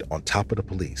stayed on top of the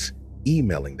police,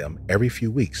 emailing them every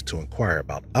few weeks to inquire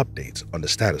about updates on the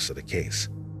status of the case.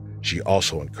 She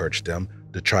also encouraged them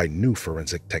to try new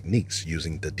forensic techniques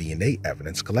using the DNA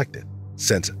evidence collected,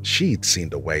 since she'd seen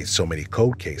the way so many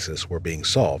cold cases were being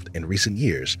solved in recent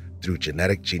years through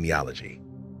genetic genealogy.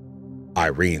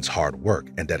 Irene's hard work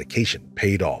and dedication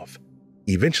paid off.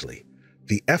 Eventually,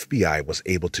 the FBI was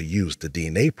able to use the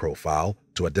DNA profile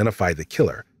to identify the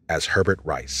killer as Herbert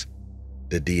Rice.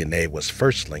 The DNA was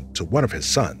first linked to one of his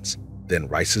sons, then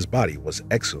Rice's body was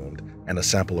exhumed and a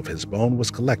sample of his bone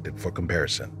was collected for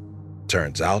comparison.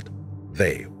 Turns out,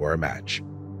 they were a match.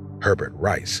 Herbert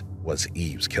Rice was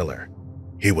Eve's killer.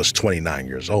 He was 29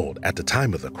 years old at the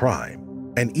time of the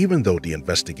crime, and even though the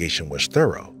investigation was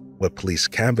thorough, with police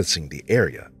canvassing the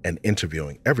area and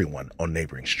interviewing everyone on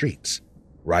neighboring streets,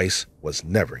 Rice was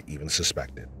never even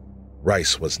suspected.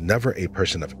 Rice was never a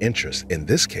person of interest in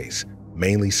this case,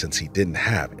 mainly since he didn't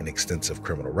have an extensive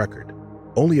criminal record,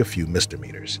 only a few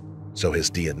misdemeanors, so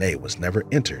his DNA was never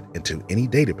entered into any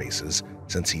databases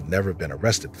since he'd never been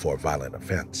arrested for a violent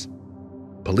offense.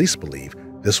 Police believe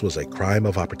this was a crime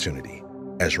of opportunity,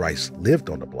 as Rice lived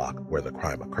on the block where the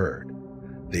crime occurred.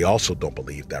 They also don't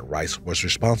believe that Rice was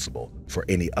responsible for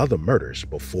any other murders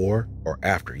before or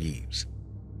after Eve's.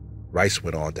 Rice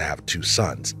went on to have 2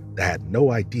 sons that had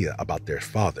no idea about their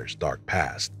father's dark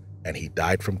past, and he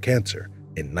died from cancer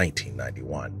in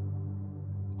 1991.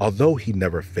 Although he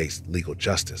never faced legal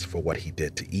justice for what he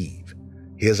did to Eve,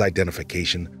 his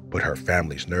identification put her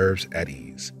family's nerves at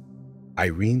ease.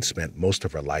 Irene spent most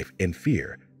of her life in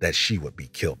fear that she would be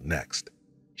killed next.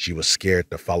 She was scared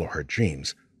to follow her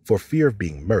dreams for fear of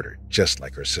being murdered just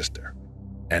like her sister.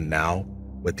 And now,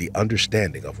 with the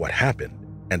understanding of what happened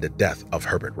and the death of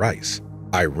Herbert Rice,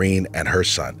 Irene and her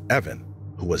son Evan,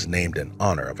 who was named in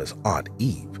honor of his aunt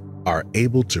Eve, are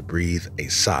able to breathe a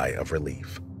sigh of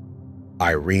relief.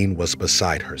 Irene was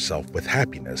beside herself with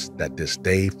happiness that this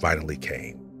day finally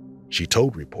came. She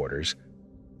told reporters,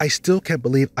 "I still can't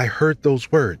believe I heard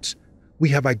those words. We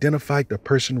have identified the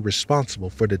person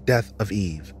responsible for the death of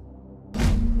Eve."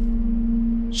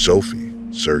 Sophie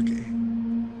Sergey.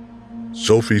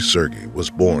 Sophie Sergey was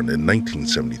born in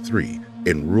 1973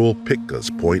 in rural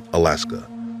Pitkas Point, Alaska,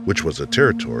 which was a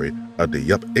territory of the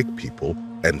Yup'ik people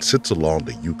and sits along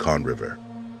the Yukon River.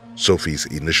 Sophie's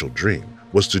initial dream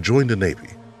was to join the Navy,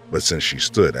 but since she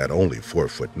stood at only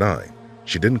 4'9",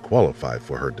 she didn't qualify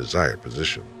for her desired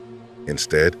position.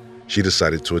 Instead, she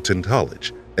decided to attend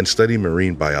college and study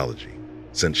marine biology,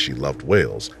 since she loved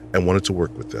whales and wanted to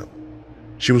work with them.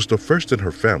 She was the first in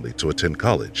her family to attend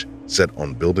college, set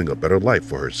on building a better life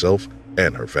for herself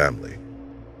and her family.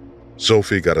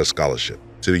 Sophie got a scholarship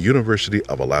to the University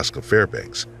of Alaska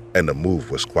Fairbanks, and the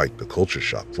move was quite the culture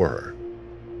shock for her.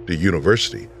 The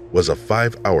university was a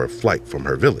 5-hour flight from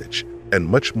her village and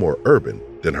much more urban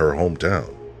than her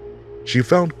hometown. She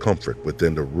found comfort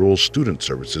within the Rural Student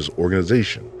Services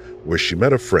organization, where she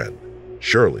met a friend,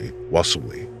 Shirley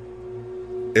Wasuli.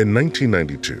 In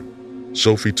 1992,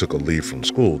 Sophie took a leave from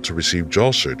school to receive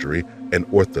jaw surgery and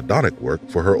orthodontic work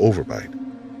for her overbite.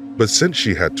 But since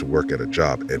she had to work at a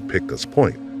job in Pickett's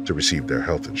Point to receive their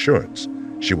health insurance,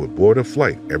 she would board a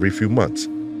flight every few months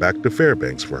back to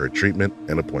Fairbanks for her treatment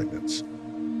and appointments.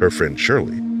 Her friend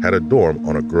Shirley had a dorm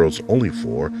on a girls-only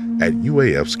floor at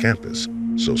UAF's campus,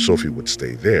 so Sophie would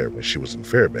stay there when she was in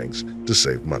Fairbanks to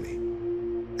save money.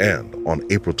 And on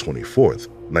April 24th,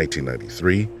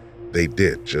 1993, they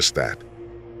did just that.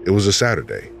 It was a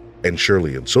Saturday, and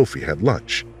Shirley and Sophie had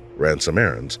lunch, ran some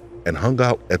errands, and hung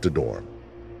out at the dorm.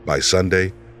 By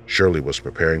Sunday, Shirley was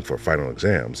preparing for final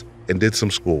exams and did some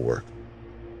schoolwork.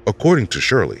 According to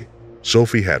Shirley,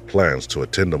 Sophie had plans to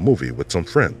attend a movie with some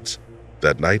friends.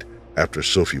 That night, after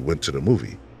Sophie went to the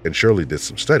movie and Shirley did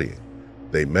some studying,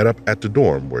 they met up at the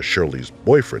dorm where Shirley's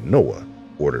boyfriend, Noah,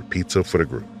 ordered pizza for the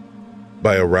group.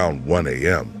 By around 1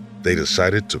 a.m., they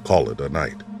decided to call it a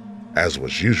night. As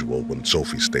was usual when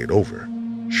Sophie stayed over,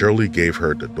 Shirley gave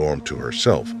her the dorm to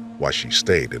herself while she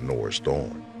stayed in Noah's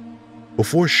dorm.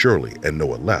 Before Shirley and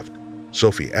Noah left,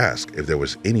 Sophie asked if there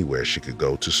was anywhere she could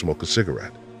go to smoke a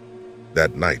cigarette.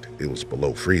 That night, it was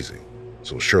below freezing,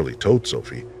 so Shirley told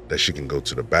Sophie that she can go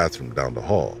to the bathroom down the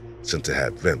hall since it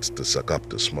had vents to suck up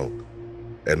the smoke.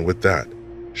 And with that,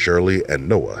 Shirley and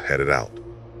Noah headed out.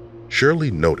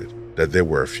 Shirley noted that there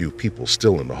were a few people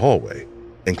still in the hallway,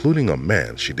 including a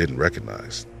man she didn't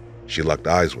recognize. She locked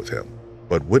eyes with him,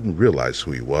 but wouldn't realize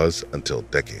who he was until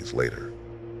decades later.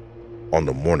 On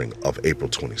the morning of April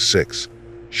 26,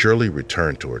 Shirley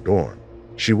returned to her dorm.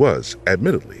 She was,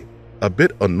 admittedly, a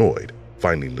bit annoyed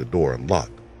finding the door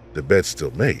unlocked, the bed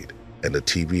still made, and the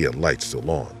TV and lights still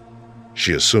on.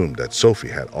 She assumed that Sophie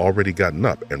had already gotten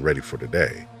up and ready for the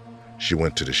day. She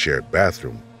went to the shared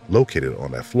bathroom located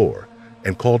on that floor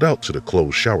and called out to the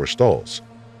closed shower stalls,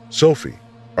 "Sophie,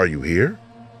 are you here?"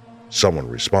 Someone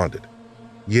responded,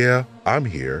 "Yeah, I'm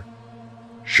here."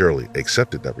 Shirley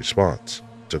accepted that response,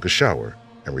 took a shower,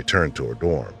 and returned to her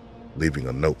dorm, leaving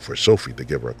a note for Sophie to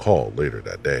give her a call later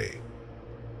that day.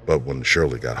 But when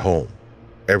Shirley got home,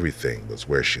 everything was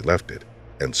where she left it,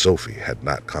 and Sophie had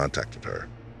not contacted her.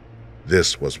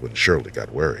 This was when Shirley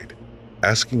got worried,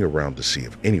 asking around to see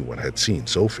if anyone had seen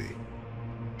Sophie.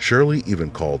 Shirley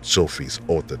even called Sophie's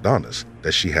orthodontist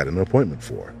that she had an appointment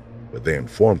for, but they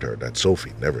informed her that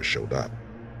Sophie never showed up.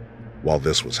 While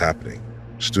this was happening,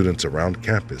 students around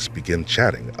campus began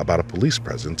chatting about a police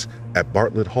presence at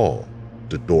Bartlett Hall,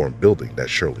 the dorm building that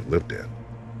Shirley lived in.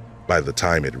 By the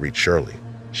time it reached Shirley,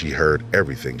 she heard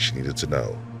everything she needed to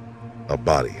know. A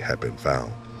body had been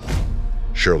found.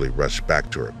 Shirley rushed back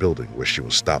to her building where she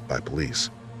was stopped by police,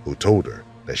 who told her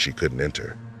that she couldn't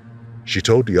enter. She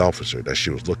told the officer that she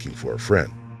was looking for a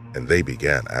friend, and they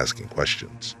began asking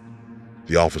questions.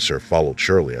 The officer followed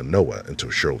Shirley and Noah into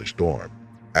Shirley's dorm,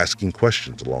 asking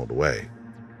questions along the way.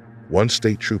 One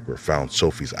state trooper found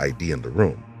Sophie's ID in the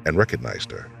room and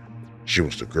recognized her. She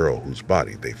was the girl whose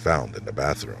body they found in the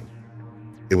bathroom.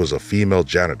 It was a female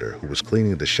janitor who was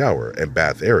cleaning the shower and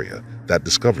bath area that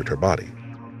discovered her body.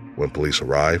 When police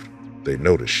arrived, they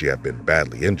noticed she had been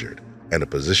badly injured, and the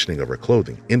positioning of her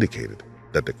clothing indicated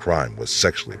that the crime was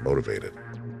sexually motivated.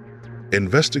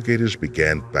 Investigators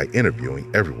began by interviewing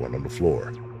everyone on the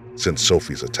floor. Since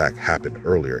Sophie's attack happened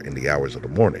earlier in the hours of the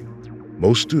morning,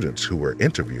 most students who were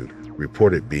interviewed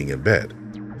reported being in bed,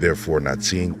 therefore not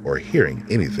seeing or hearing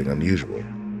anything unusual.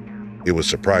 It was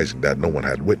surprising that no one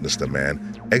had witnessed a man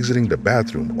exiting the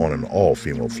bathroom on an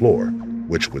all-female floor,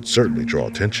 which would certainly draw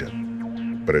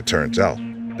attention. But it turns out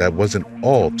that wasn't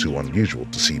all too unusual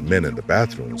to see men in the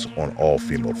bathrooms on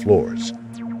all-female floors.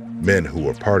 Men who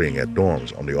were partying at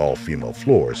dorms on the all-female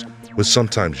floors would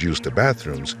sometimes use the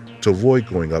bathrooms to avoid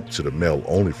going up to the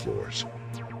male-only floors.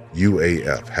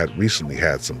 UAF had recently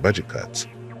had some budget cuts,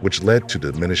 which led to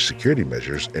diminished security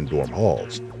measures in dorm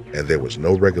halls, and there was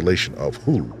no regulation of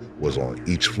who was on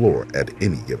each floor at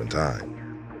any given time.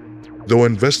 Though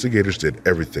investigators did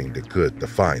everything they could to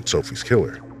find Sophie's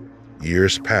killer,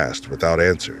 years passed without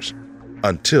answers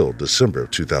until December of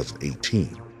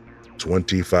 2018.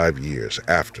 25 years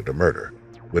after the murder,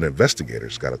 when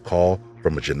investigators got a call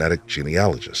from a genetic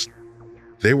genealogist.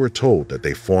 They were told that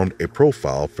they formed a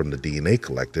profile from the DNA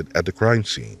collected at the crime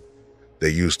scene. They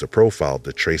used the profile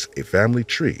to trace a family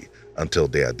tree until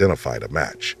they identified a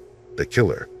match. The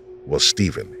killer was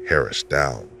Stephen Harris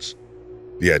Downs.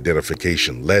 The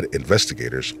identification led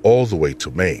investigators all the way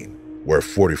to Maine, where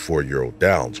 44-year-old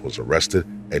Downs was arrested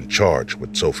and charged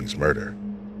with Sophie's murder.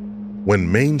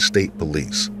 When Maine State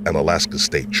Police and Alaska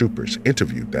State Troopers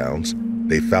interviewed Downs,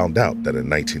 they found out that in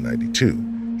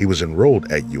 1992, he was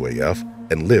enrolled at UAF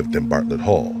and lived in Bartlett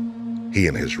Hall. He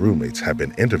and his roommates had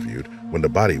been interviewed when the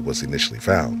body was initially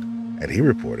found, and he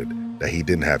reported that he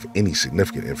didn't have any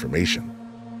significant information.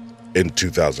 In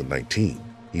 2019,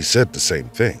 he said the same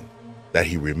thing, that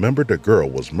he remembered a girl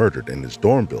was murdered in his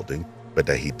dorm building, but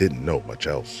that he didn't know much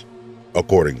else.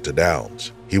 According to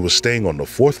Downs, he was staying on the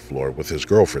 4th floor with his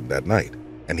girlfriend that night,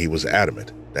 and he was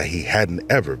adamant that he hadn't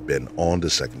ever been on the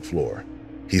 2nd floor.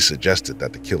 He suggested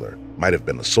that the killer might have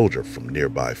been a soldier from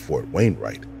nearby Fort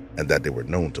Wainwright and that they were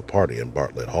known to party in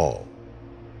Bartlett Hall.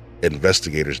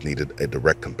 Investigators needed a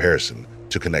direct comparison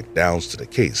to connect Downs to the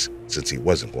case since he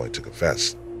wasn't going to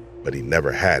confess, but he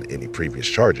never had any previous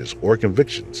charges or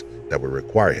convictions that would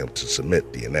require him to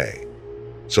submit DNA.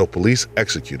 So police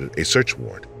executed a search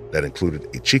warrant that included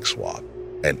a cheek swab,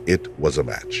 and it was a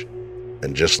match.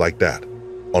 And just like that,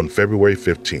 on February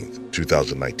 15,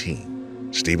 2019,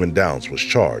 Stephen Downs was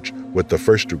charged with the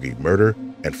first-degree murder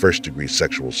and first-degree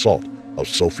sexual assault of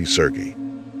Sophie Sergey,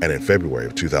 and in February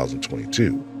of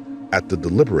 2022, after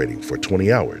deliberating for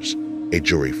 20 hours, a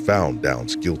jury found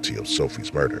Downs guilty of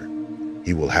Sophie's murder.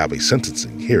 He will have a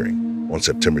sentencing hearing on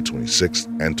September 26th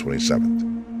and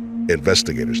 27th.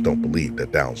 Investigators don't believe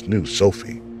that Downs knew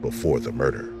Sophie before the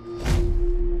murder.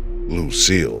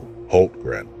 Lucille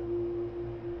Holtgren.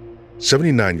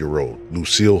 79-year-old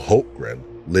Lucille Holtgren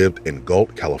lived in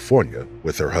Galt, California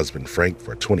with her husband Frank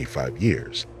for 25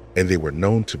 years, and they were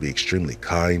known to be extremely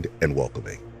kind and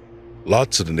welcoming.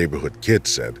 Lots of the neighborhood kids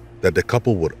said that the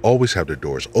couple would always have their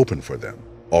doors open for them,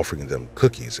 offering them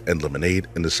cookies and lemonade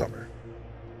in the summer.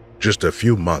 Just a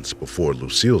few months before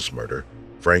Lucille's murder,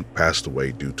 Frank passed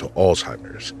away due to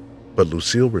Alzheimer's, but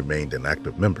Lucille remained an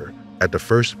active member at the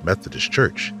First Methodist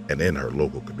Church and in her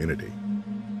local community.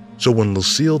 So when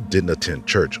Lucille didn't attend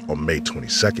church on May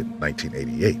 22,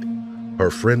 1988, her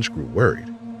friends grew worried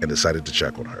and decided to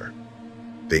check on her.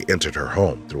 They entered her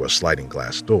home through a sliding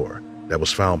glass door that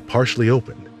was found partially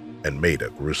opened and made a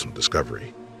gruesome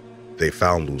discovery. They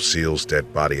found Lucille's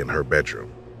dead body in her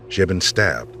bedroom. She had been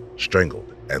stabbed,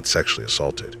 strangled, and sexually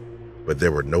assaulted, but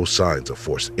there were no signs of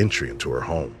forced entry into her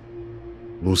home.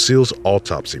 Lucille's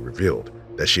autopsy revealed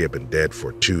that she had been dead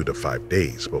for 2 to 5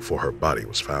 days before her body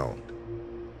was found.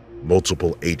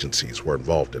 Multiple agencies were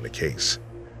involved in the case.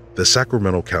 The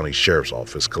Sacramento County Sheriff's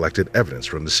Office collected evidence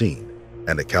from the scene,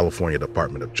 and the California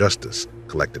Department of Justice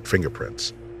collected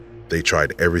fingerprints. They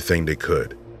tried everything they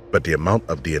could, but the amount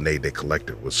of DNA they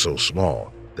collected was so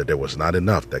small that there was not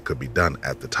enough that could be done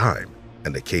at the time,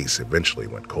 and the case eventually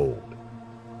went cold.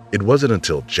 It wasn't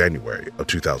until January of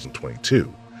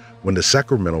 2022 when the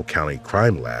Sacramento County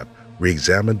Crime Lab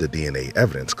re-examined the DNA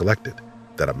evidence collected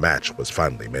that a match was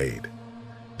finally made.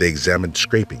 They examined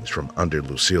scrapings from under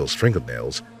Lucille's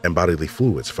fingernails and bodily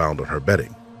fluids found on her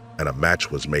bedding, and a match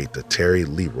was made to Terry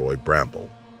Leroy Bramble.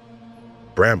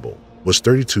 Bramble was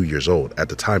 32 years old at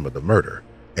the time of the murder,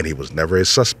 and he was never a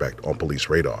suspect on police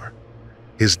radar.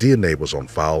 His DNA was on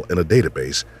file in a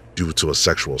database due to a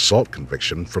sexual assault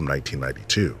conviction from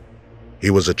 1992. He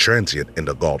was a transient in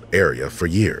the Galt area for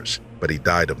years, but he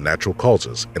died of natural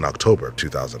causes in October of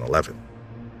 2011.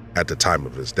 At the time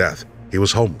of his death, he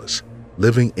was homeless,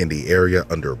 living in the area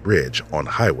under a bridge on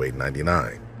Highway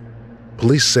 99.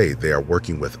 Police say they are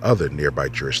working with other nearby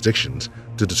jurisdictions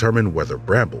to determine whether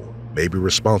Bramble may be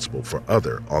responsible for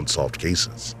other unsolved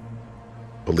cases.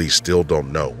 Police still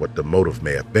don't know what the motive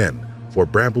may have been for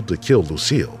Bramble to kill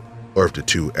Lucille, or if the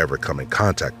two ever come in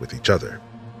contact with each other.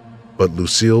 But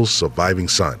Lucille's surviving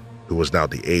son, who was now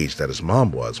the age that his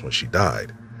mom was when she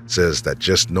died, says that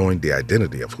just knowing the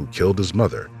identity of who killed his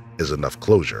mother is enough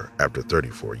closure after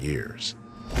 34 years.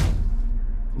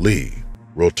 Lee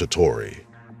Rotatori.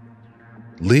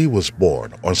 Lee was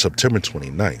born on September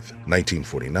 29,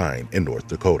 1949 in North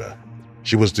Dakota.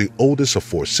 She was the oldest of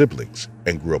 4 siblings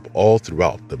and grew up all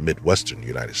throughout the Midwestern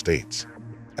United States.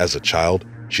 As a child,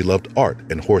 she loved art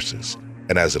and horses,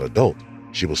 and as an adult,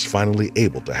 she was finally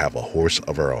able to have a horse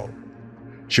of her own.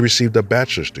 She received a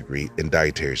bachelor's degree in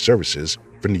dietary services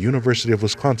from the University of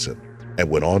Wisconsin and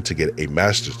went on to get a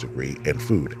master's degree in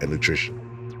food and nutrition.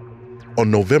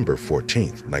 On November 14,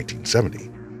 1970,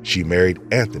 she married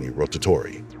Anthony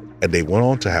Rotatori, and they went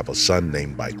on to have a son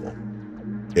named Michael.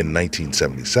 In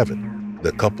 1977,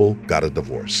 the couple got a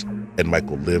divorce, and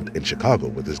Michael lived in Chicago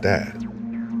with his dad.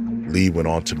 Lee went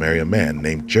on to marry a man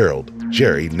named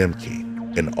Jerry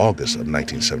Nimke in August of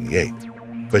 1978,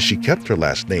 but she kept her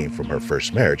last name from her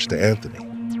first marriage to Anthony.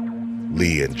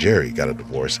 Lee and Jerry got a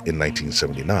divorce in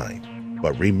 1979,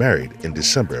 but remarried in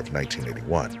December of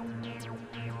 1981.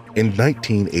 In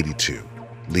 1982,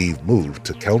 Lee moved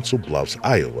to Council Bluffs,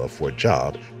 Iowa for a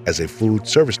job as a food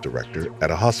service director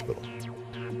at a hospital.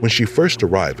 When she first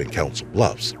arrived in Council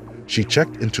Bluffs, she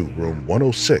checked into room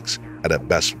 106 at a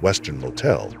Best Western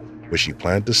motel, where she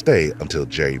planned to stay until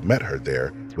Jerry met her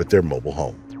there with their mobile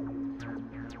home.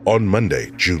 On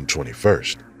Monday, June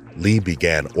 21st, Lee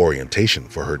began orientation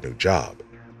for her new job.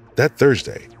 That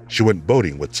Thursday, she went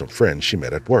boating with some friends she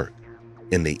met at work.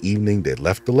 In the evening, they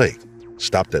left the lake,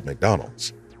 stopped at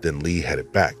McDonald's, then Lee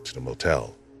headed back to the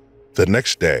motel. The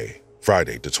next day,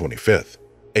 Friday the 25th,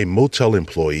 a motel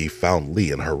employee found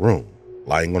Lee in her room,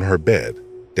 lying on her bed,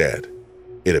 dead.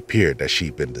 It appeared that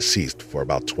she'd been deceased for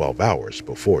about 12 hours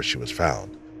before she was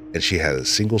found, and she had a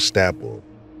single stab wound.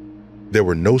 There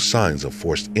were no signs of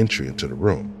forced entry into the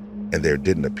room, and there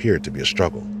didn't appear to be a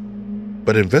struggle.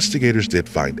 But investigators did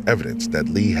find evidence that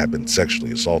Lee had been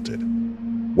sexually assaulted.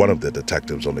 One of the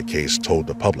detectives on the case told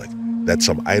the public that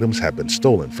some items had been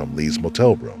stolen from Lee's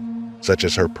motel room, such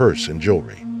as her purse and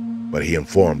jewelry, but he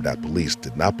informed that police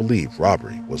did not believe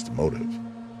robbery was the motive.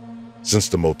 Since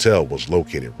the motel was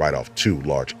located right off two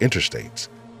large interstates,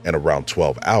 and around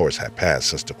 12 hours had passed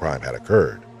since the crime had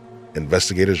occurred,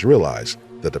 investigators realized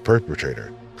that the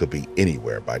perpetrator could be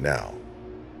anywhere by now.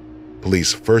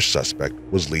 Police's first suspect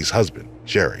was Lee's husband,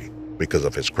 Jerry, because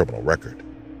of his criminal record.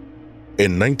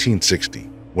 In 1960,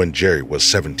 when Jerry was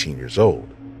 17 years old,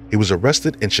 he was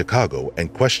arrested in Chicago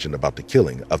and questioned about the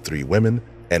killing of 3 women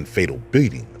and fatal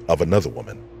beating of another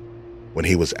woman. When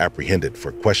he was apprehended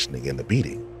for questioning in the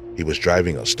beating, he was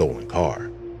driving a stolen car.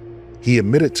 He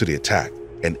admitted to the attack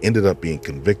and ended up being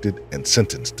convicted and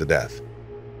sentenced to death.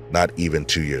 Not even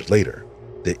 2 years later,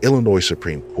 the Illinois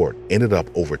Supreme Court ended up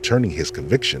overturning his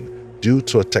conviction due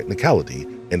to a technicality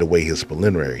in the way his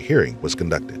preliminary hearing was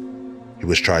conducted. He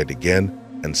was tried again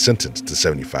and sentenced to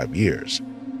 75 years,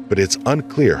 but it's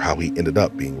unclear how he ended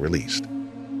up being released.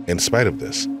 In spite of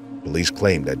this, police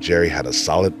claimed that Jerry had a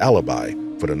solid alibi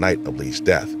for the night of Lee's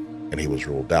death, and he was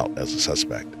ruled out as a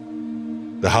suspect.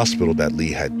 The hospital that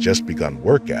Lee had just begun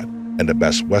work at and the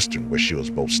Best Western where she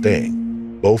was both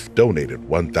staying, both donated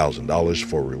 $1,000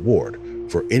 for a reward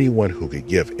for anyone who could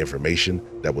give information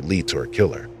that would lead to her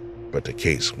killer, but the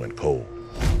case went cold.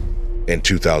 In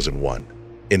 2001,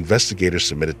 investigators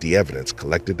submitted the evidence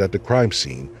collected at the crime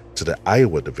scene to the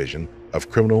Iowa Division of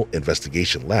Criminal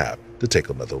Investigation Lab to take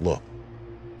another look.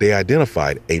 They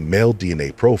identified a male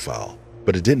DNA profile,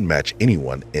 but it didn't match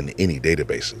anyone in any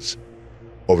databases.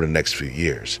 Over the next few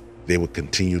years, they would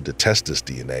continue to test this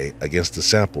DNA against the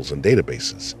samples and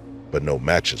databases, but no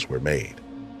matches were made.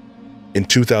 In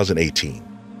 2018,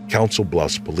 Council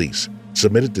Bluffs police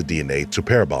submitted the DNA to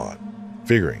Parabon,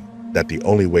 figuring that the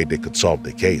only way they could solve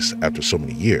the case after so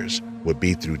many years would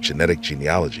be through genetic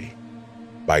genealogy.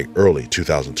 By early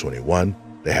 2021,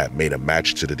 they had made a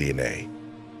match to the DNA.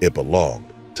 It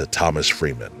belonged to Thomas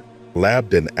Freeman. Lab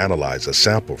then analyzed a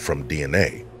sample from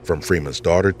DNA from Freeman's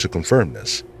daughter to confirm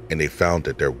this, and they found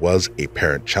that there was a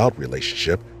parent-child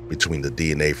relationship between the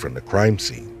DNA from the crime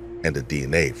scene and the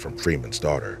DNA from Freeman's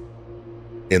daughter.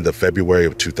 In the February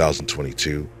of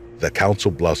 2022, the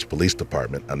Council Bluffs Police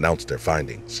Department announced their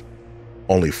findings.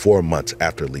 Only 4 months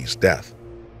after Lee's death,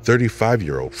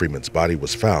 35-year-old Freeman's body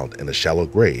was found in a shallow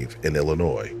grave in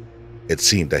Illinois. It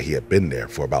seemed that he had been there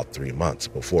for about 3 months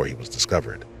before he was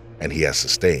discovered, and he had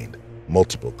sustained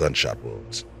multiple gunshot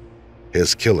wounds.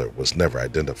 His killer was never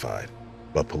identified,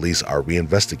 but police are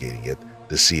reinvestigating it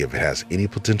to see if it has any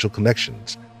potential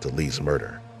connections to Lee's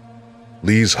murder.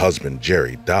 Lee's husband,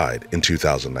 Jerry, died in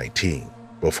 2019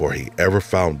 before he ever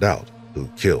found out who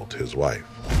killed his wife.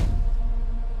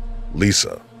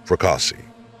 Lisa Fracassi.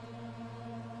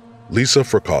 Lisa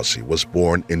Fracassi was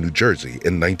born in New Jersey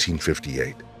in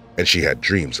 1958, and she had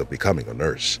dreams of becoming a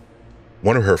nurse.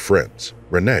 One of her friends,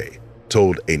 Renee,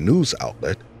 told a news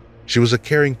outlet she was a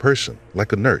caring person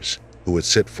like a nurse who would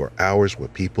sit for hours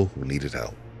with people who needed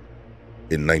help.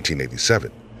 In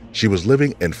 1987, she was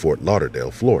living in Fort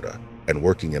Lauderdale, Florida, and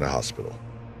working in a hospital.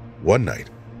 One night,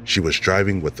 she was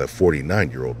driving with a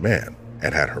 49-year-old man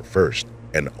and had her first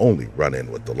and only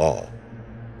run-in with the law.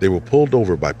 They were pulled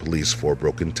over by police for a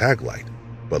broken tag light,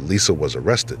 but Lisa was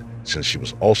arrested since she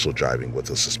was also driving with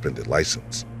a suspended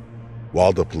license.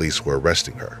 While the police were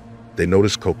arresting her, they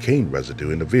noticed cocaine residue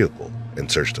in the vehicle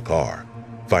and searched the car,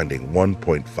 finding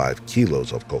 1.5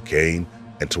 kilos of cocaine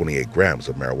and 28 grams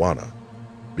of marijuana.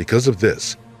 Because of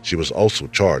this, she was also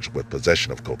charged with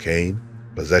possession of cocaine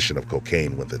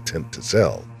with intent to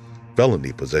sell,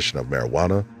 felony possession of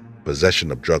marijuana, possession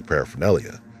of drug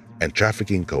paraphernalia, and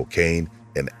trafficking cocaine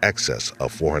in excess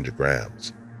of 400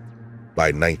 grams.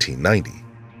 By 1990,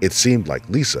 it seemed like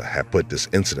Lisa had put this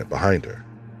incident behind her.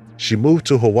 She moved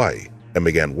to Hawaii and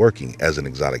began working as an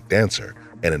exotic dancer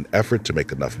in an effort to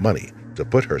make enough money to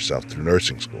put herself through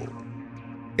nursing school.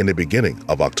 In the beginning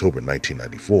of October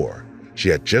 1994, she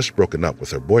had just broken up with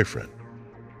her boyfriend.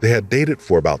 They had dated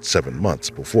for about 7 months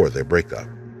before their breakup,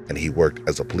 and he worked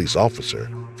as a police officer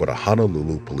for the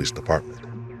Honolulu Police Department.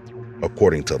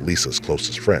 According to Lisa's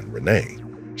closest friend, Renee,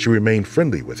 she remained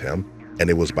friendly with him, and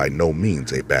it was by no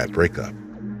means a bad breakup.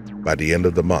 By the end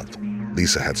of the month,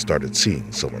 Lisa had started seeing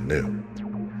someone new.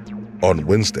 On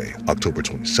Wednesday, October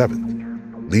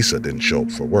 27th, Lisa didn't show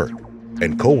up for work,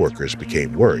 and coworkers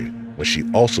became worried when she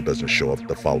also doesn't show up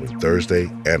the following Thursday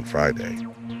and Friday.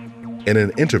 In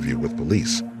an interview with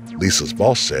police, Lisa's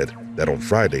boss said that on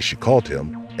Friday she called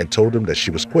him and told him that she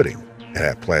was quitting and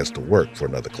had plans to work for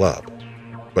another club.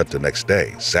 But the next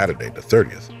day, Saturday the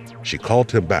 30th, she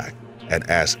called him back and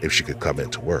asked if she could come in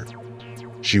to work.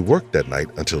 She worked that night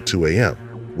until 2 a.m.,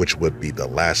 which would be the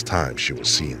last time she was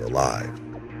seen alive.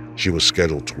 She was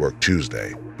scheduled to work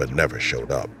Tuesday, but never showed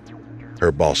up.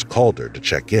 Her boss called her to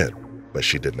check in, but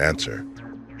she didn't answer.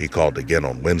 He called again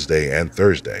on Wednesday and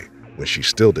Thursday when she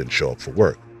still didn't show up for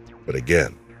work, but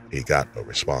again, he got no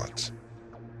response.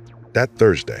 That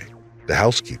Thursday, the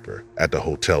housekeeper at the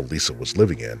hotel Lisa was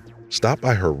living in stopped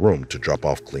by her room to drop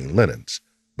off clean linens,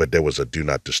 but there was a Do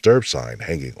Not Disturb sign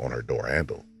hanging on her door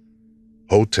handle.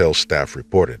 Hotel staff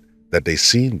reported that they'd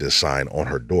seen this sign on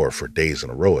her door for days in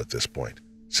a row at this point,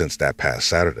 since that past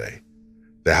Saturday.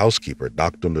 The housekeeper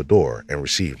knocked on the door and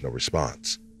received no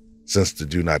response. Since the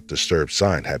Do Not Disturb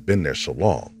sign had been there so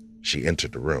long, she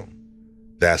entered the room.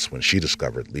 That's when she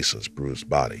discovered Lisa's bruised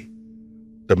body.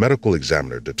 The medical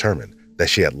examiner determined that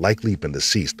she had likely been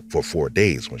deceased for 4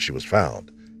 days when she was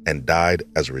found and died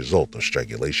as a result of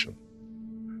strangulation.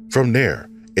 From there,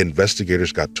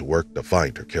 investigators got to work to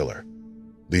find her killer.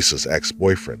 Lisa's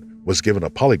ex-boyfriend was given a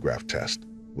polygraph test,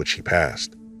 which he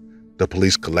passed. The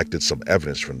police collected some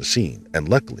evidence from the scene, and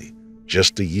luckily,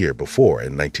 just a year before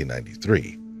in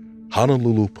 1993,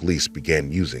 Honolulu police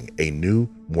began using a new,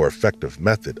 more effective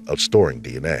method of storing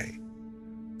DNA.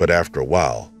 But after a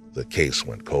while, the case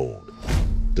went cold.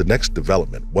 The next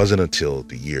development wasn't until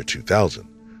the year 2000,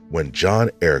 when John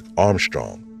Eric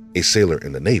Armstrong, a sailor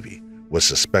in the Navy, was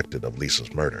suspected of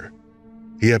Lisa's murder.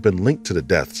 He had been linked to the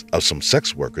deaths of some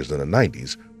sex workers in the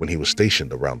 90s when he was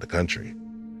stationed around the country.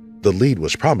 The lead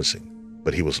was promising,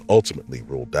 but he was ultimately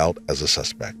ruled out as a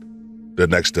suspect. The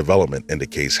next development in the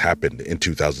case happened in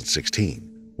 2016,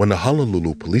 when the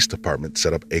Honolulu Police Department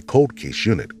set up a cold case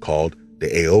unit called the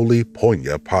Aoli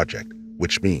Poinia Project,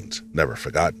 which means never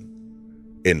forgotten.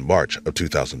 In March of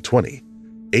 2020,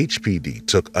 HPD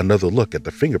took another look at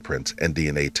the fingerprints and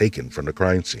DNA taken from the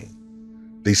crime scene.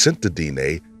 They sent the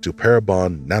DNA to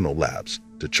Parabon Nanolabs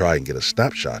to try and get a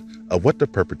snapshot of what the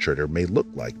perpetrator may look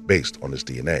like based on his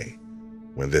DNA.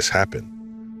 When this happened,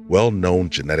 well-known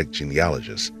genetic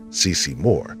genealogist C.C.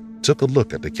 Moore took a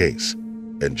look at the case,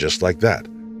 and just like that,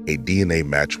 a DNA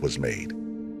match was made.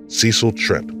 Cecil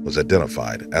Trent was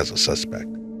identified as a suspect.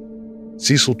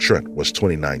 Cecil Trent was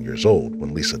 29 years old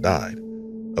when Lisa died.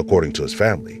 According to his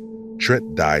family,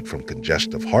 Trent died from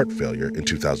congestive heart failure in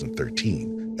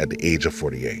 2013 at the age of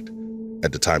 48.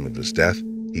 At the time of his death,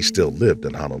 he still lived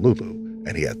in Honolulu,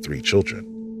 and he had 3 children.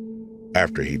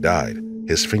 After he died,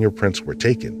 his fingerprints were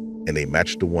taken, and they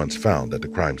matched the ones found at the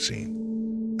crime scene.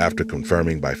 After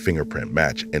confirming by fingerprint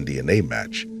match and DNA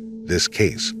match, this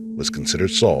case was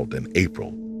considered solved in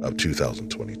April of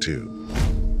 2022.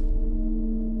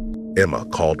 Emma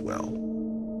Caldwell.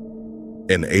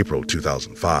 In April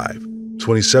 2005,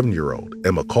 27-year-old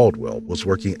Emma Caldwell was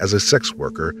working as a sex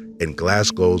worker in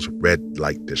Glasgow's red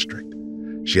light district.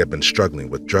 She had been struggling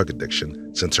with drug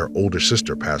addiction since her older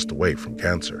sister passed away from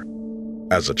cancer.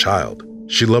 As a child,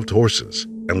 she loved horses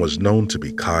and was known to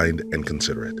be kind and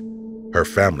considerate. Her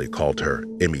family called her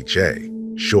Emmy J,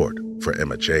 short for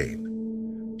Emma Jane.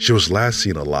 She was last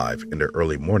seen alive in the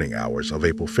early morning hours of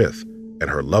April 5th, and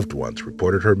her loved ones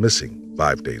reported her missing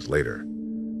 5 days later.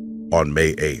 On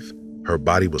May 8th, her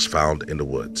body was found in the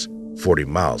woods, 40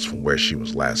 miles from where she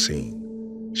was last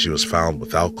seen. She was found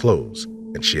without clothes,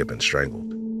 and she had been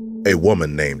strangled. A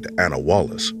woman named Anna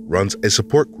Wallace runs a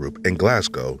support group in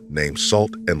Glasgow named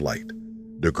Salt and Light.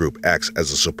 The group acts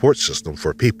as a support system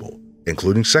for people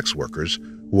including sex workers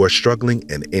who are struggling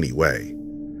in any way.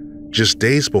 Just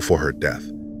days before her death,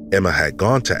 Emma had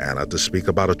gone to Anna to speak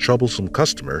about a troublesome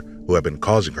customer who had been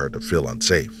causing her to feel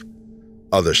unsafe.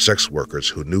 Other sex workers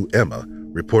who knew Emma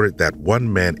reported that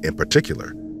one man in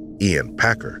particular, Ian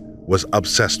Packer, was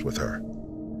obsessed with her.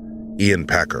 Ian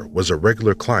Packer was a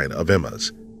regular client of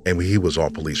Emma's, and he was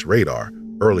on police radar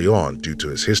early on due to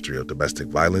his history of domestic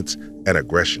violence and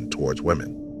aggression towards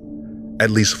women. At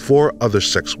least 4 other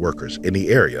sex workers in the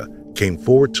area came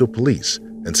forward to police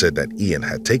and said that Ian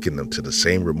had taken them to the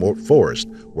same remote forest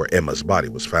where Emma's body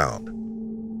was found.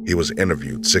 He was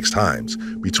interviewed 6 times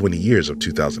between the years of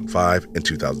 2005 and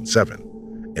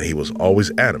 2007, and he was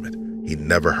always adamant he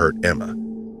never hurt Emma,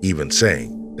 even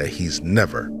saying that he's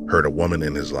never hurt a woman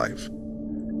in his life.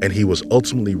 And he was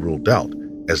ultimately ruled out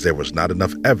as there was not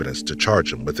enough evidence to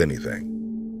charge him with anything.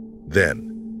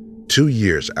 Then, 2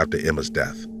 years after Emma's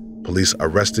death, police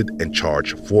arrested and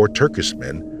charged 4 Turkish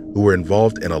men who were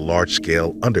involved in a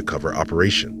large-scale undercover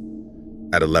operation.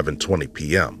 At 11:20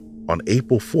 p.m. on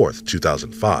April 4,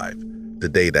 2005, the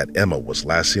day that Emma was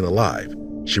last seen alive,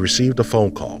 she received a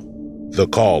phone call. The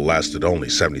call lasted only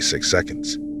 76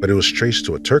 seconds, but it was traced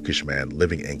to a Turkish man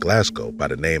living in Glasgow by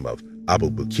the name of Abu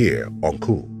Bakir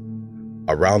Onku.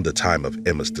 Around the time of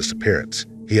Emma's disappearance,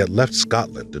 he had left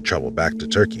Scotland to travel back to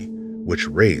Turkey, which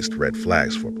raised red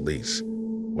flags for police.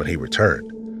 When he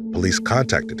returned, police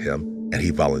contacted him and he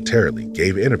voluntarily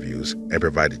gave interviews and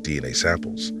provided DNA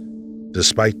samples.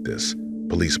 Despite this,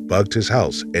 police bugged his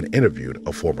house and interviewed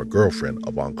a former girlfriend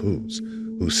of Onku's,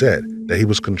 who said that he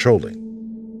was controlling.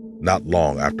 Not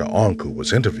long after Onku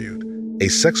was interviewed, a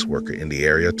sex worker in the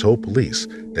area told police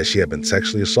that she had been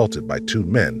sexually assaulted by 2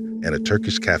 men in a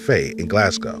Turkish cafe in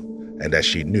Glasgow, and that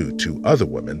she knew 2 other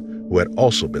women who had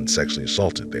also been sexually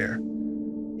assaulted there.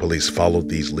 Police followed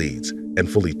these leads and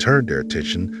fully turned their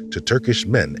attention to Turkish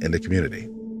men in the community.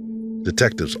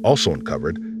 Detectives also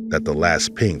uncovered that the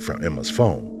last ping from Emma's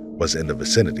phone was in the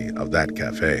vicinity of that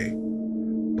cafe.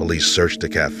 Police searched the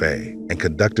cafe and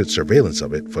conducted surveillance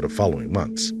of it for the following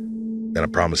months. In a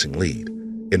promising lead,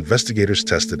 investigators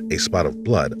tested a spot of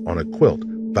blood on a quilt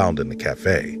found in the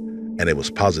cafe, and it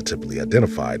was positively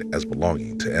identified as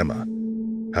belonging to Emma.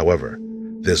 However,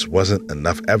 this wasn't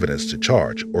enough evidence to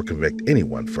charge or convict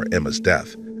anyone for Emma's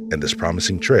death, and this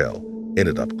promising trail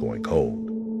ended up going cold.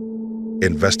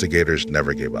 Investigators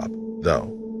never gave up,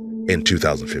 though. In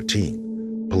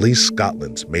 2015, Police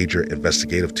Scotland's major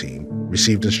investigative team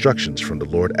received instructions from the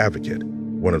Lord Advocate,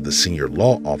 one of the senior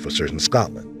law officers in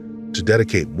Scotland, to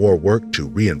dedicate more work to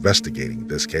reinvestigating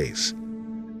this case.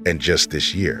 And just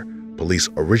this year, police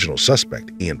original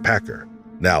suspect Ian Packer,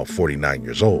 now 49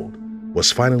 years old,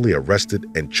 was finally arrested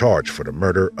and charged for the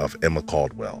murder of Emma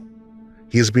Caldwell.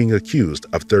 He is being accused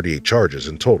of 38 charges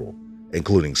in total,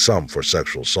 including some for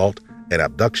sexual assault and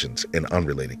abductions in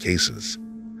unrelated cases.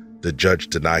 The judge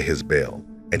denied his bail,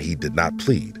 and he did not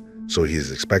plead, so he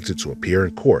is expected to appear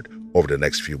in court over the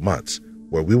next few months,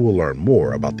 where we will learn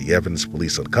more about the evidence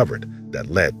police uncovered that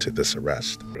led to this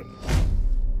arrest.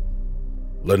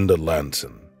 Linda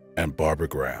Lanson and Barbara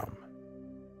Graham.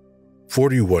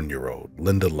 41-year-old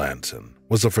Linda Lanson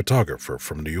was a photographer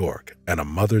from New York and a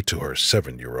mother to her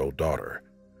 7-year-old daughter.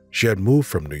 She had moved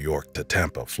from New York to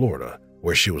Tampa, Florida,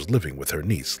 where she was living with her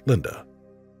niece, Linda.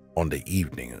 On the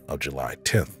evening of July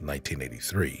 10,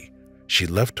 1983, she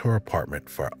left her apartment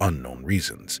for unknown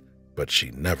reasons, but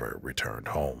she never returned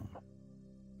home.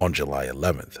 On July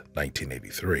 11,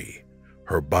 1983,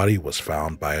 her body was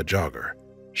found by a jogger.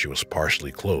 She was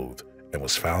partially clothed and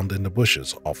was found in the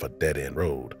bushes off a dead-end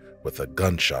road with a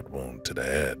gunshot wound to the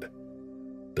head.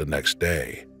 The next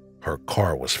day, her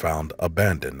car was found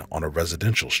abandoned on a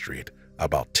residential street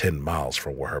about 10 miles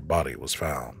from where her body was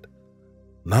found.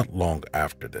 Not long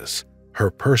after this, her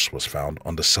purse was found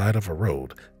on the side of a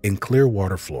road in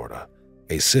Clearwater, Florida,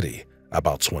 a city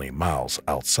about 20 miles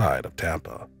outside of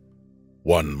Tampa.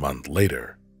 1 month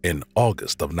later, in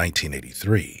August of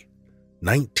 1983,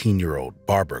 19-year-old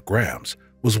Barbara Graham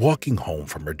was walking home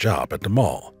from her job at the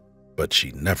mall, but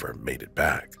she never made it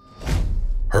back.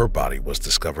 Her body was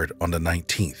discovered on the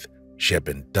 19th. She had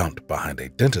been dumped behind a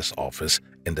dentist's office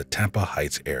in the Tampa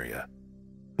Heights area.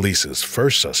 Police's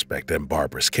first suspect in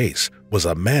Barbara's case was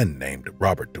a man named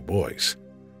Robert Du Bois.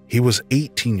 He was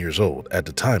 18 years old at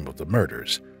the time of the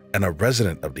murders, and a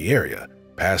resident of the area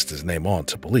passed his name on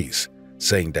to police,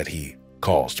 saying that he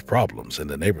caused problems in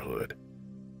the neighborhood.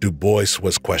 Du Bois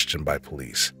was questioned by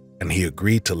police, and he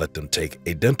agreed to let them take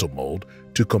a dental mold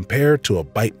to compare to a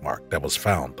bite mark that was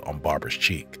found on Barbara's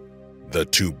cheek. The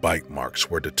 2 bite marks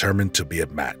were determined to be a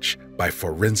match by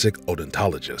forensic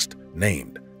odontologist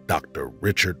named Dr.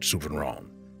 Richard Souvignon.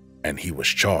 and he was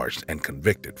charged and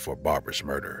convicted for Barbara's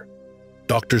murder.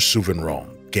 Dr.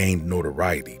 Souvenron gained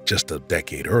notoriety just a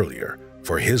decade earlier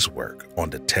for his work on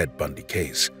the Ted Bundy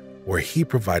case, where he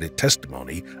provided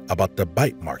testimony about the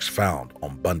bite marks found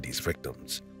on Bundy's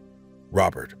victims.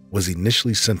 Robert was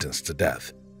initially sentenced to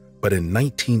death, but in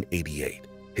 1988,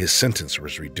 his sentence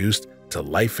was reduced to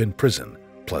life in prison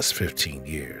plus 15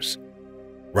 years.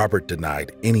 Robert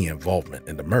denied any involvement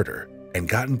in the murder and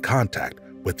got in contact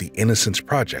with the Innocence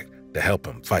Project to help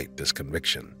him fight this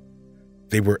conviction.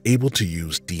 They were able to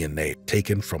use DNA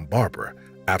taken from Barbara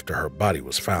after her body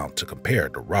was found to compare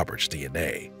to Robert's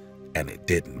DNA, and it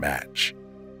didn't match.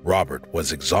 Robert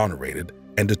was exonerated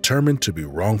and determined to be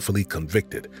wrongfully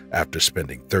convicted after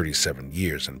spending 37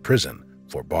 years in prison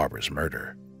for Barbara's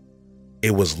murder.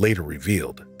 It was later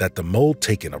revealed that the mold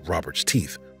taken of Robert's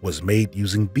teeth was made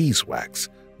using beeswax,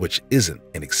 which isn't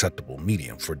an acceptable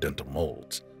medium for dental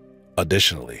molds.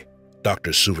 Additionally,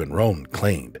 Dr. Souvenron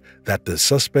claimed that the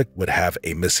suspect would have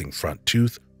a missing front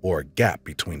tooth or a gap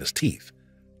between his teeth,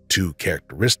 two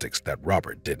characteristics that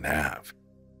Robert didn't have.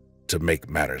 To make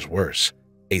matters worse,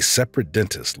 a separate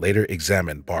dentist later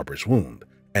examined Barbara's wound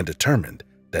and determined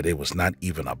that it was not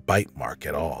even a bite mark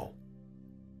at all.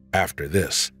 After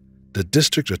this, the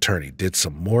district attorney did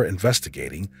some more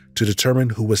investigating to determine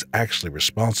who was actually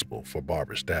responsible for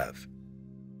Barbara's death.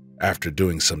 After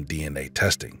doing some DNA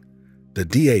testing, the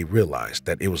DA realized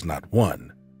that it was not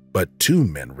one, but two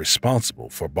men responsible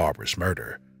for Barbara's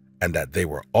murder, and that they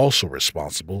were also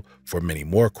responsible for many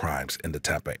more crimes in the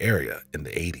Tampa area in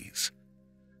the 80s.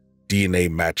 DNA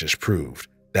matches proved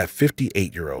that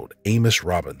 58-year-old Amos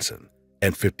Robinson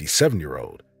and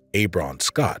 57-year-old Abron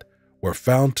Scott were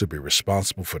found to be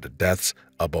responsible for the deaths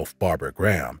of both Barbara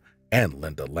Graham and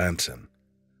Linda Lanson.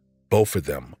 Both of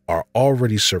them are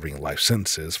already serving life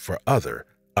sentences for other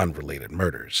unrelated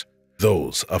murders,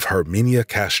 those of Herminia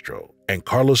Castro and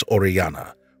Carlos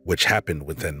Orellana, which happened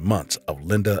within months of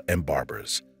Linda and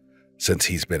Barbara's. Since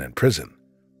he's been in prison,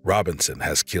 Robinson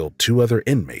has killed two other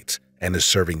inmates and is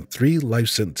serving 3 life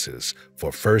sentences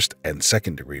for first and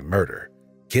second-degree murder,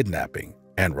 kidnapping,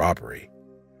 and robbery.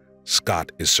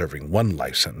 Scott is serving 1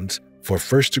 life sentence for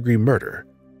first-degree murder,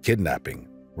 kidnapping,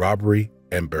 robbery,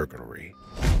 and burglary.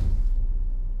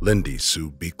 Lindy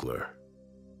Sue Beekler.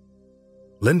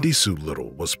 Lindy Sue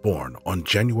Little was born on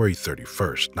January 31,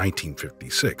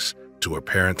 1956, to her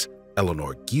parents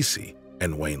Eleanor Giese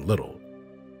and Wayne Little.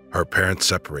 Her parents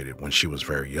separated when she was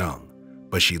very young,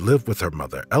 but she lived with her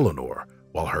mother Eleanor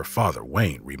while her father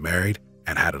Wayne remarried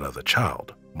and had another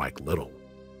child, Mike Little.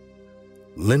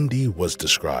 Lindy was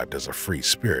described as a free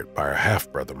spirit by her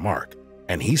half-brother Mark,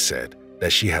 and he said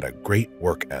that she had a great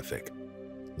work ethic.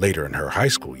 Later in her high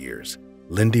school years,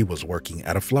 Lindy was working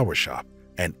at a flower shop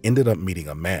and ended up meeting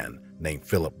a man named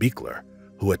Philip Beekler,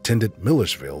 who attended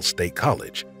Millersville State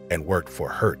College and worked for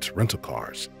Hertz Rental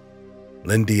Cars.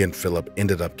 Lindy and Philip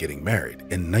ended up getting married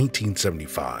in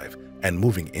 1975 and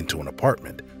moving into an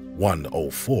apartment,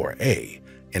 104A,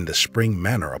 in the Spring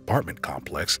Manor apartment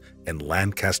complex in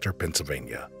Lancaster,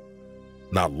 Pennsylvania.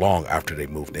 Not long after they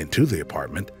moved into the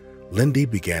apartment, Lindy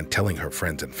began telling her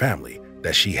friends and family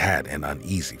that she had an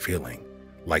uneasy feeling,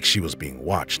 like she was being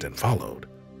watched and followed.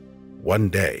 One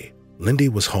day, Lindy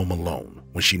was home alone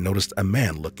when she noticed a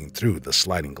man looking through the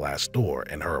sliding glass door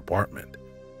in her apartment.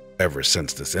 Ever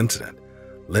since this incident,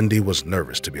 Lindy was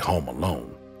nervous to be home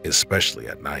alone, especially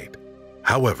at night.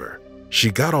 However,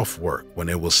 she got off work when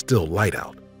it was still light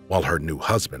out, while her new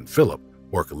husband, Philip,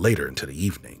 worked later into the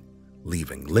evening,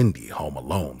 leaving Lindy home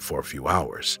alone for a few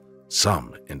hours,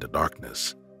 some in the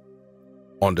darkness.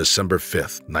 On December 5,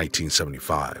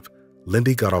 1975,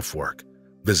 Lindy got off work,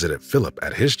 visited Philip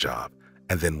at his job,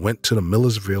 and then went to the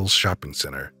Millersville shopping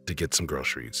center to get some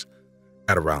groceries.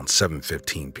 At around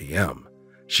 7:15 p.m.,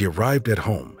 she arrived at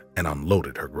home and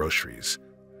unloaded her groceries.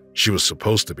 She was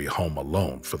supposed to be home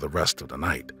alone for the rest of the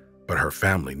night, but her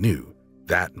family knew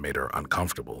that made her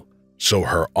uncomfortable. So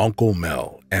her Uncle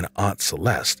Mel and Aunt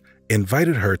Celeste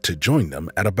invited her to join them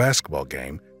at a basketball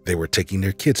game they were taking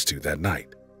their kids to that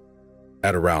night.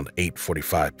 At around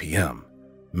 8:45 p.m.,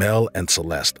 Mel and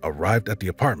Celeste arrived at the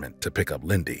apartment to pick up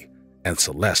Lindy, and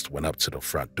Celeste went up to the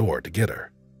front door to get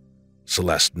her.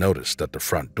 Celeste noticed that the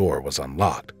front door was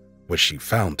unlocked, which she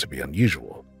found to be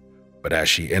unusual. But as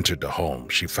she entered the home,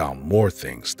 she found more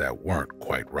things that weren't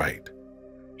quite right.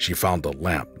 She found a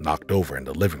lamp knocked over in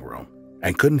the living room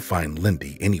and couldn't find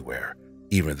Lindy anywhere,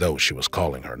 even though she was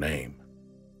calling her name.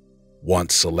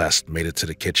 Once Celeste made it to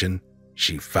the kitchen,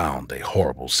 she found a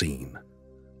horrible scene.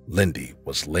 Lindy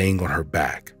was laying on her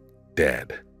back,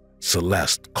 dead.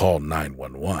 Celeste called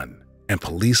 911, and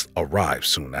police arrived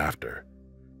soon after.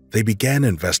 They began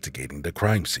investigating the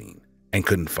crime scene and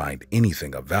couldn't find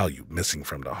anything of value missing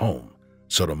from the home,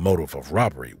 so the motive of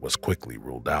robbery was quickly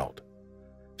ruled out.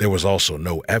 There was also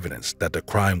no evidence that the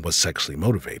crime was sexually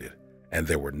motivated, and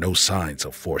there were no signs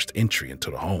of forced entry into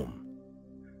the home.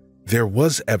 There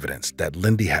was evidence that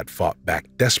Lindy had fought back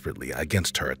desperately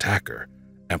against her attacker,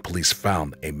 and police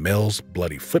found a male's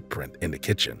bloody footprint in the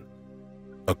kitchen.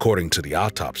 According to the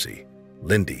autopsy,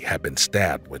 Lindy had been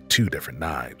stabbed with 2 different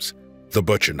knives. The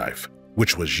butcher knife,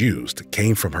 which was used,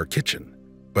 came from her kitchen,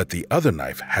 but the other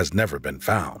knife has never been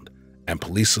found, and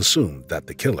police assumed that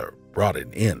the killer brought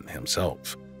it in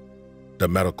himself. The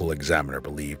medical examiner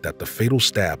believed that the fatal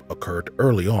stab occurred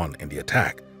early on in the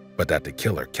attack, but that the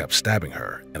killer kept stabbing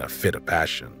her in a fit of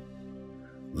passion.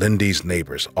 Lindy's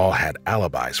neighbors all had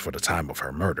alibis for the time of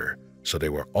her murder, so they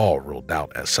were all ruled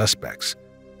out as suspects,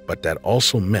 but that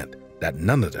also meant that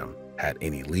none of them had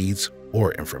any leads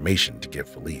or information to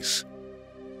give police.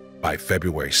 By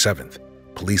February 7th,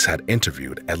 police had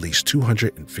interviewed at least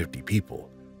 250 people,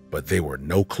 but they were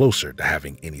no closer to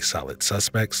having any solid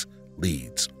suspects,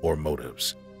 leads, or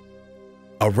motives.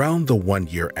 Around the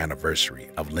 1-year anniversary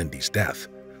of Lindy's death,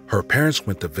 her parents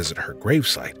went to visit her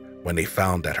gravesite when they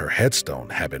found that her headstone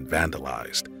had been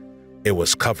vandalized. It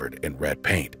was covered in red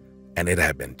paint, and it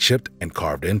had been chipped and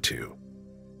carved into.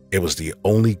 It was the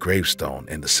only gravestone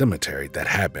in the cemetery that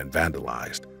had been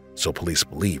vandalized, so police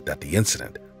believed that the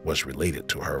incident was related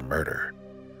to her murder.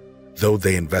 Though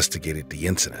they investigated the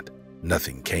incident,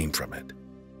 nothing came from it.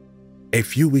 A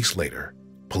few weeks later,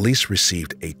 police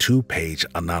received a 2-page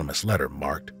anonymous letter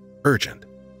marked urgent.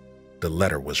 The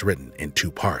letter was written in 2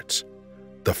 parts.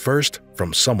 The first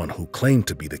from someone who claimed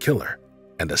to be the killer,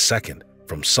 and the second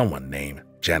from someone named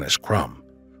Janice Crum,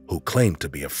 who claimed to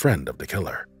be a friend of the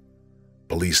killer.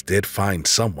 Police did find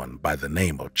someone by the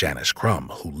name of Janice Crum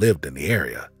who lived in the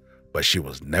area, but she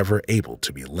was never able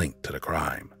to be linked to the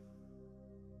crime.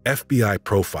 FBI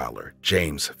profiler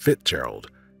James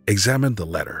Fitzgerald examined the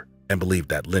letter and believed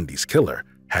that Lindy's killer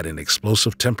had an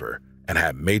explosive temper and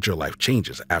had major life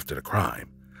changes after the crime,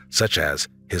 such as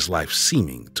his life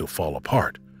seeming to fall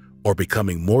apart or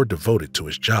becoming more devoted to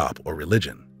his job or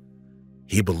religion.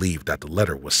 He believed that the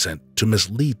letter was sent to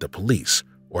mislead the police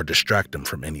or distract them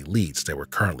from any leads they were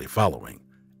currently following,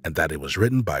 and that it was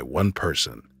written by one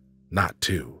person, not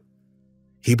 2.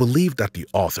 He believed that the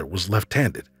author was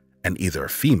left-handed and either a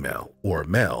female or a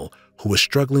male who was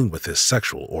struggling with his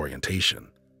sexual orientation.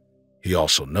 He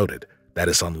also noted that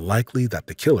it's unlikely that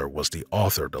the killer was the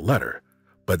author of the letter,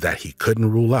 but that he couldn't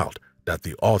rule out that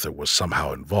the author was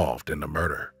somehow involved in the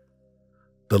murder.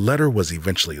 The letter was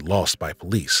eventually lost by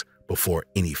police before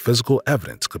any physical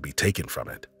evidence could be taken from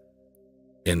it.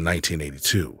 In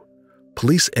 1982,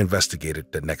 police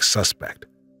investigated the next suspect,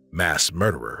 mass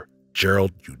murderer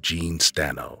Gerald Eugene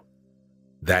Stano.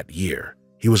 That year,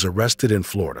 he was arrested in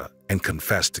Florida and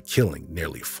confessed to killing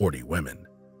nearly 40 women.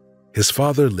 His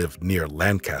father lived near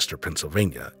Lancaster,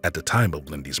 Pennsylvania at the time of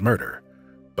Lindy's murder,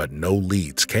 but no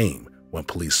leads came when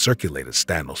police circulated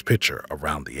Stano's picture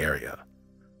around the area.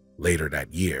 Later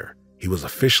that year, he was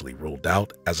officially ruled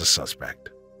out as a suspect.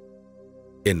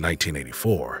 In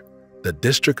 1984, the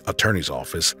district attorney's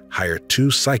office hired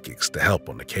 2 psychics to help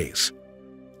on the case.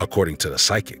 According to the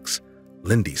psychics,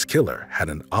 Lindy's killer had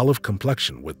an olive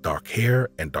complexion with dark hair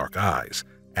and dark eyes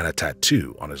and a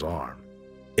tattoo on his arm.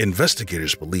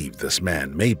 Investigators believe this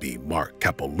man may be Mark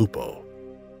Capolupo.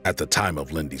 At the time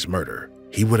of Lindy's murder,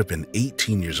 he would have been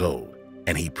 18 years old,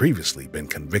 and he'd previously been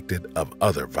convicted of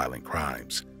other violent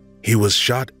crimes. He was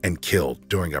shot and killed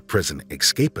during a prison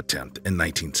escape attempt in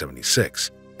 1976,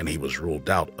 and he was ruled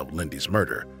out of Lindy's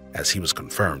murder as he was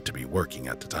confirmed to be working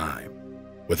at the time.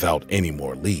 Without any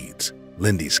more leads,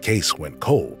 Lindy's case went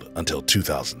cold until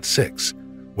 2006,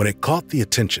 when it caught the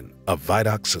attention of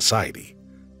Vidocq Society,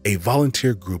 a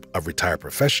volunteer group of retired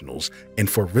professionals in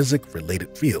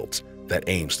forensic-related fields that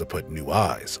aims to put new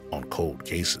eyes on cold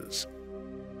cases.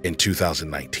 In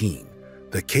 2019,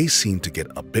 the case seemed to get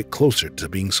a bit closer to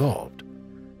being solved.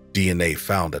 DNA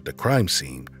found at the crime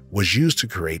scene was used to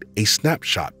create a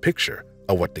snapshot picture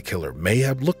of what the killer may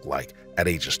have looked like at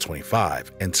ages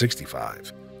 25 and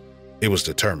 65. It was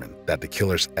determined that the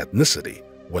killer's ethnicity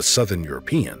was Southern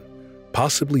European,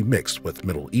 possibly mixed with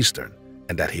Middle Eastern,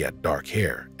 and that he had dark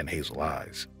hair and hazel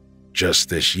eyes. Just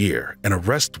this year, an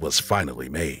arrest was finally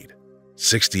made.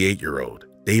 68-year-old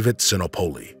David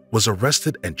Sinopoli was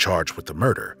arrested and charged with the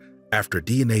murder after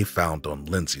DNA found on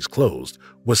Lindsay's clothes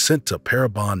was sent to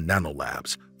Parabon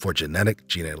Nanolabs for genetic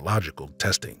genealogical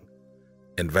testing.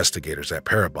 Investigators at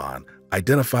Parabon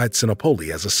identified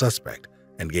Sinopoli as a suspect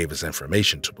and gave his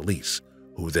information to police,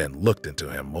 who then looked into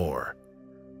him more.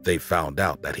 They found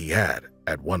out that he had,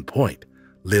 at one point,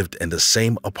 lived in the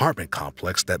same apartment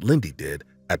complex that Lindy did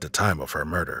at the time of her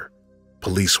murder.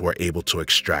 Police were able to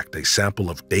extract a sample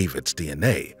of David's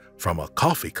DNA from a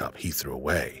coffee cup he threw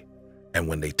away, and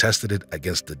when they tested it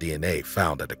against the DNA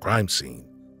found at the crime scene,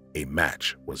 a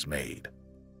match was made.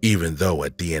 Even though a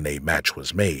DNA match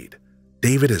was made,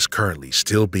 David is currently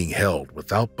still being held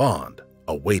without bond,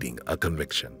 awaiting a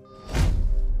conviction.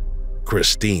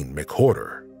 Christine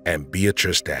McWhorter and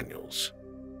Beatrice Daniels.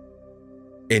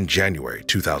 In January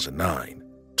 2009,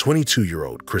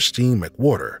 22-year-old Christine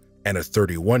McWhorter and her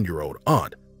 31-year-old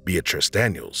aunt, Beatrice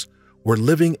Daniels, were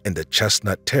living in the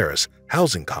Chestnut Terrace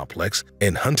housing complex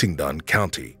in Huntingdon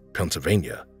County,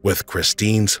 Pennsylvania, with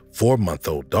Christine's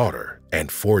 4-month-old daughter and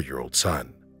 4-year-old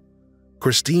son.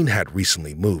 Christine had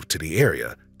recently moved to the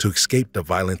area to escape the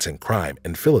violence and crime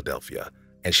in Philadelphia,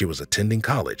 and she was attending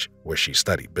college where she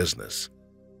studied business.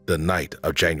 The night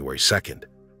of January 2nd,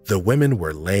 the women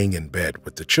were laying in bed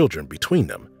with the children between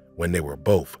them when they were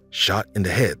both shot in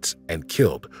the heads and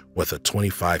killed with a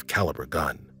 .25 caliber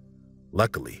gun.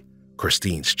 Luckily,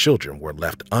 Christine's children were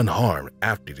left unharmed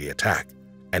after the attack,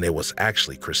 and it was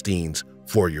actually Christine's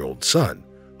 4-year-old son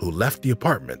who left the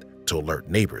apartment to alert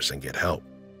neighbors and get help.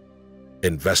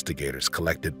 Investigators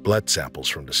collected blood samples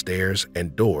from the stairs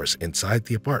and doors inside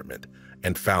the apartment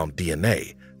and found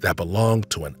DNA that belonged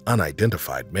to an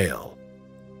unidentified male.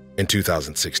 In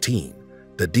 2016,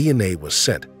 the DNA was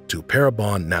sent to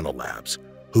Parabon Nanolabs,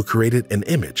 who created an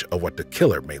image of what the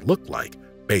killer may look like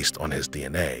based on his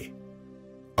DNA.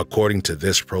 According to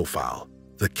this profile,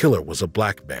 the killer was a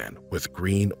black man with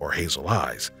green or hazel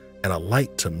eyes and a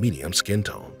light to medium skin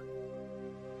tone.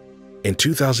 In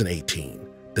 2018,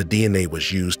 the DNA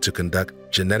was used to conduct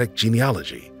genetic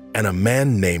genealogy, and a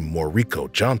man named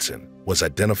Maurico Johnson was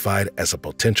identified as a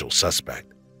potential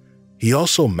suspect. He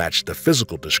also matched the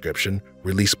physical description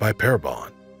released by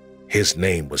Parabon. His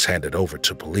name was handed over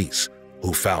to police,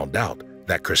 who found out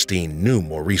that Christine knew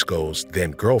Maurico's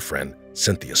then-girlfriend,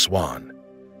 Cynthia Swan.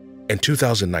 In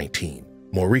 2019,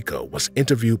 Maurico was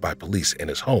interviewed by police in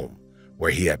his home,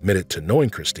 where he admitted to knowing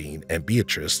Christine and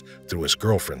Beatrice through his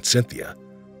girlfriend Cynthia,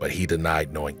 but he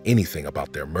denied knowing anything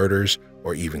about their murders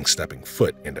or even stepping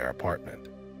foot in their apartment.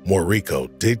 Maurico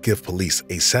did give police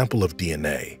a sample of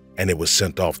DNA, and it was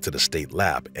sent off to the state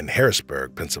lab in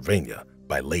Harrisburg, Pennsylvania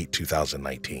by late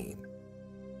 2019.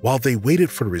 While they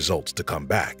waited for the results to come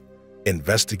back,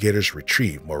 investigators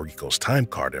retrieved Maurico's time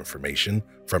card information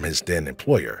from his then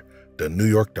employer, the New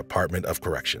York Department of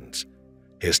Corrections.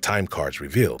 His time cards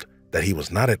revealed that he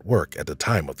was not at work at the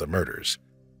time of the murders.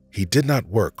 He did not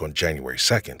work on January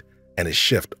 2nd, and his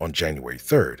shift on January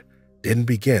 3rd didn't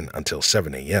begin until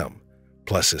 7 a.m.,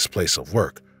 plus his place of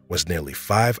work was nearly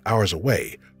 5 hours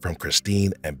away from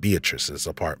Christine and Beatrice's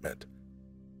apartment.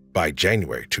 By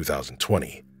January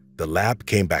 2020, the lab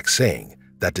came back saying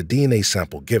that the DNA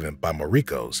sample given by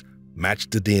Maurico's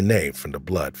matched the DNA from the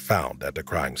blood found at the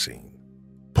crime scene.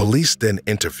 Police then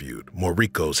interviewed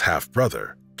Maurico's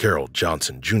half-brother, Carroll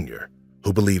Johnson Jr.,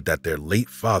 who believed that their late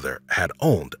father had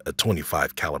owned a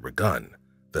 .25 caliber gun,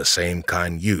 the same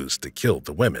kind used to kill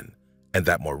the women, and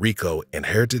that Maurico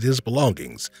inherited his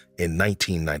belongings in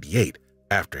 1998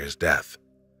 after his death.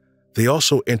 They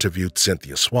also interviewed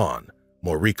Cynthia Swan,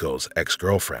 Maurico's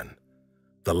ex-girlfriend.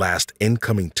 The last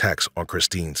incoming text on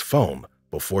Christine's phone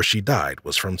before she died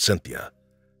was from Cynthia.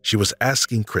 She was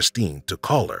asking Christine to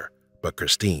call her, but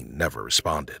Christine never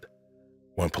responded.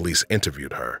 When police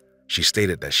interviewed her, she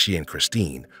stated that she and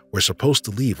Christine were supposed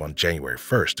to leave on January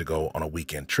 1st to go on a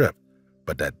weekend trip,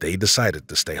 but that they decided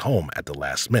to stay home at the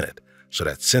last minute so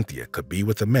that Cynthia could be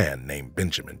with a man named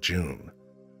Benjamin June.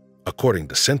 According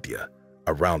to Cynthia,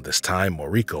 around this time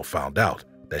Maurico found out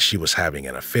that she was having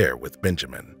an affair with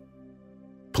Benjamin.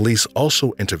 Police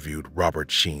also interviewed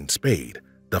Robert Sheen Spade,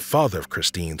 the father of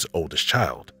Christine's oldest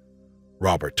child.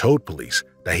 Robert told police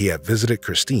that he had visited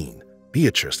Christine,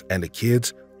 Beatrice, and the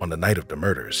kids on the night of the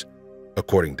murders.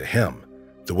 According to him,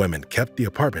 the women kept the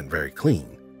apartment very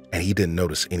clean, and he didn't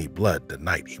notice any blood the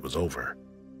night he was over.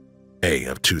 May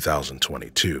of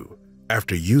 2022,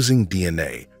 after using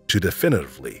DNA to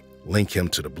definitively link him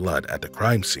to the blood at the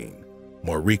crime scene,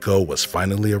 Maurico was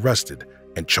finally arrested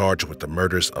and charged with the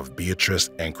murders of Beatrice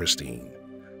and Christine.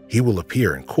 He will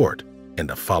appear in court in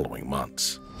the following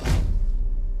months.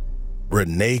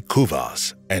 Renee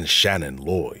Kuvas and Shannon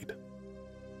Lloyd.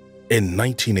 In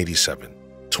 1987,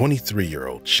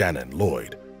 23-year-old Shannon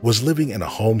Lloyd was living in a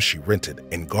home she rented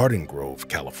in Garden Grove,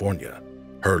 California.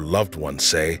 Her loved ones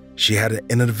say she had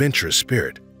an adventurous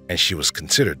spirit, and she was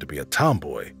considered to be a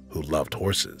tomboy who loved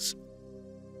horses.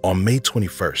 On May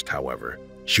 21st, however,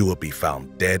 she would be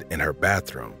found dead in her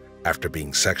bathroom after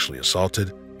being sexually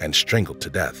assaulted and strangled to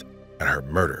death, and her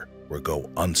murder would go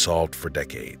unsolved for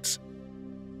decades.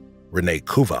 Renee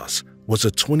Kuvas was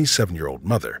a 27-year-old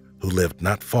mother who lived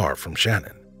not far from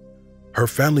Shannon. Her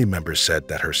family members said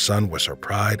that her son was her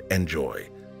pride and joy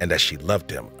and that she loved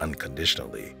him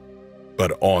unconditionally.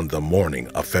 But on the morning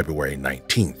of February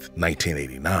 19,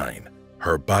 1989,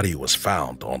 her body was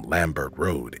found on Lambert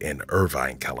Road in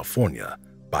Irvine, California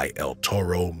by El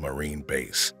Toro Marine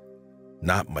Base.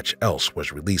 Not much else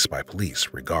was released by police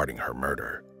regarding her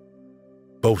murder.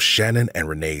 Both Shannon and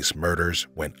Renee's murders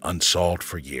went unsolved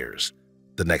for years.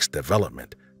 The next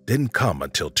development didn't come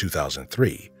until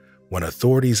 2003, when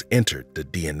authorities entered the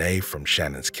DNA from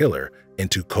Shannon's killer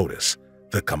into CODIS,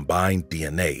 the Combined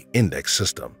DNA Index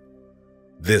System.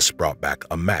 This brought back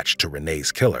a match to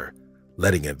Renee's killer,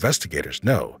 letting investigators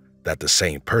know that the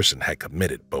same person had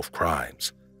committed both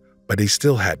crimes, but they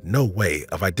still had no way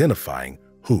of identifying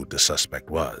who the suspect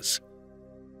was.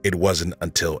 It wasn't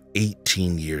until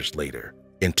 18 years later,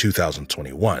 in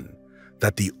 2021,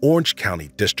 that the Orange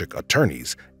County District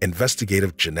Attorney's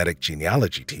investigative genetic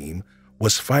genealogy team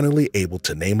was finally able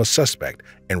to name a suspect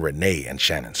in Renee and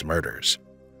Shannon's murders.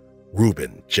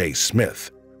 Reuben J.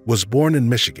 Smith was born in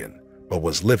Michigan but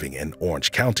was living in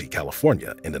Orange County,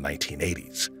 California in the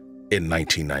 1980s. In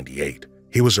 1998,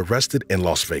 he was arrested in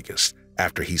Las Vegas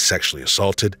after he sexually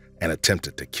assaulted and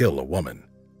attempted to kill a woman.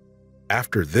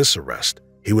 After this arrest,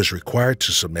 he was required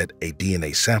to submit a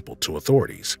DNA sample to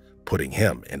authorities, putting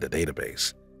him in the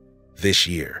database. This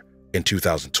year, in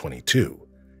 2022,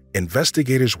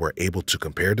 investigators were able to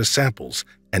compare the samples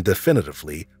and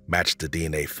definitively match the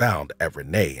DNA found at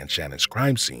Renee and Shannon's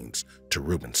crime scenes to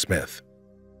Reuben Smith.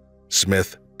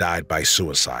 Smith died by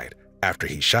suicide after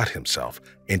he shot himself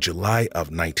in July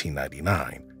of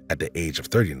 1999 at the age of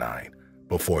 39,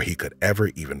 before he could ever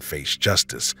even face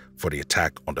justice for the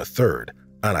attack on the third,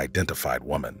 unidentified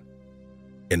woman.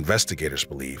 Investigators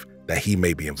believe that he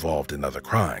may be involved in other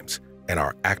crimes and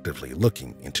are actively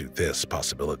looking into this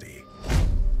possibility.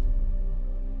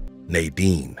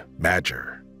 Nadine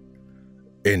Madger.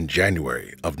 In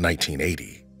January of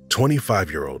 1980,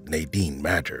 25-year-old Nadine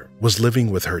Madger was living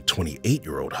with her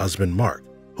 28-year-old husband Mark,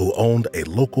 who owned a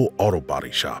local auto body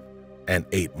shop, and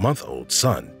 8-month-old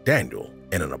son Daniel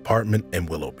in an apartment in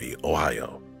Willoughby,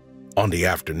 Ohio. On the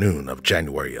afternoon of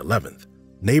January 11th,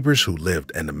 neighbors who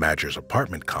lived in the Madger's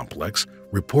apartment complex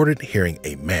reported hearing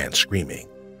a man screaming.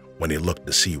 When they looked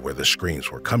to see where the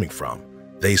screams were coming from,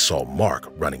 they saw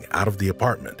Mark running out of the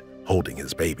apartment holding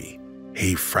his baby.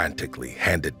 He frantically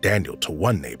handed Daniel to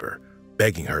one neighbor,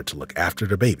 begging her to look after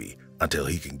the baby until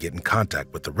he can get in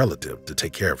contact with the relative to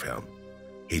take care of him.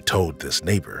 He told this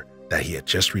neighbor that he had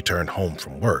just returned home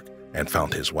from work and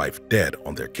found his wife dead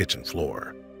on their kitchen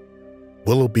floor.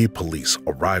 Willoughby police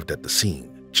arrived at the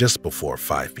scene just before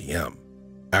 5 p.m.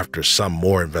 After some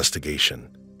more investigation,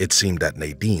 it seemed that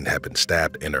Nadine had been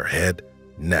stabbed in her head,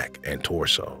 neck, and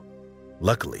torso.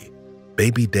 Luckily,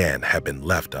 baby Dan had been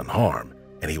left unharmed,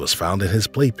 and he was found in his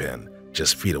playpen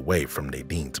just feet away from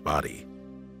Nadine's body.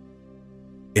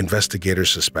 Investigators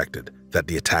suspected that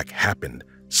the attack happened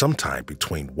sometime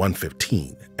between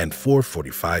 1:15 and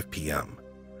 4:45 p.m.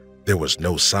 There was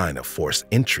no sign of forced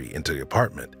entry into the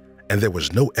apartment, and there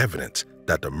was no evidence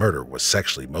that the murder was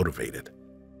sexually motivated.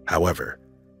 However,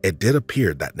 it did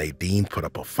appear that Nadine put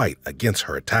up a fight against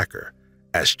her attacker,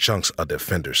 as chunks of the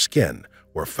offender's skin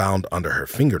were found under her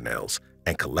fingernails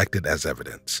and collected as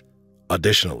evidence.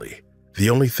 Additionally, the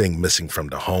only thing missing from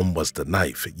the home was the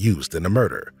knife used in the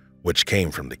murder, which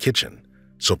came from the kitchen,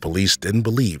 so police didn't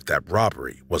believe that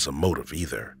robbery was a motive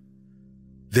either.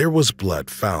 There was blood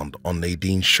found on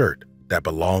Nadine's shirt that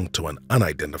belonged to an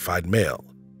unidentified male,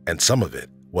 and some of it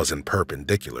was in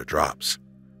perpendicular drops.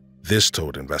 This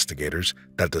told investigators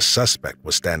that the suspect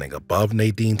was standing above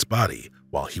Nadine's body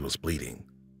while he was bleeding.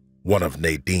 One of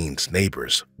Nadine's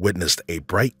neighbors witnessed a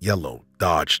bright yellow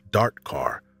Dodge Dart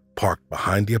car parked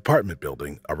behind the apartment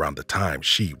building around the time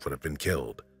she would have been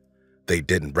killed. They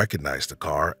didn't recognize the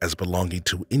car as belonging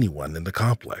to anyone in the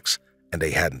complex, and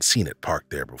they hadn't seen it parked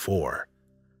there before.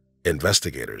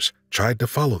 Investigators tried to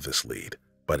follow this lead,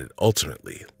 but it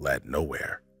ultimately led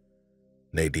nowhere.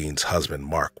 Nadine's husband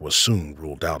Mark was soon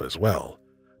ruled out as well.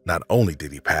 Not only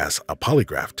did he pass a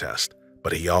polygraph test,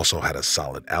 but he also had a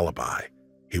solid alibi.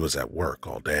 He was at work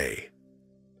all day.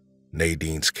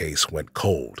 Nadine's case went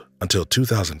cold until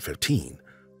 2015,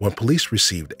 when police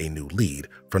received a new lead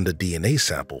from the DNA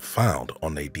sample found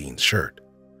on Nadine's shirt.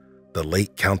 The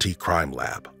Lake County Crime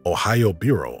Lab, Ohio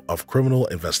Bureau of Criminal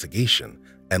Investigation,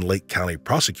 and Lake County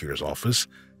Prosecutor's Office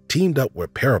teamed up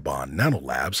with Parabon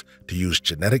Nanolabs to use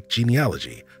genetic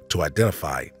genealogy to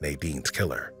identify Nadine's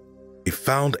killer. He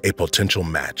found a potential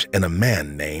match in a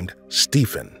man named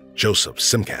Stephen Joseph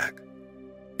Simcak.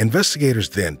 Investigators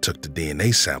then took the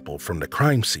DNA sample from the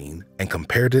crime scene and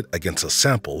compared it against a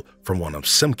sample from one of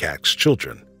Simcak's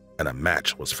children, and a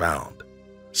match was found.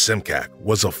 Simcak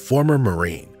was a former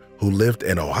Marine who lived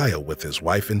in Ohio with his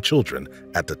wife and children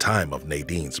at the time of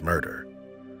Nadine's murder.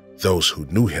 Those who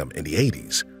knew him in the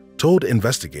 80s told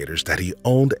investigators that he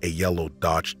owned a yellow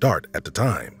Dodge Dart at the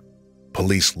time.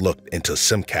 Police looked into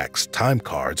Simcak's time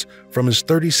cards from his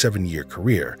 37-year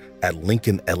career at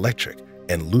Lincoln Electric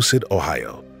in Lucid,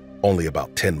 Ohio, only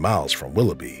about 10 miles from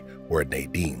Willoughby, where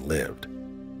Nadine lived.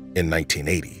 In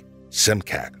 1980,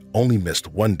 Simcak only missed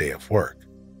one day of work,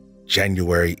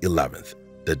 January 11th,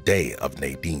 the day of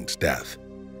Nadine's death.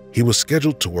 He was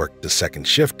scheduled to work the second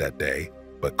shift that day,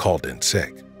 but called in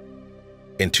sick.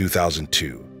 In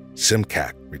 2002,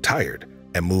 Simcak retired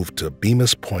and moved to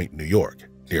Bemis Point, New York,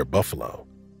 near Buffalo.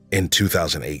 In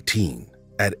 2018,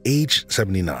 at age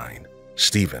 79,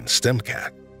 Stephen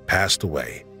Simcak passed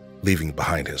away, leaving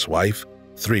behind his wife,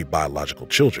 3 biological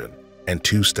children, and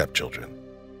 2 stepchildren.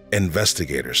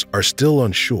 Investigators are still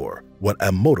unsure what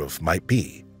a motive might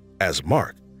be, as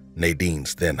Mark,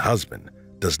 Nadine's then husband,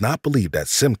 does not believe that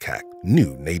Simcak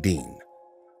knew Nadine.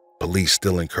 Police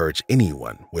still encourage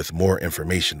anyone with more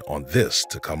information on this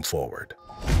to come forward.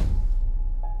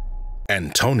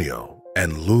 Antonio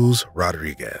and Luz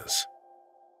Rodriguez.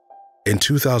 In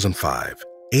 2005,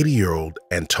 80-year-old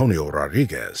Antonio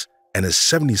Rodriguez and his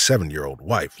 77-year-old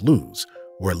wife Luz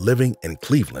were living in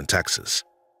Cleveland, Texas.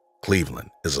 Cleveland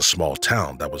is a small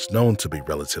town that was known to be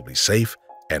relatively safe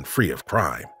and free of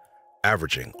crime,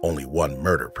 averaging only 1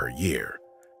 murder per year,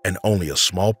 and only a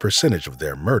small percentage of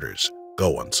their murders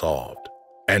go unsolved.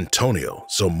 Antonio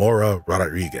Zamora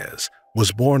Rodriguez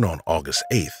was born on August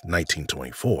 8,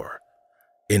 1924.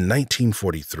 In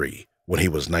 1943, when he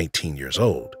was 19 years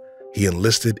old, he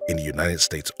enlisted in the United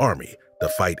States Army to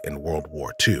fight in World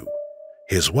War II.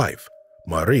 His wife,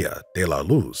 Maria de la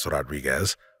Luz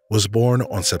Rodriguez, was born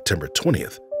on September 20,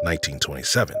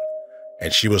 1927,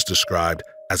 and she was described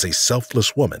as a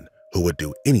selfless woman who would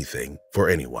do anything for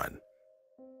anyone.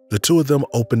 The two of them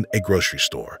opened a grocery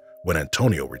store when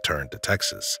Antonio returned to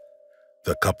Texas.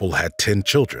 The couple had 10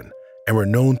 children and were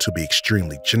known to be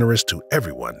extremely generous to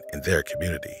everyone in their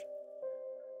community.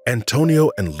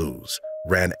 Antonio and Luz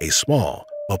ran a small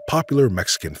but popular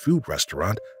Mexican food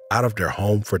restaurant out of their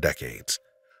home for decades.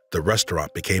 The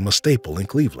restaurant became a staple in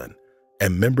Cleveland,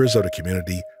 and members of the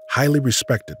community highly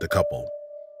respected the couple.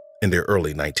 In the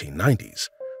early 1990s,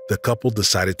 the couple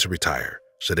decided to retire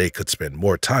so they could spend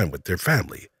more time with their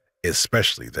family,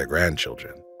 especially their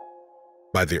grandchildren.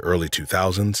 By the early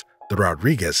 2000s, the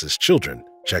Rodriguez's children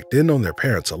checked in on their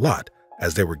parents a lot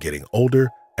as they were getting older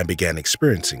and began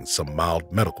experiencing some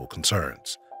mild medical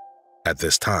concerns. At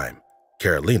this time,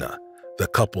 Carolina, the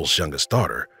couple's youngest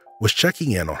daughter, was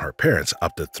checking in on her parents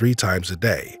up to 3 times a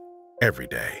day, every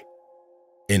day.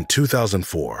 In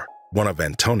 2004, one of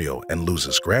Antonio and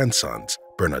Luz's grandsons,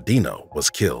 Bernardino, was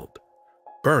killed.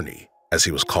 Bernie, as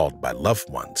he was called by loved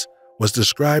ones, was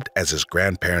described as his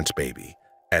grandparents' baby,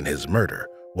 and his murder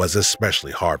was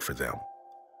especially hard for them.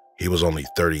 He was only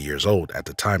 30 years old at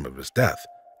the time of his death,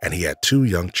 and he had 2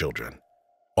 young children.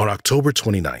 On October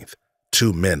 29th,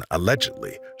 2 men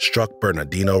allegedly struck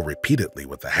Bernardino repeatedly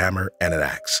with a hammer and an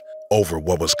axe over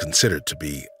what was considered to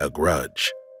be a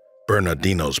grudge.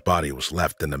 Bernardino's body was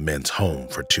left in the men's home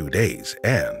for 2 days,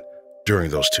 and during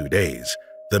those 2 days,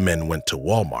 the men went to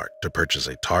Walmart to purchase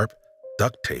a tarp,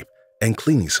 duct tape, and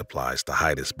cleaning supplies to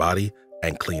hide his body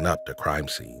and clean up the crime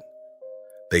scene.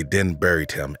 They then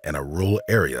buried him in a rural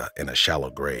area in a shallow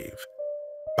grave.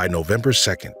 By November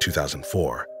 2,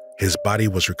 2004, his body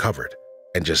was recovered,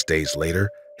 and just days later,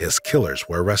 his killers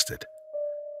were arrested.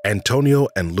 Antonio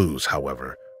and Luz,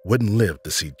 however, wouldn't live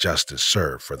to see justice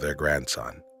served for their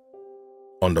grandson.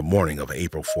 On the morning of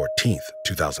April 14,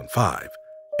 2005,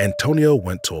 Antonio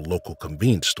went to a local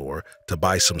convenience store to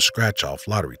buy some scratch-off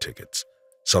lottery tickets,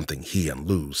 something he and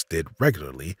Luz did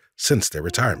regularly since their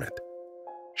retirement.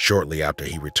 Shortly after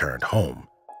he returned home,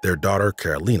 their daughter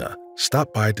Carolina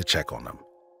stopped by to check on them.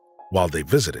 While they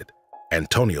visited,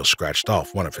 Antonio scratched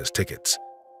off one of his tickets.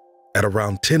 At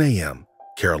around 10 a.m.,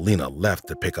 Carolina left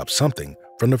to pick up something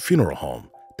from the funeral home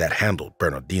that handled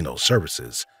Bernardino's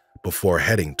services before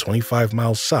heading 25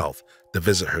 miles south to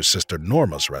visit her sister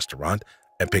Norma's restaurant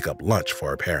and pick up lunch for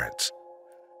her parents.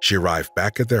 She arrived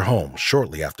back at their home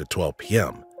shortly after 12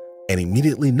 p.m. and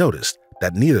immediately noticed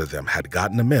that neither of them had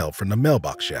gotten the mail from the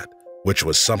mailbox yet, which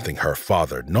was something her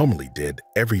father normally did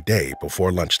every day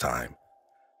before lunchtime.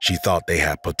 She thought they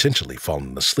had potentially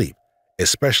fallen asleep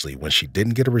especially when she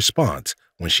didn't get a response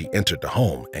when she entered the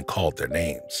home and called their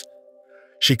names.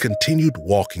 She continued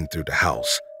walking through the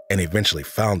house and eventually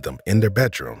found them in their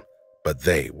bedroom, but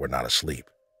they were not asleep.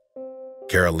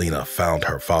 Carolina found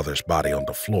her father's body on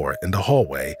the floor in the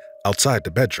hallway outside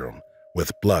the bedroom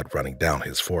with blood running down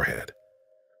his forehead.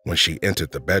 When she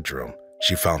entered the bedroom,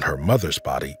 she found her mother's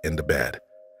body in the bed.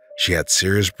 She had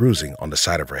serious bruising on the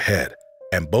side of her head,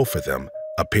 and both of them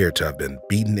appeared to have been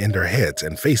beaten in their heads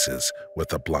and faces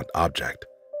with a blunt object.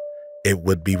 It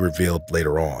would be revealed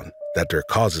later on that their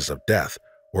causes of death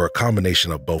were a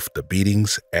combination of both the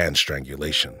beatings and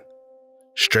strangulation.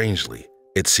 Strangely,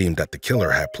 it seemed that the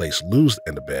killer had placed Luz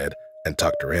in the bed and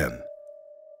tucked her in.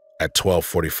 At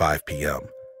 12:45 p.m.,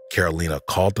 Carolina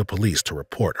called the police to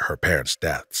report her parents'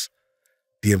 deaths.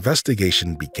 The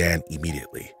investigation began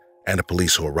immediately, and the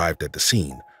police who arrived at the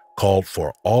scene called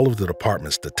for all of the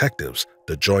department's detectives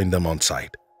to join them on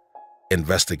site.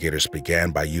 Investigators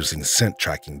began by using scent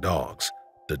tracking dogs.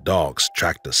 The dogs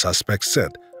tracked the suspect's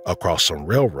scent across some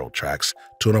railroad tracks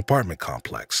to an apartment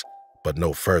complex, but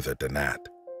no further than that.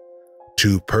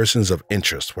 2 persons of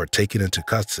interest were taken into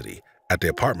custody at the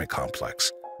apartment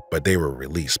complex, but they were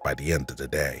released by the end of the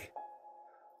day.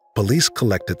 Police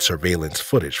collected surveillance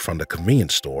footage from the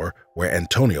convenience store where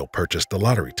Antonio purchased the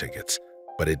lottery tickets,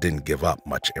 but it didn't give up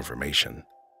much information.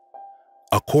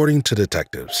 According to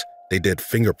detectives, they did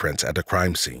fingerprints at the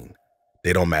crime scene.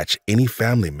 They don't match any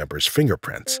family member's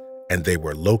fingerprints, and they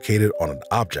were located on an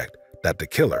object that the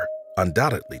killer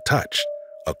undoubtedly touched,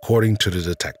 according to the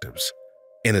detectives.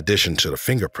 In addition to the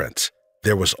fingerprints,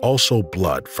 there was also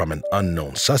blood from an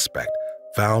unknown suspect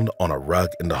found on a rug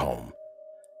in the home.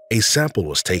 A sample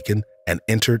was taken and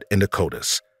entered in the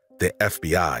CODIS, the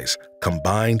FBI's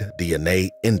combined DNA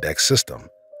index system,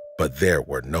 but there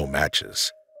were no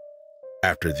matches.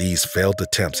 After these failed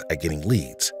attempts at getting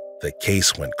leads, the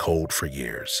case went cold for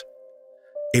years.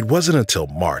 It wasn't until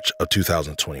March of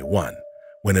 2021,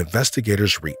 when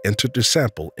investigators re-entered the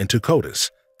sample into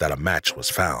CODIS, that a match was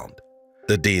found.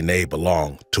 The DNA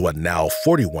belonged to a now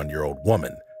 41-year-old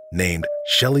woman named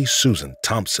Shelley Susan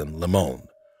Thompson Limon,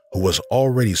 who was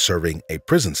already serving a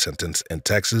prison sentence in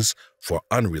Texas for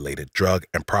unrelated drug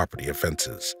and property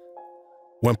offenses.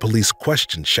 When police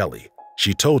questioned Shelley,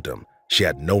 she told them she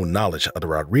had no knowledge of the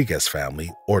Rodriguez family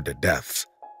or the deaths.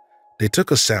 They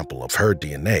took a sample of her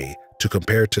DNA to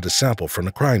compare to the sample from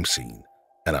the crime scene,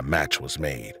 and a match was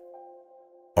made.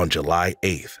 On July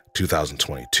 8,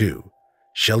 2022,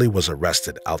 Shelley was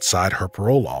arrested outside her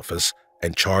parole office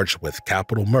and charged with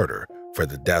capital murder for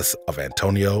the deaths of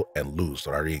Antonio and Luz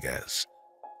Rodriguez.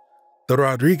 The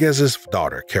Rodriguez's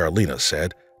daughter, Carolina,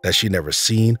 said that she never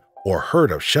seen or heard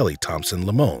of Shelley Thompson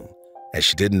Limon, and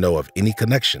she didn't know of any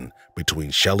connection between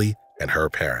Shelley and her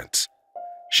parents.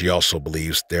 She also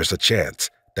believes there's a chance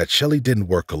that Shelley didn't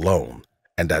work alone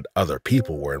and that other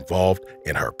people were involved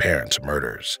in her parents'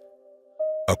 murders.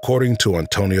 According to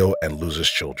Antonio and Luz's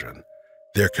children,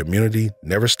 their community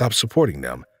never stopped supporting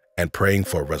them and praying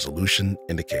for a resolution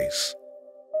in the case.